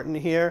important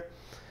here.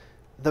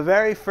 The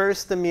very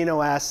first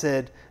amino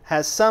acid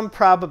has some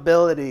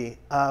probability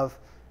of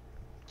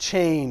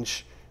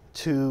change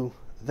to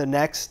the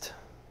next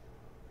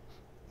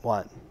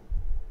one.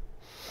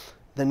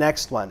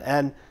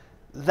 And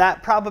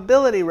that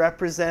probability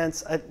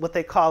represents what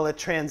they call a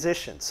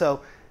transition.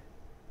 So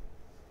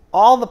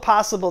all the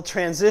possible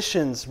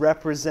transitions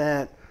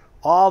represent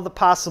all the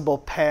possible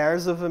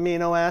pairs of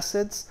amino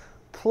acids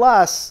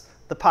plus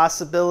the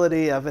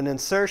possibility of an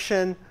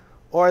insertion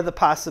or the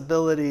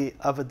possibility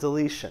of a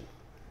deletion.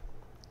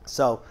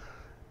 So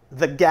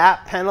the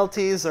gap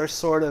penalties are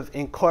sort of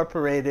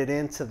incorporated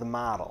into the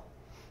model,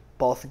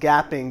 both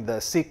gapping the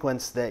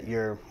sequence that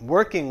you're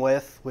working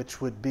with, which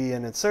would be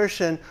an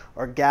insertion,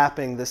 or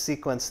gapping the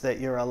sequence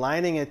that you're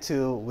aligning it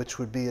to, which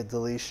would be a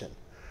deletion.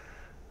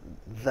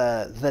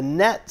 The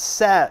net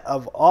set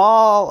of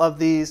all of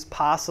these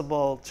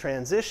possible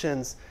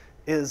transitions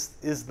is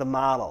the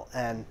model.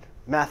 And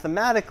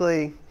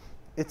mathematically,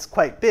 it's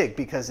quite big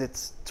because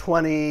it's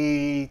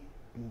 20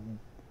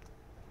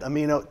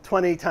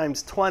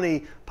 times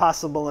 20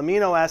 possible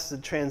amino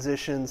acid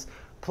transitions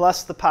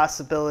plus the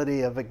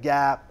possibility of a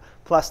gap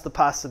plus the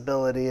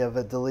possibility of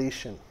a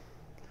deletion.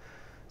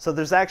 So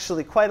there's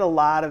actually quite a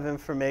lot of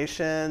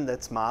information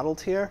that's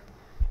modeled here.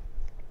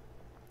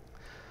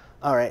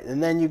 All right,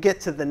 and then you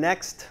get to the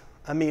next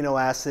amino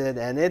acid,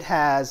 and it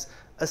has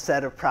a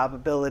set of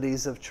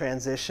probabilities of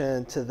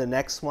transition to the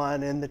next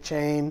one in the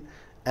chain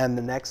and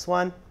the next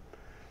one.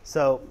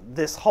 So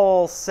this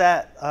whole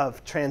set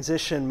of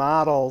transition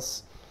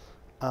models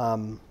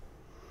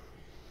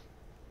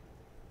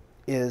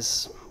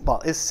is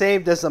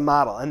saved as a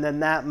model. And then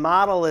that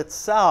model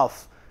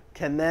itself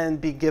can then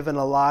be given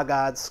a log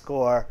odds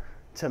score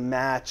to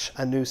match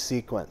a new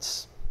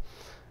sequence.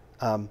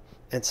 And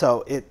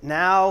so it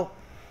now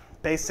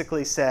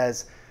basically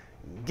says,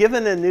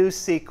 given a new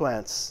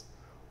sequence,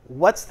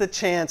 what's the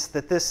chance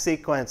that this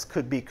sequence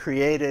could be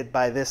created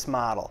by this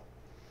model?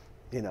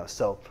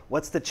 So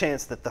what's the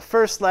chance that the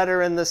first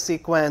letter in the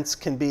sequence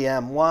can be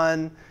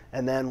M1?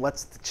 And then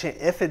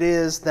if it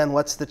is, then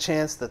what's the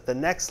chance that the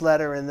next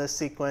letter in this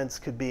sequence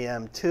could be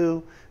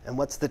M2? And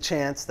what's the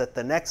chance that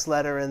the next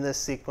letter in this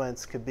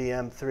sequence could be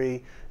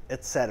M3,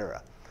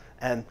 etc.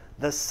 And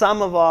the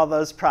sum of all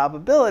those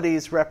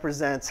probabilities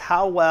represents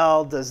how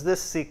well does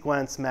this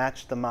sequence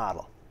match the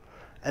model.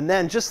 And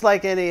then just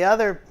like any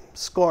other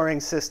scoring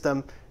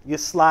system, you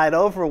slide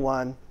over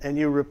one and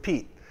you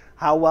repeat.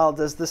 How well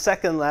does the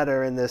second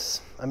letter in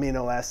this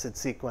amino acid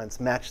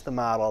sequence match the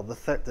model?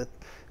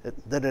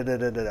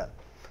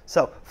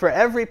 So for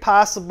every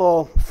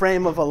possible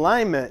frame of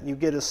alignment, you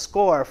get a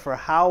score for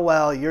how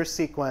well your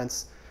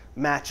sequence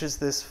matches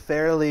this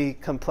fairly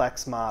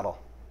complex model.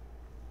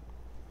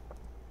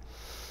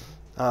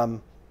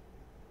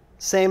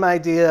 Same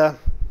idea,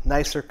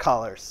 nicer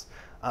colors.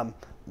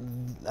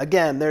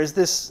 Again, there's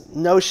this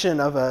notion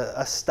of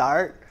a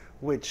start,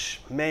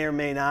 which may or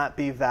may not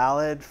be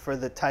valid for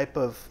the type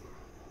of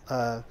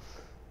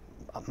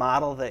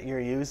model that you're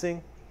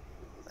using.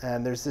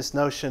 And there's this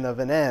notion of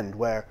an end,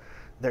 where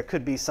there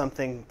could be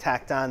something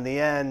tacked on the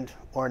end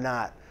or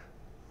not.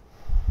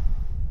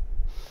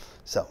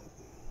 So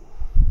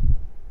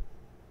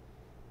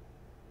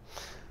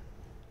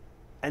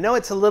I know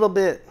it's a little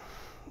bit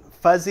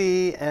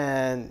fuzzy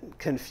and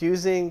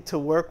confusing to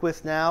work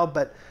with now,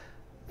 but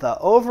the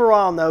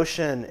overall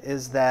notion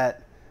is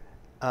that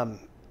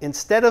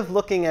instead of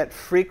looking at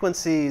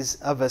frequencies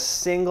of a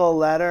single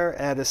letter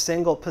at a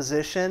single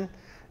position,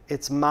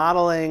 it's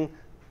modeling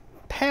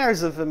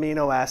pairs of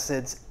amino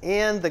acids,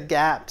 and the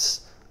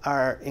gaps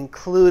are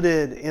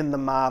included in the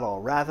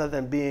model rather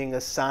than being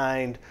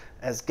assigned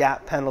as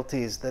gap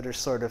penalties that are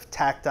sort of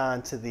tacked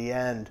on to the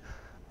end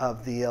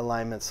of the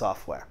alignment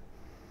software.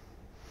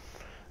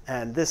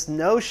 And this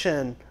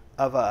notion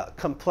of a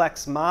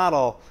complex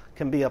model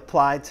can be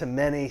applied to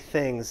many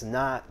things,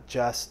 not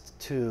just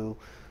to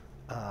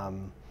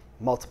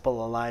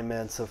multiple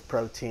alignments of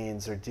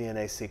proteins or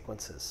DNA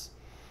sequences.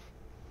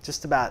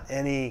 Just about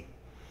any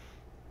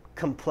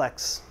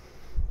complex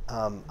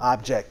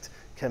object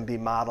can be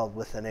modeled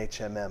with an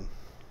HMM.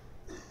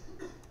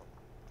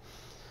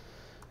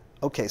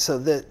 Okay, so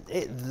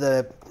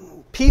the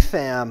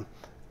PFAM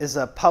is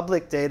a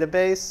public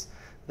database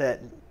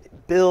that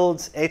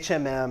builds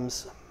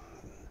HMMs.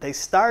 They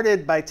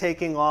started by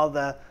taking all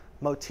the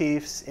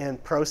motifs in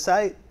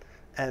ProCite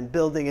and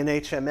building an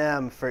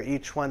HMM for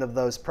each one of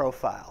those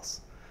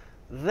profiles.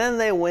 Then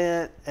they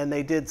went and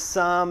they did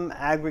some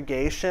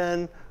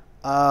aggregation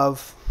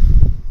of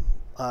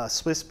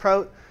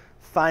SwissProt,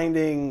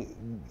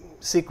 finding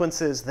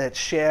sequences that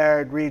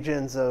shared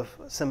regions of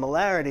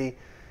similarity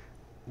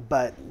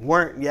but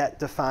weren't yet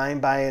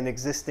defined by an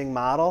existing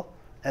model,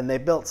 and they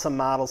built some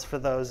models for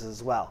those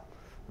as well.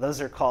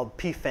 Those are called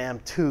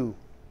PFAM2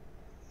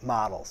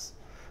 models.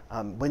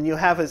 When you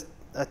have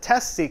a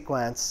test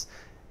sequence,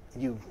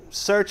 you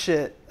search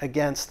it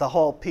against the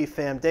whole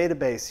PFAM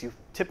database. You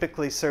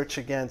typically search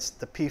against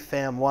the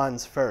PFAM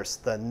ones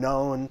first, the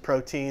known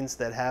proteins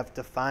that have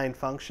defined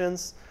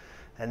functions.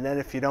 And then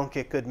if you don't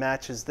get good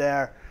matches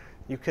there,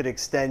 you could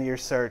extend your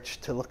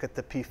search to look at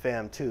the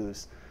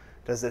PFAM2s.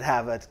 Does it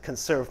have a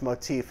conserved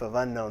motif of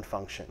unknown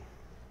function?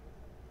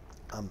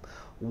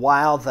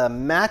 While the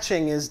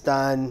matching is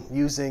done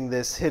using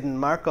this hidden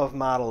Markov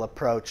model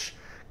approach,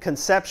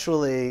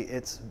 conceptually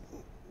it's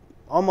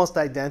almost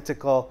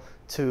identical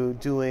to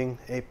doing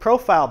a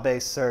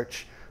profile-based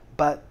search,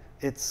 but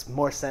it's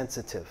more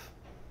sensitive.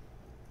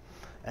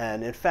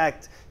 And in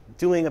fact,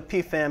 doing a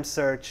PFAM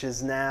search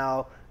is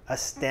now a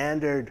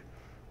standard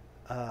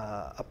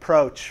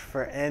approach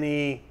for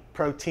any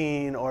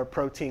protein or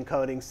protein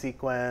coding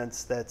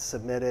sequence that's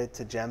submitted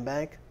to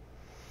GenBank.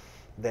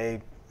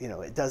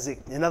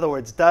 In other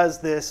words,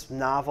 does this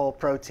novel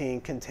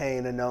protein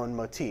contain a known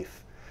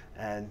motif?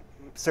 And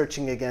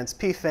searching against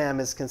PFAM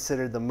is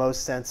considered the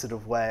most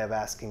sensitive way of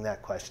asking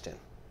that question.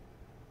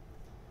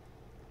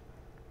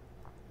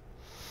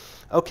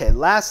 Okay,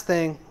 last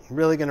thing,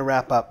 really going to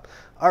wrap up.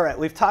 All right,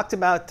 we've talked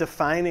about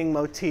defining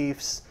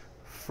motifs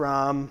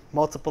from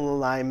multiple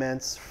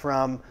alignments,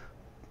 from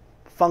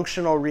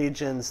functional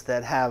regions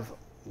that have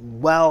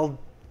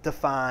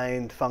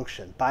well-defined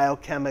function,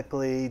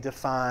 biochemically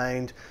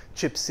defined,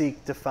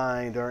 ChIP-seq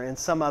defined, or in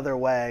some other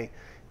way,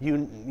 you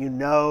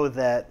know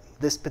that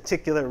this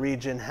particular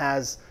region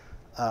has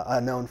a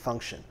known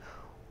function.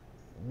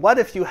 What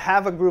if you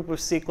have a group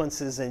of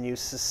sequences and you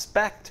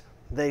suspect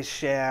they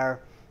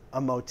share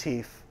a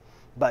motif,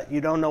 but you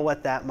don't know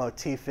what that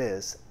motif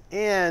is,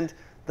 and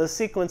the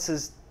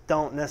sequences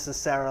don't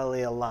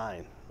necessarily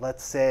align?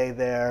 Let's say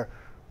they're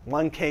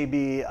 1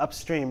 kb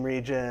upstream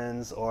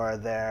regions, or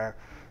they're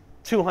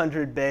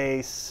 200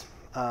 base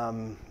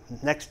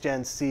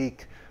next-gen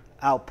seq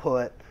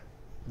output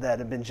that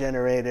have been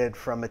generated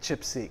from a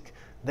ChIP-seq.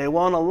 They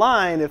won't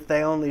align if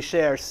they only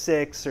share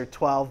 6 or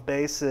 12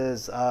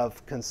 bases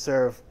of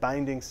conserved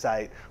binding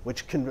site,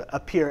 which can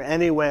appear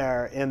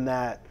anywhere in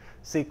that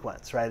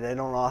sequence, right? They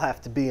don't all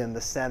have to be in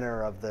the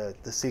center of the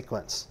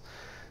sequence.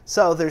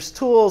 So there's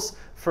tools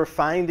for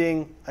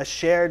finding a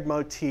shared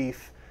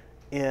motif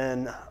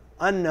in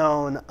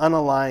unknown,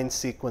 unaligned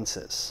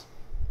sequences.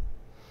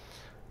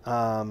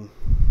 The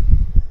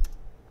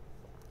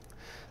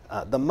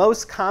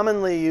most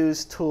commonly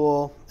used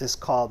tool is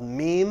called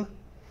MEME.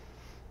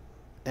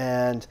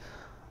 And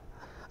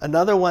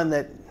another one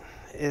that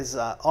is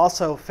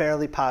also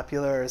fairly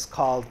popular is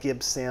called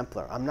Gibbs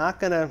Sampler. I'm not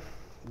going to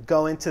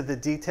go into the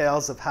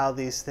details of how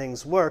these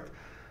things work,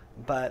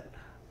 but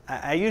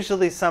I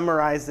usually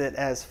summarize it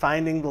as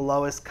finding the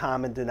lowest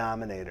common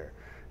denominator.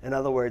 In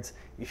other words,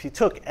 if you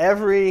took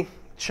every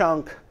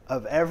chunk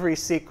of every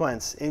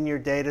sequence in your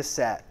data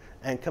set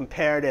and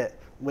compared it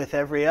with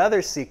every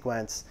other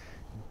sequence,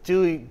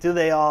 do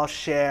they all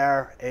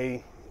share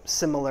a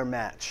similar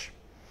match?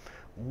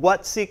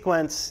 What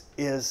sequence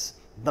is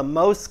the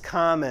most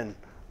common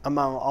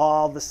among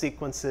all the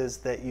sequences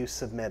that you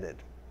submitted?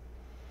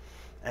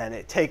 And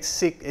it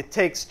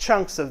takes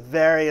chunks of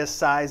various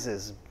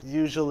sizes,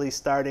 usually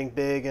starting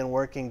big and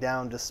working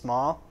down to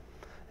small.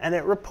 And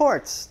it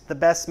reports the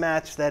best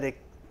match that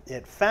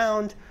it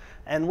found,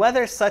 and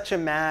whether such a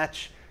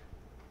match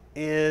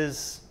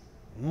is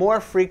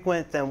more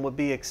frequent than would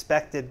be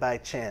expected by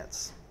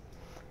chance.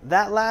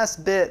 That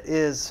last bit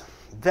is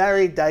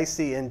very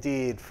dicey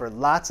indeed for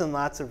lots and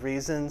lots of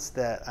reasons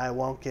that I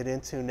won't get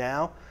into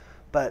now.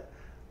 But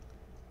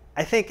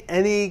I think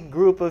any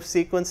group of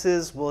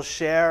sequences will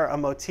share a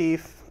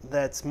motif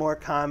that's more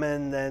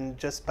common than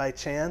just by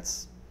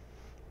chance.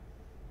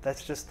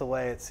 That's just the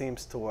way it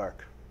seems to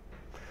work.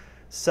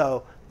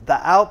 So the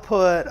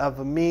output of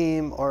a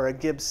meme or a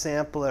Gibbs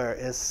sampler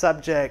is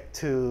subject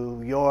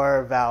to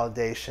your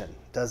validation.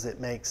 Does it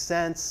make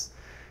sense?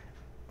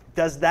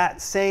 Does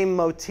that same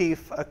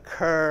motif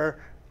occur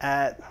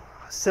at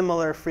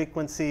similar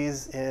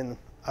frequencies in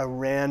a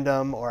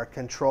random or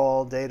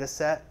control data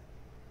set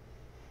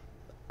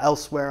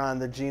elsewhere on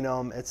the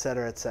genome, et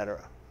cetera, et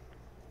cetera?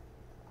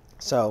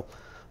 So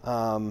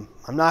I'm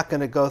not going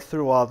to go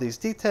through all these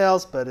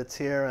details, but it's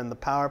here in the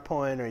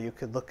PowerPoint, or you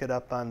could look it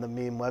up on the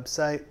meme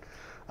website.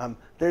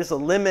 There's a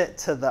limit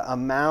to the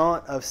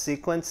amount of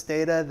sequence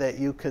data that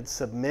you could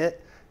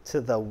submit to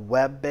the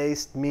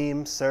web-based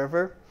meme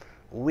server.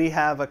 We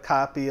have a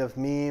copy of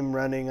meme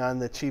running on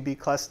the Chibi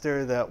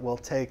cluster that will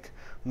take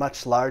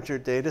much larger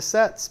data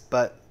sets,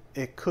 but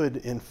it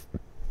could,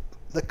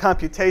 the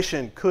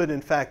computation could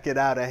in fact get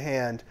out of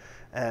hand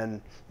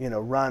and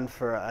run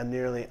for a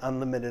nearly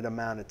unlimited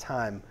amount of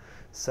time.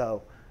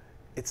 So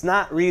it's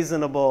not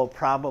reasonable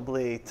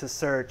probably to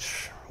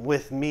search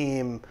with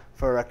meme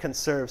for a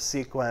conserved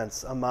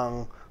sequence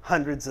among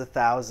hundreds of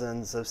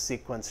thousands of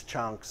sequence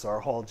chunks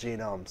or whole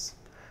genomes.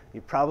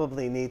 You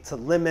probably need to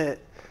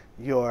limit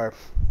your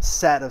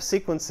set of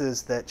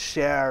sequences that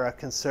share a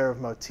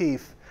conserved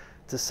motif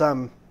to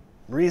some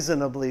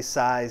reasonably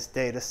sized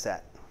data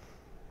set.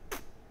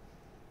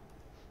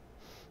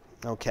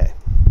 Okay.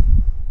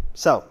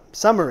 So,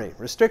 summary.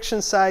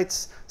 Restriction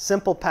sites,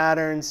 simple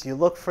patterns. You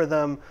look for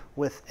them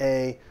with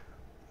a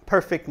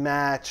perfect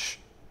match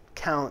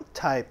count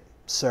type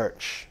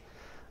search.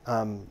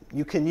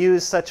 You can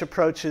use such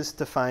approaches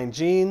to find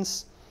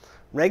genes.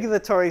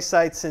 Regulatory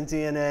sites in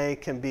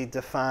DNA can be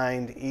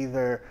defined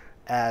either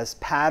as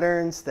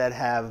patterns that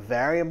have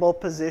variable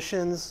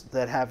positions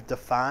that have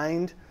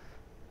defined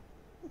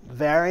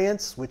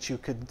variants, which you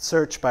could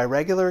search by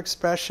regular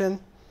expression.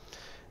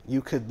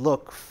 You could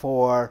look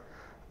for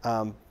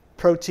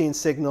protein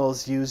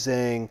signals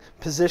using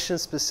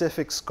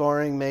position-specific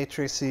scoring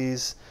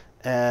matrices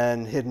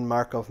and hidden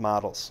Markov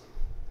models.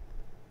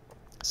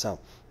 So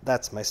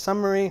that's my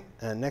summary,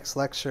 and next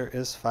lecture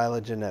is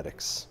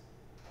phylogenetics.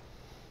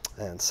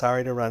 And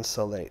sorry to run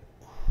so late.